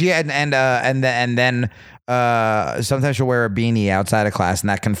felt. And she and then sometimes she'll wear a beanie outside of class, and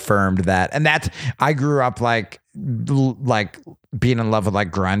that confirmed that. And that's I grew up like being in love with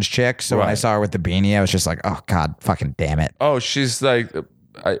like grunge chicks. So when I saw her with the beanie, I was just like, oh God, fucking damn it. Oh, she's like,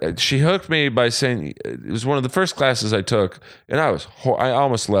 she hooked me by saying it was one of the first classes I took, and I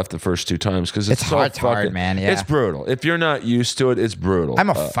almost left the first 2 times because it's so hard, man. Yeah. It's brutal. If you're not used to it, it's brutal. I'm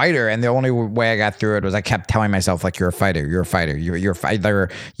a fighter, and the only way I got through it was I kept telling myself like, you're a fighter, you're a fighter, you're a fighter.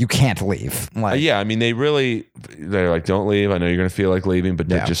 You can't leave. Like, yeah, I mean, they're like, don't leave. I know you're gonna feel like leaving, but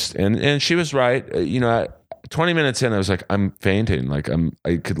they just and she was right. 20 minutes in, I was like, I'm fainting. Like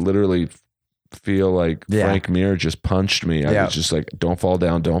I could literally feel like Frank Mir just punched me. I was just like, don't fall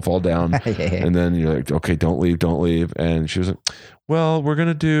down. And then you're like, okay, don't leave. And she was like, well, we're going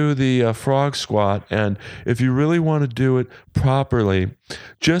to do the frog squat. And if you really want to do it properly,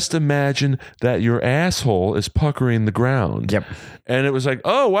 just imagine that your asshole is puckering the ground. Yep. And it was like,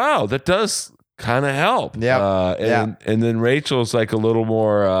 oh, wow, that does kind of help. Yeah. And then Rachel's like a little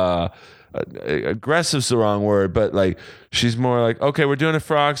more... aggressive's the wrong word, but like she's more like, okay, we're doing a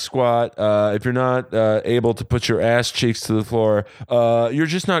frog squat. If you're not able to put your ass cheeks to the floor, you're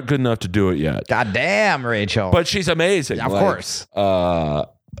just not good enough to do it yet. God damn, Rachel. But she's amazing. Yeah, of course.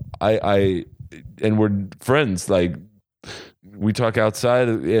 I and we're friends. Like we talk outside,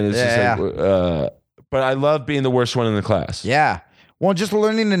 and it's just like. But I love being the worst one in the class. Yeah. Well, just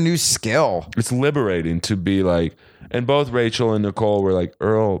learning a new skill. It's liberating to be like, and both Rachel and Nicole were like,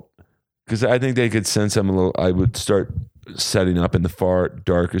 Earl. Because I think they could sense I'm a little. I would start setting up in the far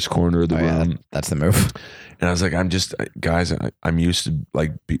darkest corner of the room. That's the move. And I was like, guys, I'm used to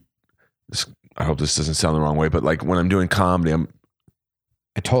like. I hope this doesn't sound the wrong way, but like when I'm doing comedy, I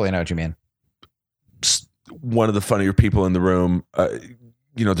totally know what you mean. One of the funnier people in the room.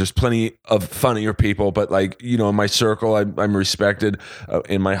 There's plenty of funnier people, but like, in my circle, I'm respected.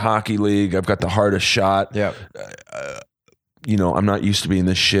 In my hockey league, I've got the hardest shot. Yeah. I'm not used to being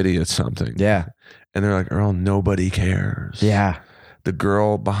this shitty at something. Yeah. And they're like, Earl, nobody cares. Yeah. The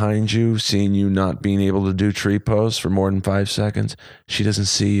girl behind you, seeing you not being able to do tree pose for more than 5 seconds, she doesn't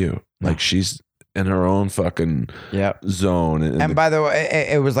see you. Like she's in her own fucking zone. And by the way,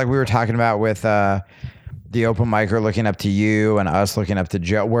 it was like we were talking about with the open micer looking up to you and us looking up to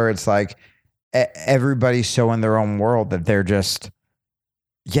Joe, where it's like everybody's so in their own world that they're just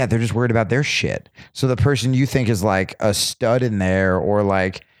worried about their shit. So the person you think is like a stud in there, or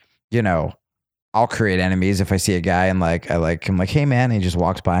like, I'll create enemies if I see a guy and I'm like, hey man, and he just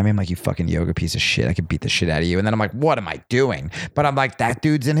walks by me. I'm like, you fucking yoga piece of shit. I could beat the shit out of you. And then I'm like, what am I doing? But I'm like, that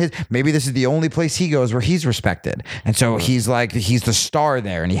dude's in maybe this is the only place he goes where he's respected. And so he's like, he's the star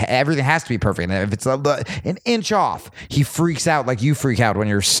there, and everything has to be perfect. And if it's an inch off, he freaks out like you freak out when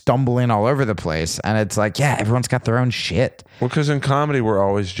you're stumbling all over the place. And it's like, yeah, everyone's got their own shit. Well, because in comedy, we're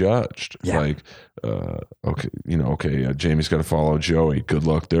always judged. Yeah. Like, Jamie's got to follow Joey. Good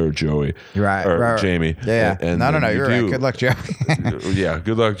luck there, Joey. Right. Jamie. Yeah. And no, you're right. Good luck, Joey. Yeah.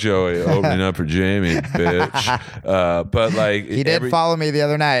 Good luck, Joey. Opening up for Jamie, bitch. But like, he did follow me the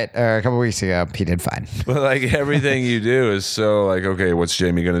other night or a couple weeks ago. He did fine. But like everything you do is so like, okay, what's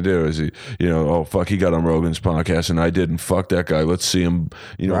Jamie gonna do? Is he, oh fuck, he got on Rogan's podcast and I didn't. Fuck that guy. Let's see him,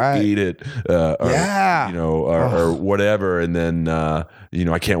 eat it. Or whatever. And then I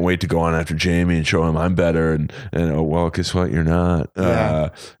can't wait to go on after Jamie and show him I'm better. And well, guess what? You're not.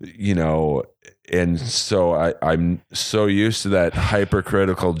 And so I'm so used to that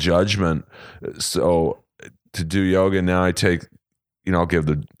hypercritical judgment. So to do yoga now, I take, I'll give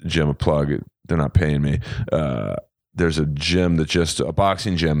the gym a plug. They're not paying me. There's a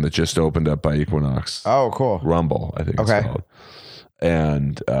boxing gym that just opened up by Equinox. Oh, cool. Rumble, I think it's called.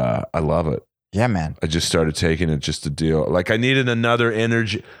 And I love it. Yeah, man. I just started taking it just to deal. Like I needed another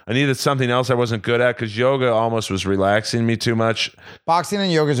energy. I needed something else I wasn't good at because yoga almost was relaxing me too much. Boxing and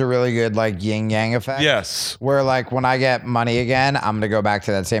yoga is a really good like yin yang effect. Yes. Where like when I get money again, I'm gonna go back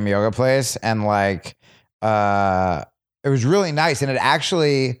to that same yoga place and like it was really nice. And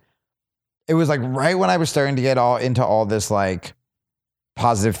it was like right when I was starting to get all into all this like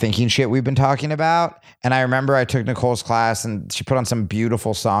positive thinking shit we've been talking about. And I remember I took Nicole's class and she put on some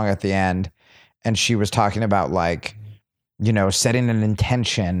beautiful song at the end. And she was talking about like, you know, setting an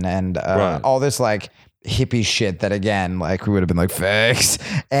intention and all this like hippie shit that again, like we would have been like fakes.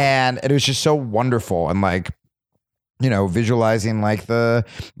 And it was just so wonderful. And like, you know, visualizing like the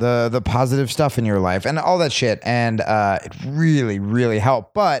positive stuff in your life and all that shit. And it really, really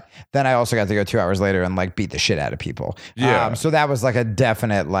helped. But then I also got to go 2 hours later and like beat the shit out of people. Yeah. So that was like a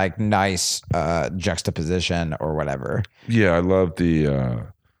definite like nice juxtaposition or whatever. Yeah, I love the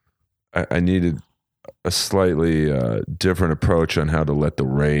I needed a slightly different approach on how to let the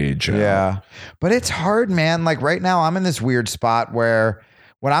rage out. Yeah. But it's hard, man. Like right now I'm in this weird spot where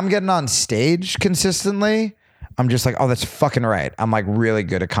when I'm getting on stage consistently, I'm just like, oh, that's fucking right. I'm like really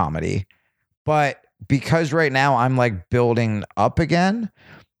good at comedy. But because right now I'm like building up again,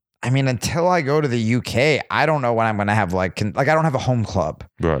 I mean, until I go to the UK, I don't know when I'm going to have like I don't have a home club.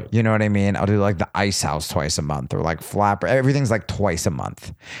 Right. You know what I mean? I'll do like the Ice House twice a month or like Flapper. Everything's like twice a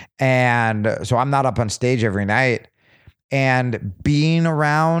month. And so I'm not up on stage every night. And being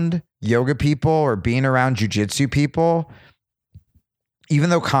around yoga people or being around jujitsu people,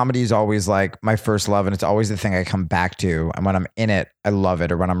 even though comedy is always like my first love and it's always the thing I come back to. And when I'm in it, I love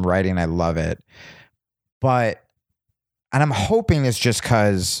it. Or when I'm writing, I love it. And I'm hoping it's just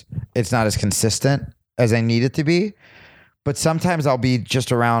because it's not as consistent as I need it to be. But sometimes I'll be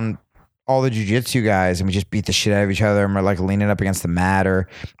just around all the jiu-jitsu guys and we just beat the shit out of each other and we're like leaning up against the mat, or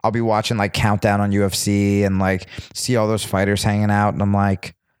I'll be watching like Countdown on UFC and like see all those fighters hanging out. And I'm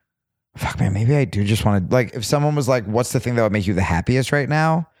like, fuck, man, maybe I do just want to, like, if someone was like, what's the thing that would make you the happiest right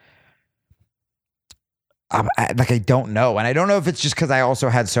now? I don't know. And I don't know if it's just because I also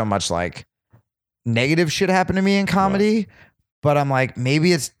had so much like negative shit happen to me in comedy, right. But I'm like,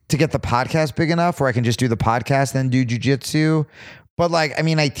 maybe it's to get the podcast big enough where I can just do the podcast and do jujitsu. But like, I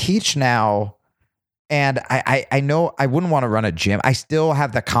mean, I teach now and I know I wouldn't want to run a gym. I still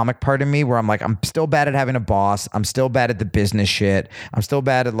have the comic part of me where I'm like, I'm still bad at having a boss. I'm still bad at the business shit. I'm still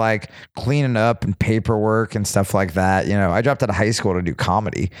bad at like cleaning up and paperwork and stuff like that. You know, I dropped out of high school to do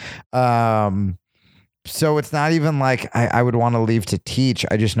comedy. So it's not even like I would want to leave to teach.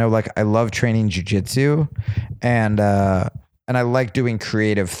 I just know like I love training jujitsu and I like doing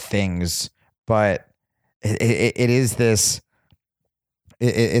creative things, but it is this,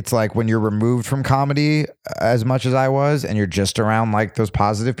 it's like when you're removed from comedy as much as I was and you're just around like those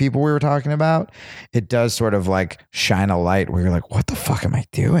positive people we were talking about, it does sort of like shine a light where you're like, what the fuck am I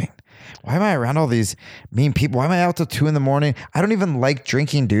doing? Why am I around all these mean people? Why am I out till 2 a.m? I don't even like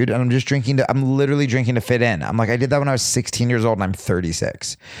drinking, dude. And I'm literally drinking to fit in. I'm like, I did that when I was 16 years old and I'm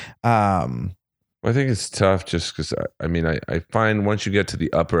 36. I think it's tough just because, I mean, I find once you get to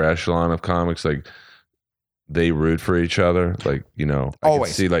the upper echelon of comics, like they root for each other. Like, you know,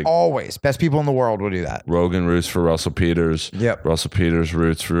 always. Best people in the world will do that. Rogan roots for Russell Peters. Yep. Russell Peters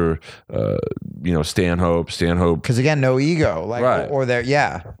roots for, Stanhope. Because again, no ego. Like, right. Or there,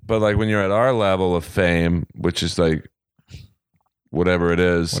 yeah. But like when you're at our level of fame, which is like whatever it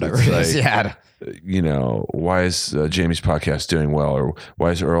is. Yeah. You know, why is Jamie's podcast doing well, or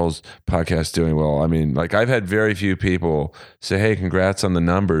why is Earl's podcast doing well? I mean, like I've had very few people say, "Hey, congrats on the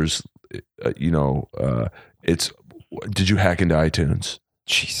numbers." Did you hack into iTunes?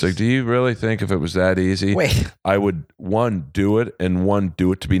 Jesus. Like, do you really think if it was that easy? Wait, I would do it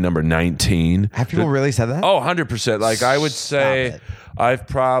to be number 19. Have people really said that? Oh, 100%. Like I would say, I've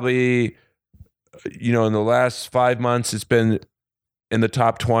probably, in the last 5 months, it's been in the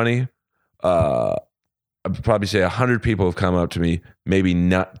top 20. I'd probably say 100 people have come up to me. Maybe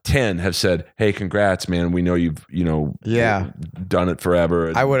not 10 have said, "Hey, congrats, man. We know you've, done it forever."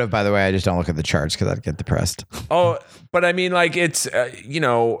 And, I would have, by the way. I just don't look at the charts because I'd get depressed. Oh, but I mean, like it's,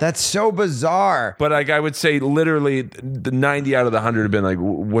 That's so bizarre. But like I would say, literally, the 90 out of the 100 have been like,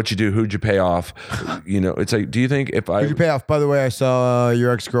 "What'd you do? Who'd you pay off?" It's like, do you think if Who'd you pay off? By the way, I saw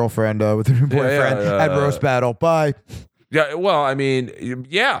your ex-girlfriend with her new boyfriend at roast battle. Bye. Yeah, well, I mean,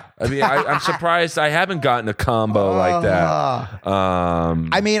 yeah. I mean, I'm surprised I haven't gotten a combo like that.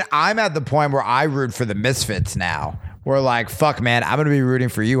 I mean, I'm at the point where I root for the misfits now. We're like, fuck, man, I'm going to be rooting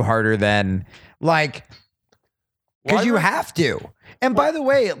for you harder than, like, because you have to. And by the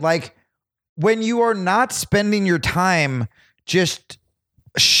way, like, when you are not spending your time just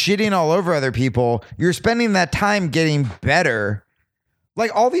shitting all over other people. You're spending that time getting better.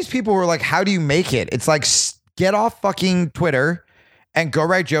 Like all these people were like, how do you make it? It's like, get off fucking Twitter and go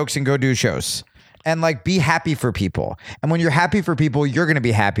write jokes and go do shows and like be happy for people. And when you're happy for people, you're going to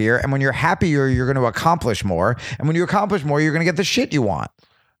be happier. And when you're happier, you're going to accomplish more. And when you accomplish more, you're going to get the shit you want.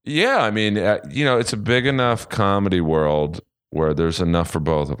 Yeah. I mean, it's a big enough comedy world where there's enough for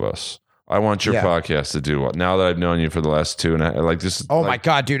both of us. I want your podcast to do well. Now that I've known you for the last 2.5, like this. Oh my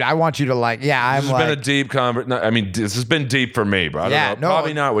God, dude! I want you to like. Yeah, this has been a deep conversation. I mean, this has been deep for me, but I don't know.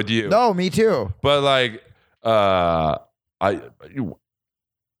 Probably not with you. No, me too. But like, I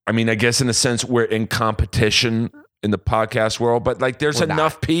mean, I guess in a sense we're in competition in the podcast world, but like, there's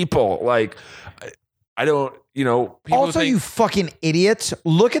enough people. Like, I don't. People also, you fucking idiots,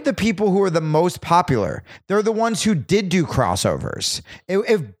 look at the people who are the most popular. They're the ones who did do crossovers.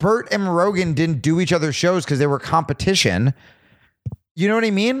 If Bert and Rogan didn't do each other's shows because they were competition, you know what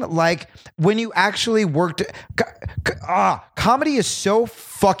I mean? Like when you actually worked, comedy is so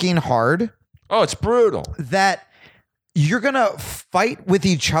fucking hard. Oh, it's brutal. That you're going to fight with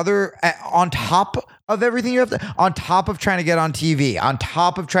each other on top of everything you have to, on top of trying to get on TV, on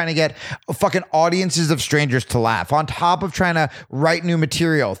top of trying to get fucking audiences of strangers to laugh, on top of trying to write new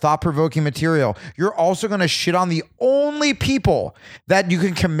material, thought-provoking material. You're also going to shit on the only people that you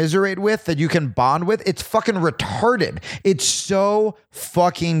can commiserate with, that you can bond with. It's fucking retarded. It's so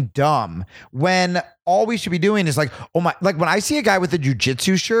fucking dumb when all we should be doing is like, oh my, like when I see a guy with a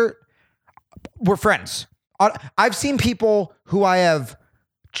jiu-jitsu shirt, we're friends. I've seen people who I have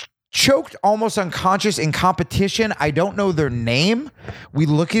choked almost unconscious in competition. I don't know their name. We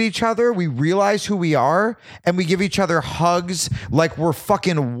look at each other, we realize who we are, and we give each other hugs like we're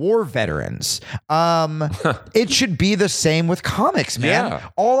fucking war veterans. It should be the same with comics, man. Yeah.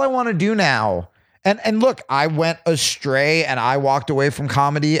 All I want to do now, and look, I went astray and I walked away from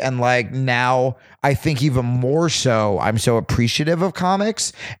comedy, and like now I think even more so, I'm so appreciative of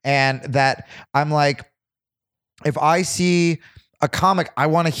comics, and that I'm like, if I see a comic, I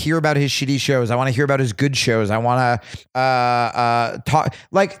want to hear about his shitty shows. I want to hear about his good shows. I want to talk.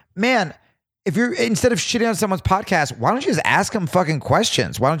 Like, man, if you're, instead of shitting on someone's podcast, why don't you just ask them fucking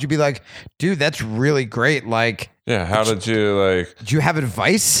questions? Why don't you be like, dude, that's really great. Like, yeah, how did you like? Do you have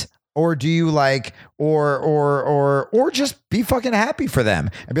advice? Or do you like, or just be fucking happy for them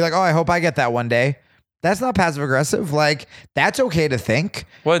and be like, oh, I hope I get that one day. That's not passive aggressive. Like, that's okay to think.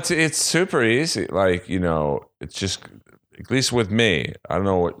 Well, it's super easy. Like, it's just, at least with me, I don't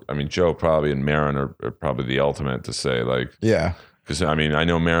know what, I mean, Joe probably and Maron are probably the ultimate to say, like, yeah. Because, I mean, I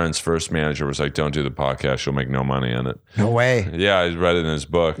know Maron's first manager was like, don't do the podcast. You'll make no money on it. No way. Yeah, I read it in his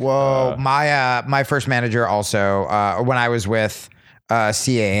book. Whoa. My first manager also, when I was with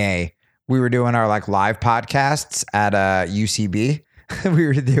CAA, we were doing our like live podcasts at UCB. We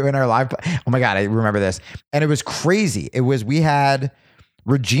were doing our live. Oh my God, I remember this. And it was crazy. We had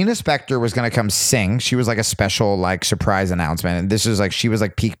Regina Spektor was going to come sing. She was like a special like surprise announcement. And this was like, she was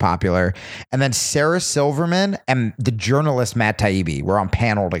like peak popular. And then Sarah Silverman and the journalist Matt Taibbi were on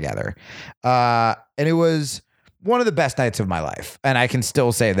panel together. And it was one of the best nights of my life. And I can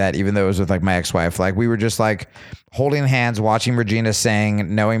still say that even though it was with like my ex-wife, like we were just like holding hands, watching Regina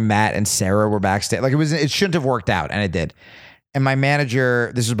sing, knowing Matt and Sarah were backstage. Like it shouldn't have worked out. And it did. And my manager,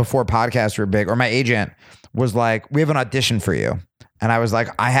 this was before podcasts were big, or my agent was like, we have an audition for you. And I was like,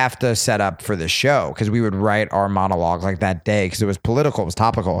 I have to set up for this show because we would write our monologue like that day because it was political, it was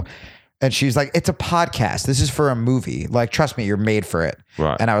topical. And she's like, it's a podcast. This is for a movie. Like, trust me, you're made for it.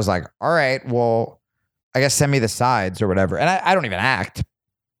 Right. And I was like, all right, well, I guess send me the sides or whatever. And I don't even act.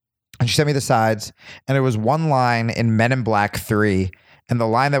 And she sent me the sides. And it was one line in Men in Black 3. And the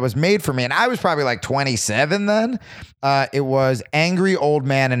line that was made for me, and I was probably like 27 then, it was angry old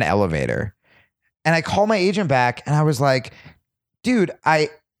man in elevator. And I called my agent back and I was like, dude,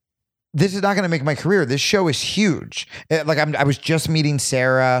 this is not going to make my career. This show is huge. I was just meeting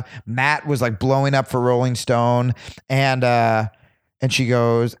Sarah. Matt was like blowing up for Rolling Stone. And she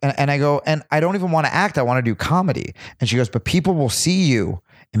goes, and I go, and I don't even want to act. I want to do comedy. And she goes, but people will see you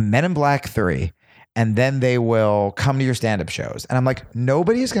in Men in Black 3. And then they will come to your stand-up shows. And I'm like,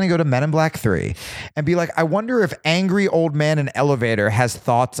 nobody is going to go to Men in Black 3 and be like, I wonder if angry old man in elevator has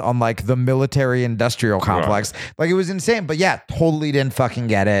thoughts on like the military industrial complex. Right. Like it was insane. But yeah, totally didn't fucking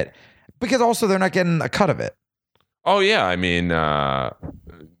get it. Because also they're not getting a cut of it. Oh yeah. I mean, I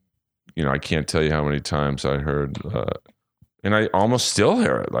can't tell you how many times I heard, and I almost still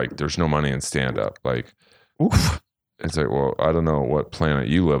hear it. Like there's no money in stand-up. Like, oof. it's like, well, I don't know what planet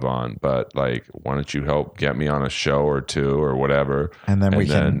you live on, but like, why don't you help get me on a show or two or whatever? And then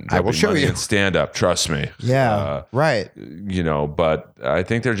I will show you. Stand up. Trust me. Yeah. Right. But I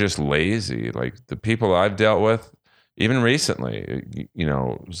think they're just lazy. Like the people I've dealt with, even recently, it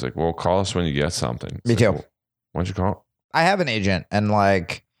was like, well, call us when you get something. Me too. Well, why don't you call? I have an agent and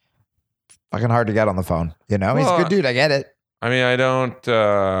like fucking hard to get on the phone. He's a good dude. I get it. I mean, I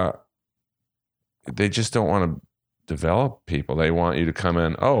don't, they just don't want to develop people. They want you to come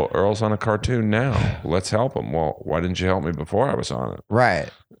in. Oh, Earl's on a cartoon now. Let's help him. Well, why didn't you help me before I was on it? Right.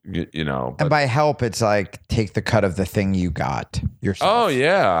 But, and by help, it's like take the cut of the thing you got yourself. Oh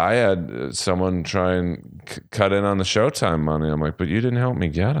yeah, I had someone try and cut in on the Showtime money. I'm like, but you didn't help me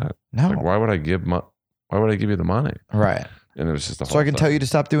get it. No. Like, why would I give you the money? Right. And it was just so I can tell you to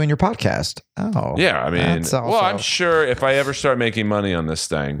stop doing your podcast. Oh, yeah. I mean, I'm sure if I ever start making money on this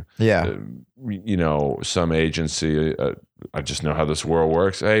thing, some agency, I just know how this world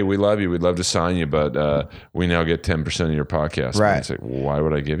works. Hey, we love you. We'd love to sign you, but we now get 10% of your podcast. Right. It's like, why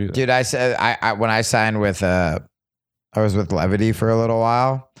would I give you that? Dude, I said I when I signed with I was with Levity for a little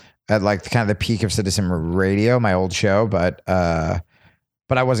while at like kind of the peak of Citizen Radio, my old show, but I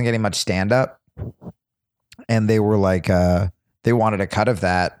wasn't getting much stand up. And they were like, they wanted a cut of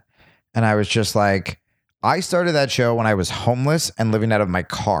that. And I was just like, I started that show when I was homeless and living out of my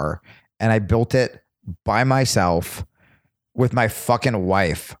car. And I built it by myself with my fucking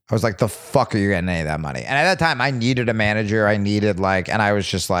wife. I was like, the fuck are you getting any of that money? And at that time, I needed a manager. I needed and I was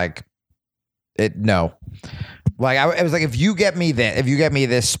just like, no. Like, it was like, if you get me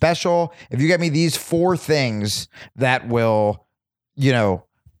this special, if you get me these 4 things that will,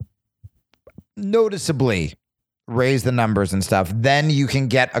 noticeably raise the numbers and stuff, then you can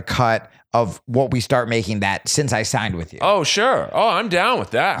get a cut of what we start making that since I signed with you. Oh, sure. Oh, I'm down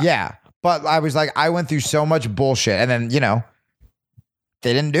with that. Yeah. But I was like, I went through so much bullshit and then,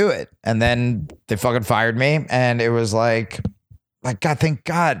 they didn't do it. And then they fucking fired me. And it was like, God, thank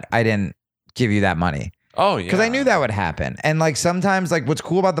God I didn't give you that money. Oh, yeah. Because I knew that would happen. And like sometimes like what's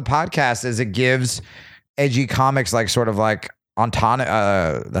cool about the podcast is it gives edgy comics like sort of like autonomy,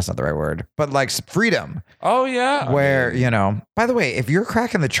 that's not the right word, but like freedom. Oh yeah. Where, by the way, if you're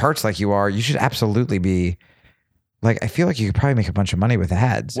cracking the charts like you are, you should absolutely be like, I feel like you could probably make a bunch of money with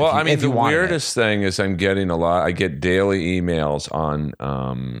ads. Well, the weirdest thing is I get daily emails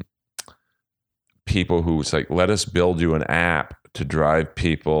on people who's like, let us build you an app to drive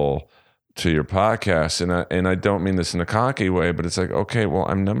people to your podcast, and I don't mean this in a cocky way, but it's like, okay, well,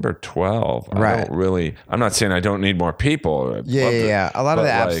 I'm number 12. Right. I'm not saying I don't need more people. Yeah. A lot of the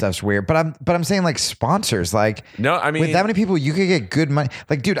app stuff's weird, but I'm saying like sponsors, like, no, I mean, with that many people, you could get good money.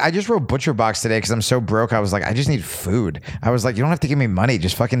 Like, dude, I just wrote Butcher Box today because I'm so broke. I was like, I just need food. I was like, you don't have to give me money.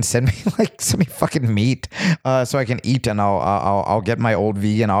 Just fucking send me fucking meat, so I can eat, and I'll get my old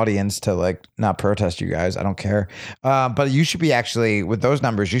vegan audience to like not protest you guys. I don't care. But you should be actually with those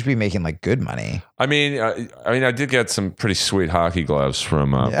numbers. You should be making like good money. I mean, I did get some pretty sweet hockey gloves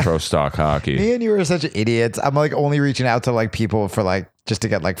from Pro Stock Hockey. Me and you are such idiots. I'm like only reaching out to like people for like just to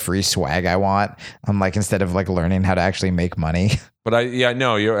get like free swag I want. I'm like, instead of like learning how to actually make money. But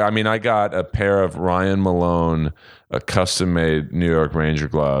I got a pair of Ryan Malone, a custom made New York Ranger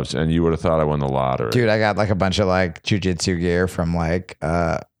gloves, and you would have thought I won the lottery. Dude, I got like a bunch of like jujitsu gear from like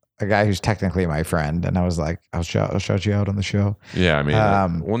a guy who's technically my friend, and I was like, I'll shout you out on the show. Yeah, I mean,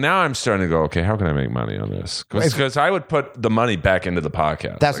 well, now I'm starting to go, okay, how can I make money on this? Because I would put the money back into the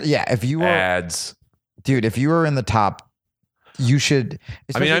podcast. That's if you were ads, dude, if you were in the top, you should.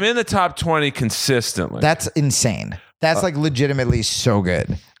 I'm in the top 20 consistently. That's insane. That's like legitimately so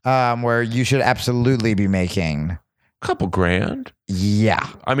good. Where you should absolutely be making a couple grand. Yeah,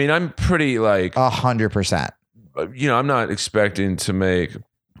 I mean, I'm pretty like 100%. I'm not expecting to make.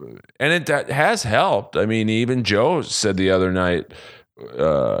 And that has helped. I mean, even Joe said the other night,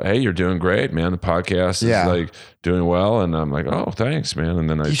 hey, you're doing great, man. The podcast is like doing well. And I'm like, oh, thanks, man. And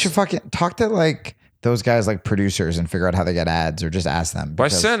then you should fucking talk to like those guys, like producers, and figure out how they get ads, or just ask them. I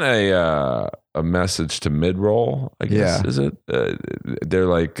sent a message to Midroll, I guess. Is it? They're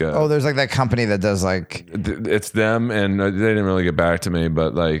like, there's like that company that does like, it's them, and they didn't really get back to me,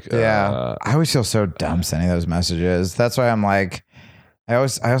 but like, I always feel so dumb sending those messages. That's why I'm like, I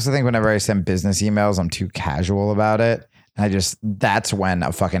also think whenever I send business emails, I'm too casual about it. That's when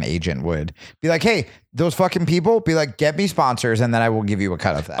a fucking agent would be like, hey, those fucking people, be like, get me sponsors, and then I will give you a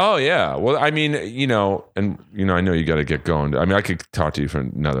cut of that. Oh, yeah. Well, I mean, I know you got to get going. I mean, I could talk to you for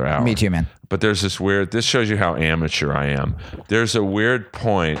another hour. Me too, man. But there's this shows you how amateur I am. There's a weird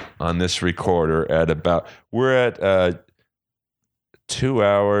point on this recorder we're at 2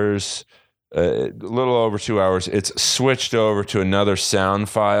 hours, a little over 2 hours. It's switched over to another sound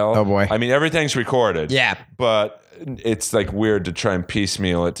file. Oh, boy. I mean, everything's recorded. Yeah. But it's like weird to try and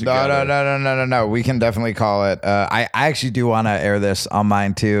piecemeal it together. No. We can definitely call it. I actually do want to air this on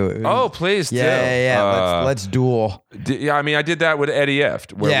mine too. Oh, please do. Yeah. Let's duel. Yeah, I mean, I did that with Eddie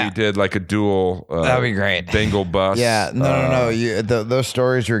Eft, where we did like a dual. That'd be great. Bingle bus. Yeah, no. Those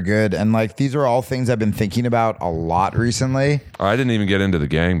stories are good, and like these are all things I've been thinking about a lot recently. I didn't even get into the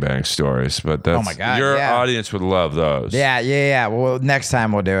gangbang stories, but that's, oh my God, your audience would love those. Yeah. Well, next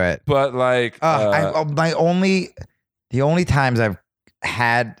time we'll do it. But like, the only times I've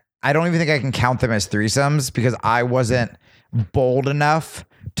had, I don't even think I can count them as threesomes because I wasn't bold enough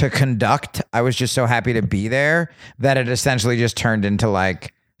to conduct. I was just so happy to be there that it essentially just turned into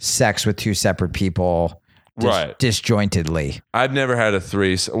like sex with two separate people, disjointedly. I've never had a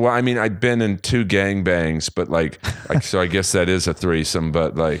threesome. Well, I mean, I've been in 2 gangbangs, but like so I guess that is a threesome,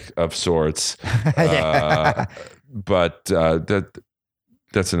 but like of sorts. But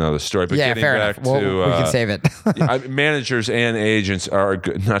that's another story. But getting fair back enough. to we can save it. managers and agents are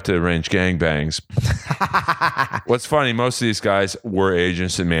good, not to arrange gangbangs. What's funny, most of these guys were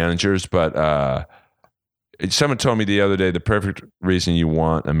agents and managers, but someone told me the other day the perfect reason you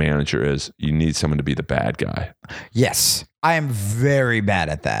want a manager is you need someone to be the bad guy. Yes, I am very bad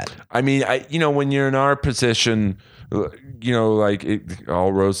at that. I mean, when you're in our position, like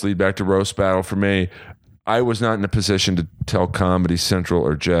all roads lead back to roast battle for me. I was not in a position to tell Comedy Central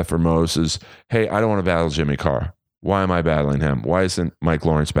or Jeff or Moses, hey, I don't want to battle Jimmy Carr. Why am I battling him? Why isn't Mike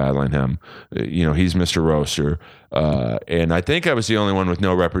Lawrence battling him? He's Mr. Roaster. And I think I was the only one with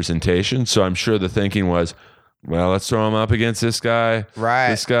no representation. So I'm sure the thinking was, well, let's throw him up against this guy,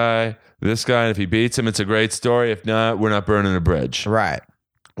 this guy. And if he beats him, it's a great story. If not, we're not burning a bridge. Right.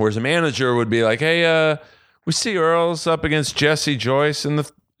 Whereas a manager would be like, hey, we see Earl's up against Jesse Joyce in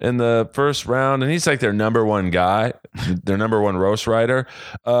the first round, and he's like their number one guy, their number one roast writer.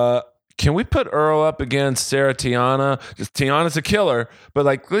 Can we put Earl up against Sarah Tiana? Because Tiana's a killer, but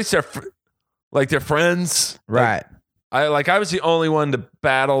like at least they're friends, right? I was the only one to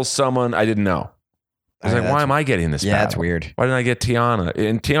battle someone I didn't know. I was like, why am I getting this? Yeah, battle? that's weird. Why didn't I get Tiana?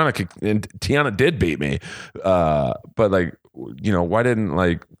 And Tiana did beat me, but like. Why didn't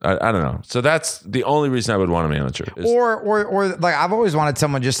I don't know. So that's the only reason I would want a manager. Or like I've always wanted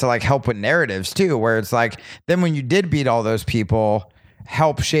someone just to like help with narratives too, where it's like then when you did beat all those people,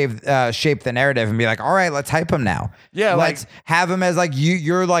 help shape the narrative and be like, all right, let's hype him now. Yeah, let's have him as like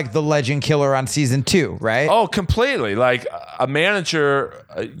you're like the legend killer on season 2, right? Oh, completely. Like a manager,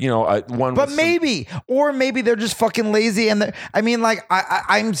 one. But maybe they're just fucking lazy, and I mean, like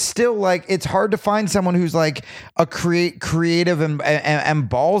I'm still like it's hard to find someone who's like a creative and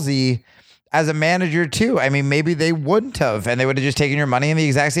ballsy as a manager too. I mean, maybe they wouldn't have, and they would have just taken your money, and the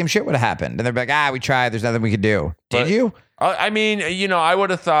exact same shit would have happened, and they'd be like, we tried. There's nothing we could do. Did you? I mean, I would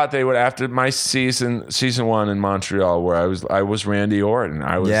have thought they would after my season 1 in Montreal, where I was Randy Orton.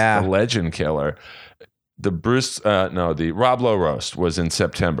 I was the legend killer. The Rob Lowe roast was in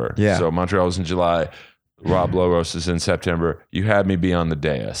September. Yeah. So Montreal was in July. Rob Lowe roast is in September. You had me be on the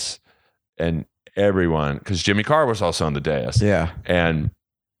dais, and everyone, because Jimmy Carr was also on the dais. Yeah. And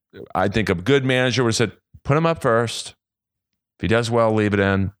I think a good manager would have said, put him up first. If he does well, leave it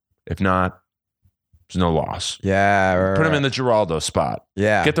in. If not, there's no loss. Yeah. Right, put him in the Geraldo spot.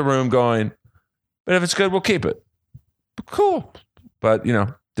 Yeah. Get the room going. But if it's good, we'll keep it. Cool. But,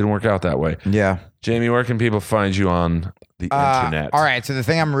 didn't work out that way. Yeah. Jamie, where can people find you on the internet? All right. So the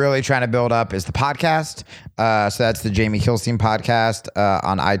thing I'm really trying to build up is the podcast. So that's the Jamie Kilstein podcast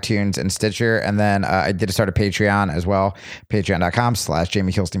on iTunes and Stitcher. And then I did start a Patreon as well.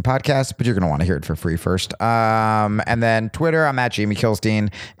 Patreon.com/Jamie Kilstein podcast. But you're going to want to hear it for free first. And then Twitter, I'm at Jamie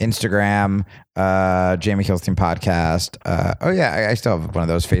Kilstein. Instagram, Jamie Kilstein podcast. I still have one of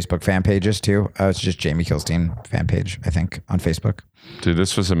those Facebook fan pages too. It's just Jamie Kilstein fan page, I think, on Facebook. Dude,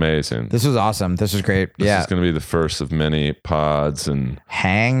 this was amazing. This was awesome. This was great. This is going to be the first of many pods and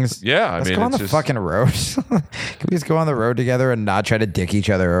hangs. Yeah, Let's go on the fucking road. Can we just go on the road together and not try to dick each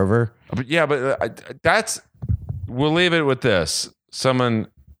other over? But we'll leave it with this. Someone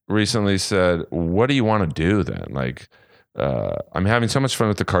recently said, "What do you want to do then?" Like, I'm having so much fun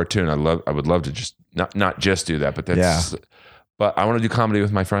with the cartoon. I would love to just not just do that, but but I want to do comedy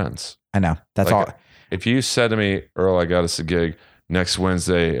with my friends. I know. That's all. If you said to me, Earl, I got us a gig next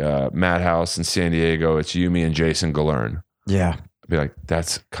Wednesday, Madhouse in San Diego, it's you, me, and Jason Galern. Yeah. I'd be like,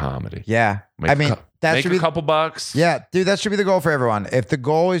 that's comedy. Yeah. Make a couple bucks. Yeah, dude, that should be the goal for everyone. If the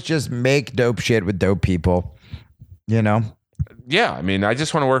goal is just make dope shit with dope people, Yeah, I mean, I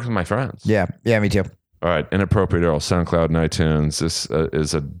just want to work with my friends. Yeah, me too. All right, Inappropriate Earl, SoundCloud and iTunes. This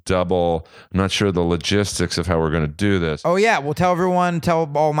is a double. I'm not sure the logistics of how we're going to do this. Oh yeah, well tell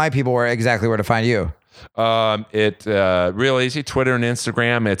all my people where to find you. Real easy. Twitter and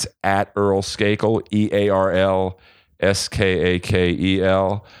Instagram. It's at Earl Skakel, EarlSkakel.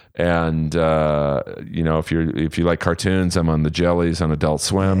 And if you like cartoons, I'm on the Jellies on Adult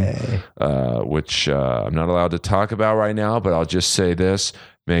Swim, which I'm not allowed to talk about right now. But I'll just say this: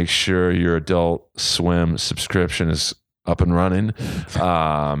 make sure your Adult Swim subscription is up and running.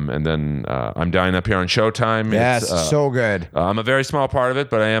 And then I'm dying up here on Showtime. Yes, so good. I'm a very small part of it,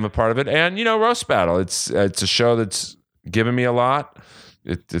 but I am a part of it. And Roast Battle. It's a show that's given me a lot.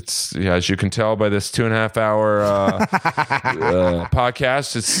 It's as you can tell by this 2.5 hour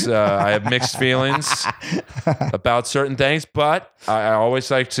podcast. It's I have mixed feelings about certain things, but I always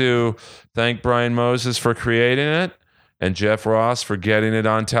like to thank Brian Moses for creating it and Jeff Ross for getting it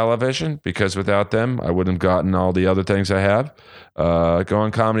on television, because without them, I wouldn't have gotten all the other things I have. Go on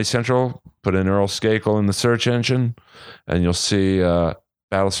Comedy Central, put in Earl Skakel in the search engine, and you'll see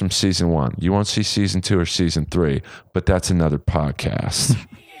battles from season 1. You won't see season 2 or season 3, but that's another podcast.